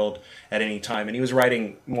in the world at any time. And he was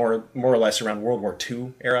writing more or less around World War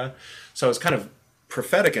II era, so it's kind of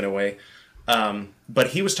prophetic in a way. But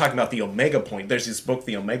he was talking about the Omega Point. There's this book,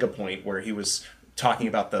 The Omega Point, where he was talking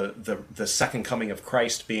about the second coming of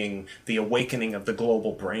Christ being the awakening of the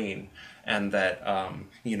global brain, and that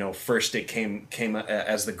first it came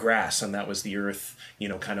as the grass, and that was the earth,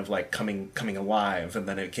 kind of like coming alive, and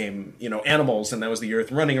then it came animals, and that was the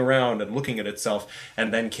earth running around and looking at itself,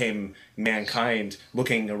 and then came mankind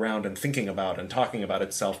looking around and thinking about and talking about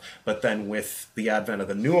itself. But then with the advent of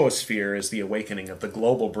the noosphere is the awakening of the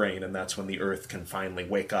global brain, and that's when the earth can finally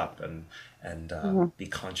wake up and be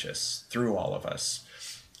conscious through all of us.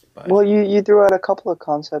 But, well, you threw out a couple of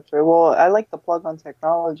concepts, right? Well, I like the plug on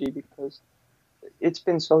technology because it's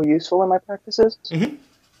been so useful in my practices. Mm-hmm.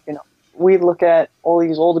 We look at all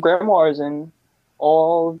these old grimoires and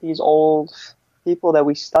all these old people that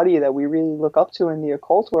we study, that we really look up to in the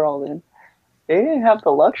occult world, and they didn't have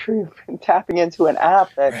the luxury of tapping into an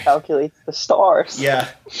app that calculates the stars. Yeah.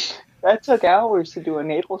 That took hours to do a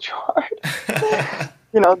natal chart.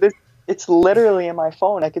 It's literally in my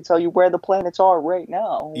phone. I could tell you where the planets are right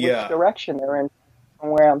now, which direction they're in, from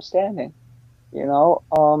where I'm standing.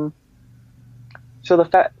 So the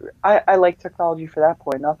fact I like technology for that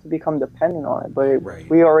point, not to become dependent on it, but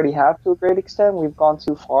we already have to a great extent. We've gone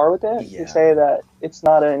too far with it to say that it's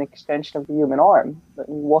not an extension of the human arm. But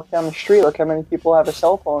you walk down the street, look how many people have a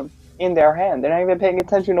cell phone in their hand. They're not even paying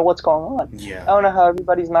attention to what's going on. Yeah. I don't know how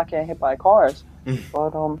everybody's not getting hit by cars,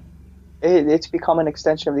 but it's become an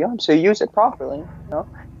extension of the arm. So use it properly. If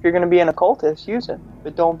you're going to be an occultist, use it,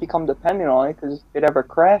 but don't become dependent on it, because if it ever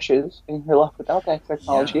crashes and you're left without that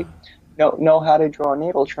technology, know how to draw a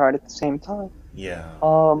natal chart at the same time. Yeah.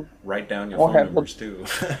 Write down your phone numbers too.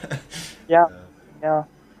 Yeah.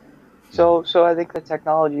 So I think the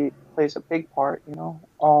technology plays a big part. In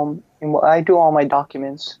what I do all my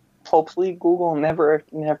documents. Hopefully Google never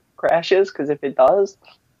crashes, because if it does,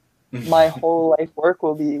 my whole life work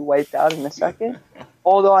will be wiped out in a second.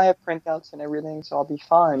 Although I have printouts and everything, so I'll be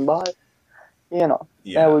fine. But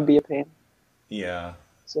that would be a pain. Yeah.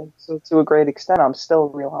 So to a great extent, I'm still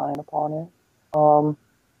relying upon it.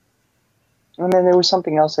 And then there was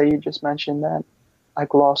something else that you just mentioned that I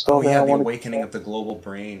glossed over. Yeah, the awakening of the global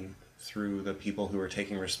brain through the people who are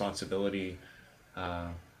taking responsibility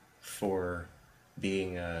for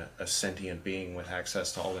being a sentient being with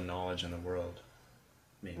access to all the knowledge in the world.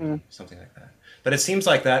 Maybe something like that. But it seems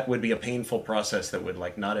like that would be a painful process that would,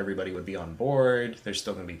 not everybody would be on board. There's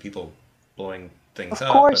still going to be people blowing things up.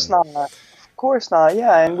 Of course not. Of course not,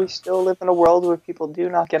 yeah. And we still live in a world where people do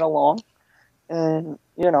not get along. And,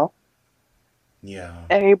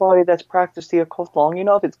 anybody that's practiced the occult long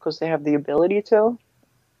enough, it's because they have the ability to,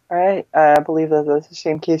 right? I believe that that's the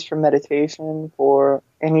same case for meditation, for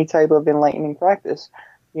any type of enlightening practice.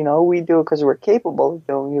 We do it because we're capable of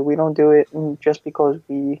doing it. We don't do it just because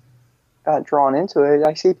we got drawn into it.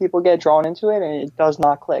 I see people get drawn into it, and it does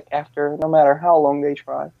not click after no matter how long they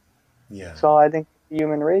try. Yeah. So I think the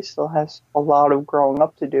human race still has a lot of growing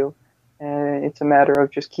up to do, and it's a matter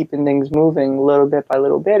of just keeping things moving little bit by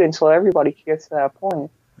little bit until everybody gets to that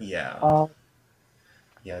point. Yeah. Um,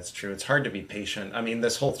 Yeah, it's true. It's hard to be patient. I mean,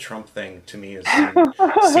 this whole Trump thing to me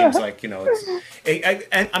seems like,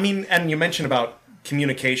 it's I mean, and you mentioned about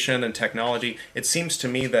communication and technology. It seems to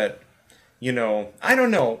me that, I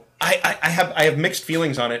don't know. I have mixed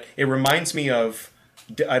feelings on it. It reminds me of,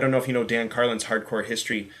 I don't know if you know Dan Carlin's Hardcore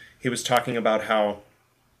History. He was talking about how,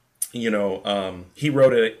 he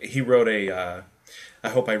wrote a I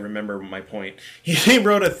hope I remember my point. He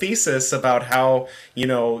wrote a thesis about how,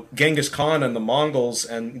 Genghis Khan and the Mongols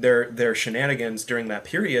and their shenanigans during that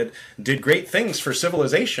period did great things for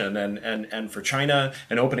civilization and for China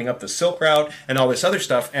and opening up the Silk Route and all this other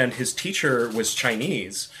stuff. And his teacher was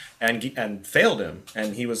Chinese and failed him.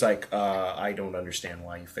 And he was like, I don't understand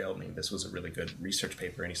why you failed me. This was a really good research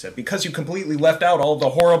paper. And he said, because you completely left out all the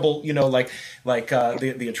horrible,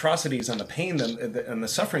 the atrocities and the pain and the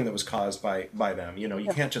suffering that was caused by them.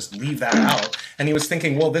 You can't just leave that out. And he was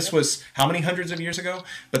thinking, well, this was how many hundreds of years ago?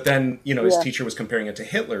 But then, his teacher was comparing it to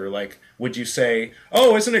Hitler. Like, would you say,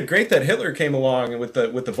 oh, isn't it great that Hitler came along with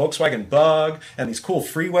the Volkswagen Bug and these cool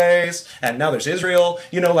freeways, and now there's Israel?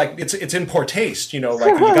 It's in poor taste. You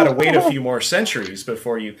got to wait a few more centuries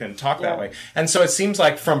before you can talk that way. And so it seems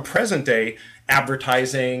like from present day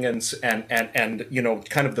advertising and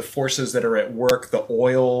kind of the forces that are at work, the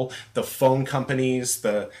oil, the phone companies,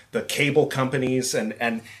 the cable companies,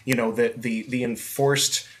 and the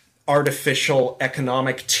enforced artificial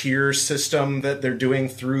economic tier system that they're doing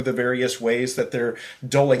through the various ways that they're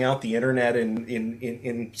doling out the internet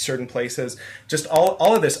in certain places. Just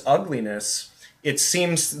all of this ugliness. It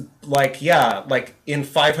seems like, in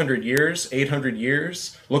 500 years, 800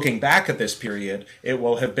 years, looking back at this period, it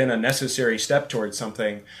will have been a necessary step towards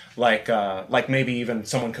something like maybe even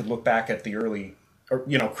someone could look back at the early,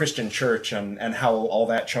 Christian church and how all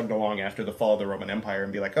that chugged along after the fall of the Roman Empire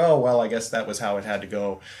and be like, oh, well, I guess that was how it had to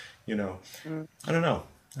go, I don't know.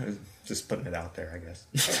 I was just putting it out there, I guess.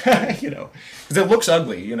 Because it looks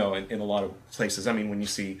ugly, in a lot of places. I mean, when you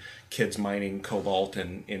see kids mining cobalt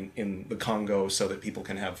in the Congo so that people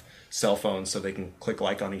can have cell phones so they can click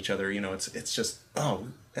like on each other, it's just, oh,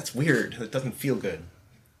 that's weird. It doesn't feel good.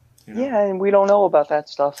 Yeah, and we don't know about that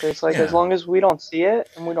stuff. It's like as long as we don't see it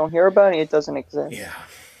and we don't hear about it, it doesn't exist. Yeah.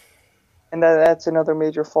 And that's another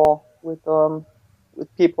major fall with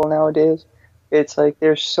people nowadays. It's like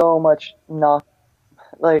there's so much not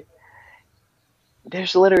like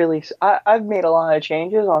there's literally I've made a lot of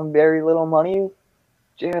changes on very little money,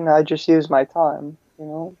 and I just use my time,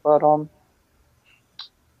 But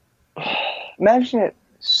imagine it,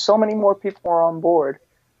 so many more people are on board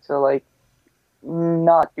to like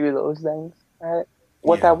not do those things, right?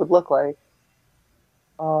 What that would look like.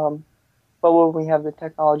 But when we have the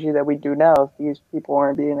technology that we do now, if these people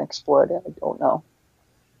aren't being exploited, I don't know.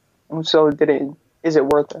 And so is it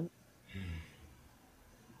worth it?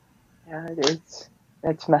 Yeah,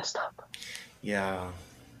 it's messed up. Yeah.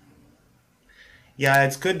 Yeah,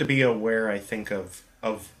 it's good to be aware, I think, of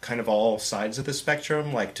kind of all sides of the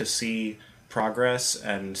spectrum, like to see progress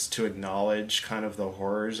and to acknowledge kind of the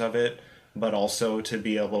horrors of it, but also to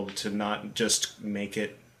be able to not just make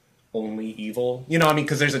it only evil.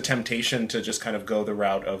 Because there's a temptation to just kind of go the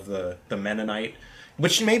route of the Mennonite,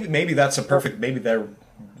 which maybe that's maybe they're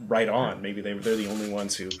right on. Maybe they're the only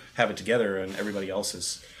ones who have it together and everybody else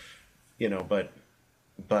is, but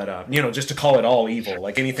just to call it all evil,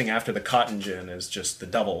 like anything after the cotton gin is just the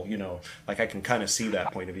devil, like I can kind of see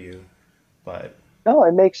that point of view, but. No,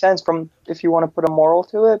 it makes sense if you want to put a moral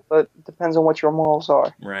to it, but it depends on what your morals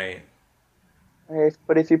are. Right.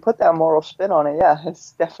 But if you put that moral spin on it,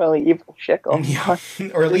 it's definitely evil shit going on.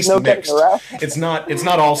 Or at least mixed. It's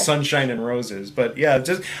not all sunshine and roses, but I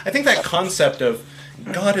think that concept of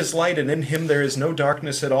God is light and in him there is no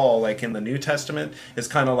darkness at all, like in the New Testament, is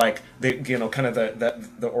kind of like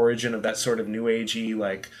the origin of that sort of new agey,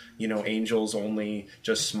 like, angels only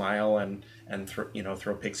just smile and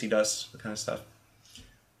throw pixie dust, kind of stuff.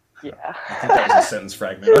 Yeah. I think that was a sentence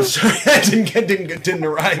fragment. I'm sorry, I didn't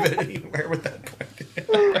arrive at anywhere with that point.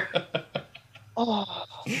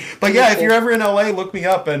 But yeah, if you're ever in LA, look me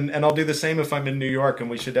up, and I'll do the same if I'm in New York, and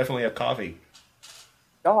we should definitely have coffee.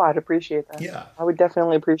 Oh, I'd appreciate that. Yeah. I would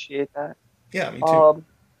definitely appreciate that. Yeah, me too.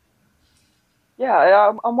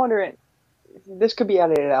 I'm wondering, this could be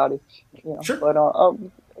edited out, if, Sure. But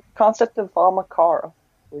concept of Vamakara,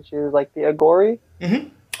 which is like the Agori. Mm-hmm.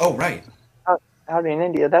 Oh, right. Out in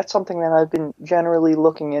India, that's something that I've been generally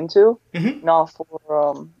looking into, not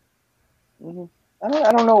for hmm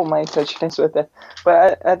I don't know what my intention is with it,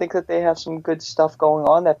 but I think that they have some good stuff going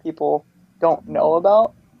on that people don't know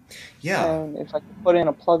about. Yeah. And if I could put in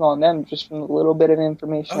a plug on them just from the little bit of Oh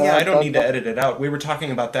information that yeah, I I've don't dug need to up. edit it out. We were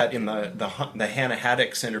talking about that in the Hannah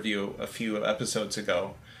Haddix interview a few episodes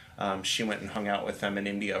ago. She went and hung out with them in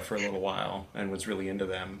India for a little while and was really into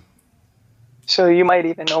them. So you might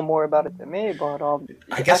even know more about it than me, but I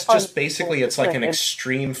I guess find just it so basically it's like different. an And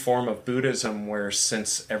extreme form of Buddhism where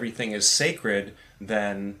since everything is sacred,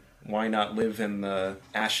 then why not live in the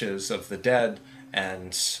ashes of the dead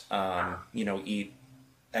and eat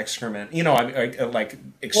excrement? Like well,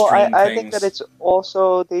 extreme I think that things. it's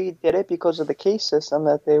also they did it because of the case system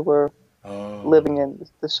that they were living Oh, in,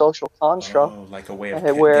 the social construct, like a way of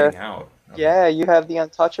where getting out of it. yeah, you have the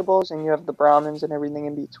untouchables and you have the Brahmins and everything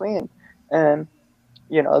in between, and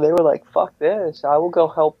they were like, "Fuck this! I will go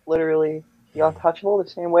help literally the untouchable the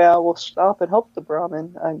same way I will stop and help the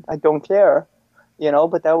Brahmin. I don't care,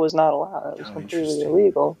 But that was not allowed. It was How completely interesting.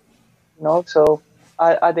 illegal, So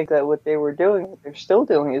I think that what they were doing, what they're still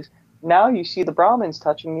doing, is now you see the Brahmins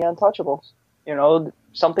touching the untouchables.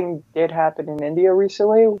 Something did happen in India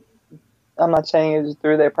recently. I'm not saying it's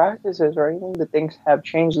through their practices or anything, but things have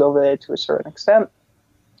changed over there to a certain extent,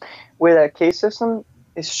 where that caste system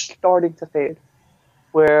is starting to fade,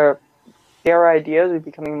 where their ideas are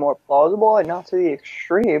becoming more plausible and not to the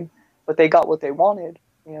extreme, but they got what they wanted,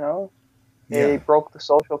 you know? They Yeah. broke the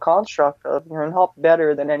social construct of you're not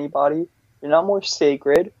better than anybody, you're not more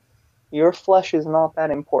sacred, your flesh is not that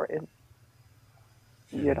important,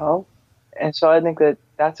 you know? And so I think that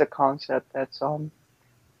that's a concept that's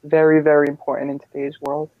very, very important in today's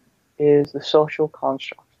world is the social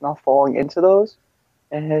constructs, not falling into those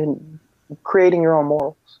and creating your own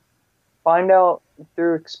morals. Find out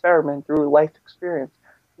through experiment, through life experience,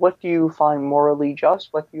 what do you find morally just,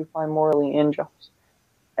 what do you find morally unjust,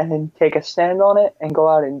 and then take a stand on it and go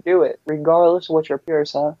out and do it, regardless of what your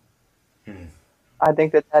peers say. I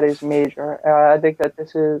think that that is major. I think that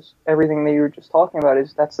this is everything that you were just talking about.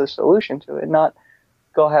 Is that's the solution to it? Not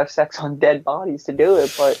go have sex on dead bodies to do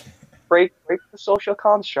it, but break the social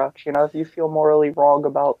constructs. If you feel morally wrong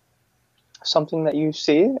about something that you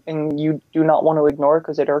see and you do not want to ignore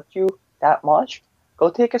because it irked you that much,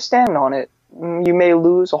 go take a stand on it. You may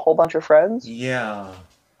lose a whole bunch of friends. Yeah.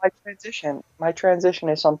 My transition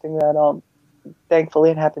is something that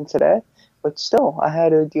thankfully it happened today, but still I had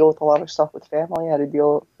to deal with a lot of stuff with family. I had to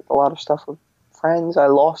deal with a lot of stuff with friends. I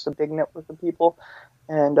lost a big network of people,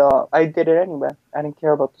 and I did it anyway. I didn't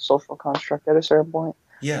care about the social construct at a certain point,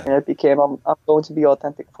 Yeah. and it became I'm going to be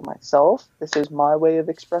authentic for myself. This is my way of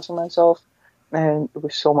expressing myself, and it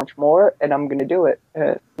was so much more, and I'm going to do it.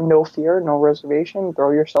 No fear, no reservation. Throw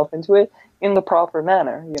yourself into it in the proper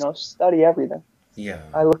manner. Study everything. Yeah.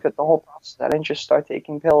 I looked at the whole process. I didn't just start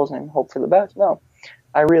taking pills and hope for the best. No,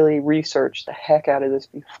 I really researched the heck out of this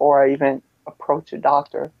before I even approached a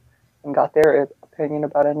doctor and got their opinion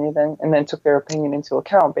about anything, and then took their opinion into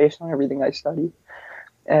account based on everything I studied.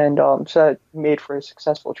 And so that made for a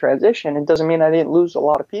successful transition. It doesn't mean I didn't lose a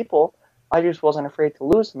lot of people. I just wasn't afraid to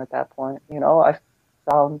lose them at that point.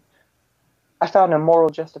 Found I found a moral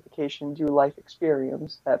justification due life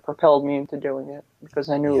experience that propelled me into doing it because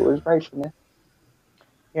I knew it Yeah. was right for me.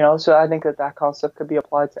 So I think that that concept could be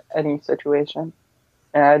applied to any situation.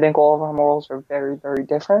 And I think all of our morals are very, very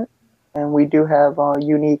different. And we do have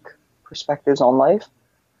unique perspectives on life.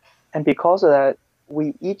 And because of that,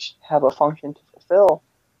 we each have a function to fulfill.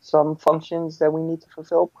 Some functions that we need to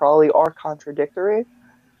fulfill probably are contradictory.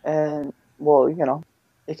 And, well,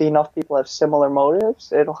 if enough people have similar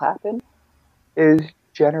motives, it'll happen, is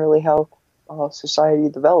generally how society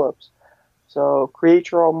develops. So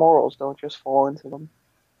create your own morals, don't just fall into them.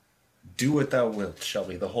 Do what thou wilt shall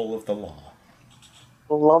be the whole of the law.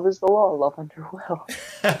 Love is the law, love under will.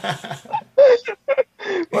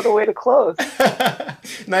 What a way to close.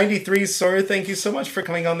 93 Sora, thank you so much for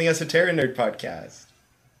coming on the Esoteric Nerd podcast.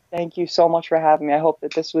 Thank you so much for having me. I hope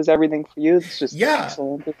that this was everything for you. This was Yeah.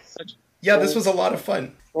 excellent. This is such Yeah, this was a lot of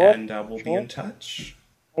fun. sure, And we'll be sure. in touch.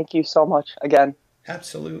 Thank you so much again.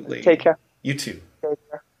 Absolutely. Take care. You too. Take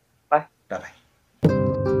care. Bye. Bye bye.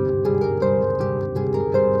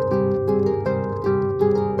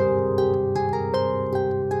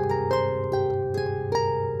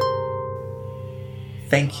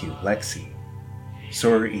 Thank you, Lexi.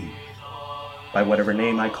 Sora Eve. By whatever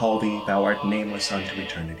name I call thee, thou art nameless unto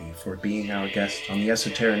eternity, for being our guest on the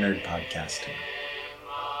Esoteric Nerd podcast tonight.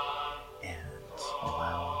 And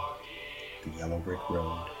allow the yellow brick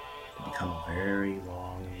road to become a very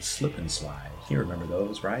long slip and slide. You remember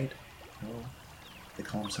those, right? No, they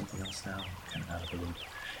call them something else now. Kind of out of the loop.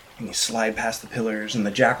 And you slide past the pillars, and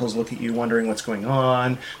the jackals look at you, wondering what's going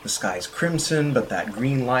on. The sky's crimson, but that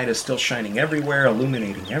green light is still shining everywhere,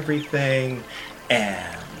 illuminating everything.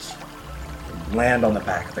 And you land on the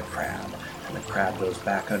back of the crab, and the crab goes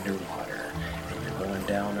back underwater. And you're going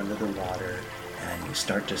down under the water, and you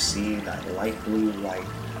start to see that light blue light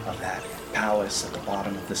of that palace at the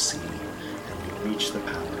bottom of the sea. And you reach the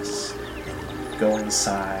palace, and you go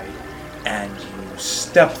inside, and you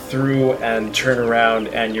step through and turn around,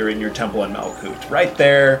 and you're in your temple in Malkuth. Right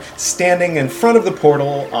there, standing in front of the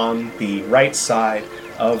portal on the right side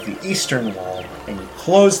of the eastern wall, and you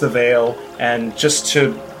close the veil, and just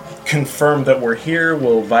to confirm that we're here,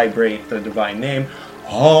 we'll vibrate the divine name,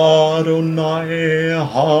 Adonai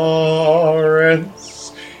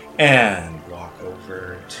Haaretz, and walk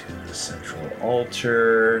over to the central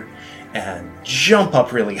altar, and jump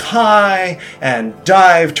up really high, and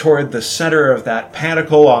dive toward the center of that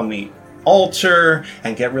pentacle on the altar,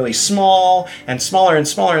 and get really small, and smaller and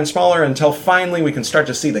smaller and smaller, until finally we can start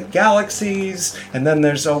to see the galaxies, and then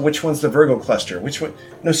there's, which one's the Virgo cluster? Which one?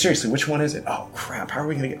 No, seriously, which one is it? Oh, crap, how are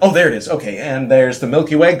we gonna get... Oh, there it is, okay, and there's the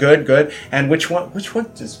Milky Way, good, and which one,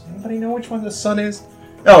 does anybody know which one the sun is?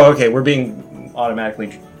 Oh, okay, we're being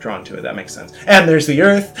automatically drawn to it, that makes sense. And there's the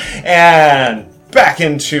Earth, and back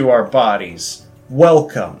into our bodies.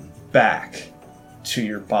 Welcome back to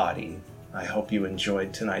your body. I hope you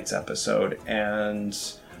enjoyed tonight's episode, and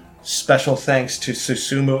special thanks to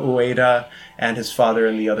Susumu Ueda and his father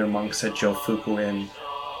and the other monks at Jofukuin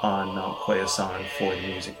on Mount Koyasan for the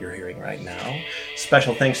music you're hearing right now.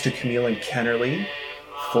 Special thanks to Camille and Kennerly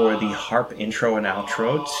for the harp intro and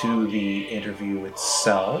outro to the interview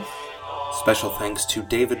itself. Special thanks to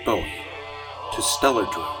David Bowie, to Stellar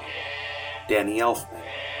Drone, Danny Elfman,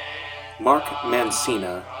 Mark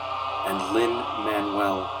Mancina, and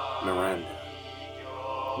Lin-Manuel Miranda,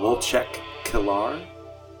 Wolchek Kilar,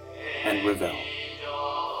 and Ravel.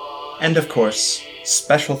 And of course,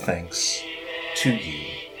 special thanks to you,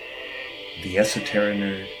 the Esoteric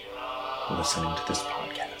Nerd, listening to this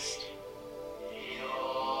podcast.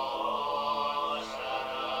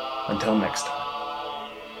 Until next time.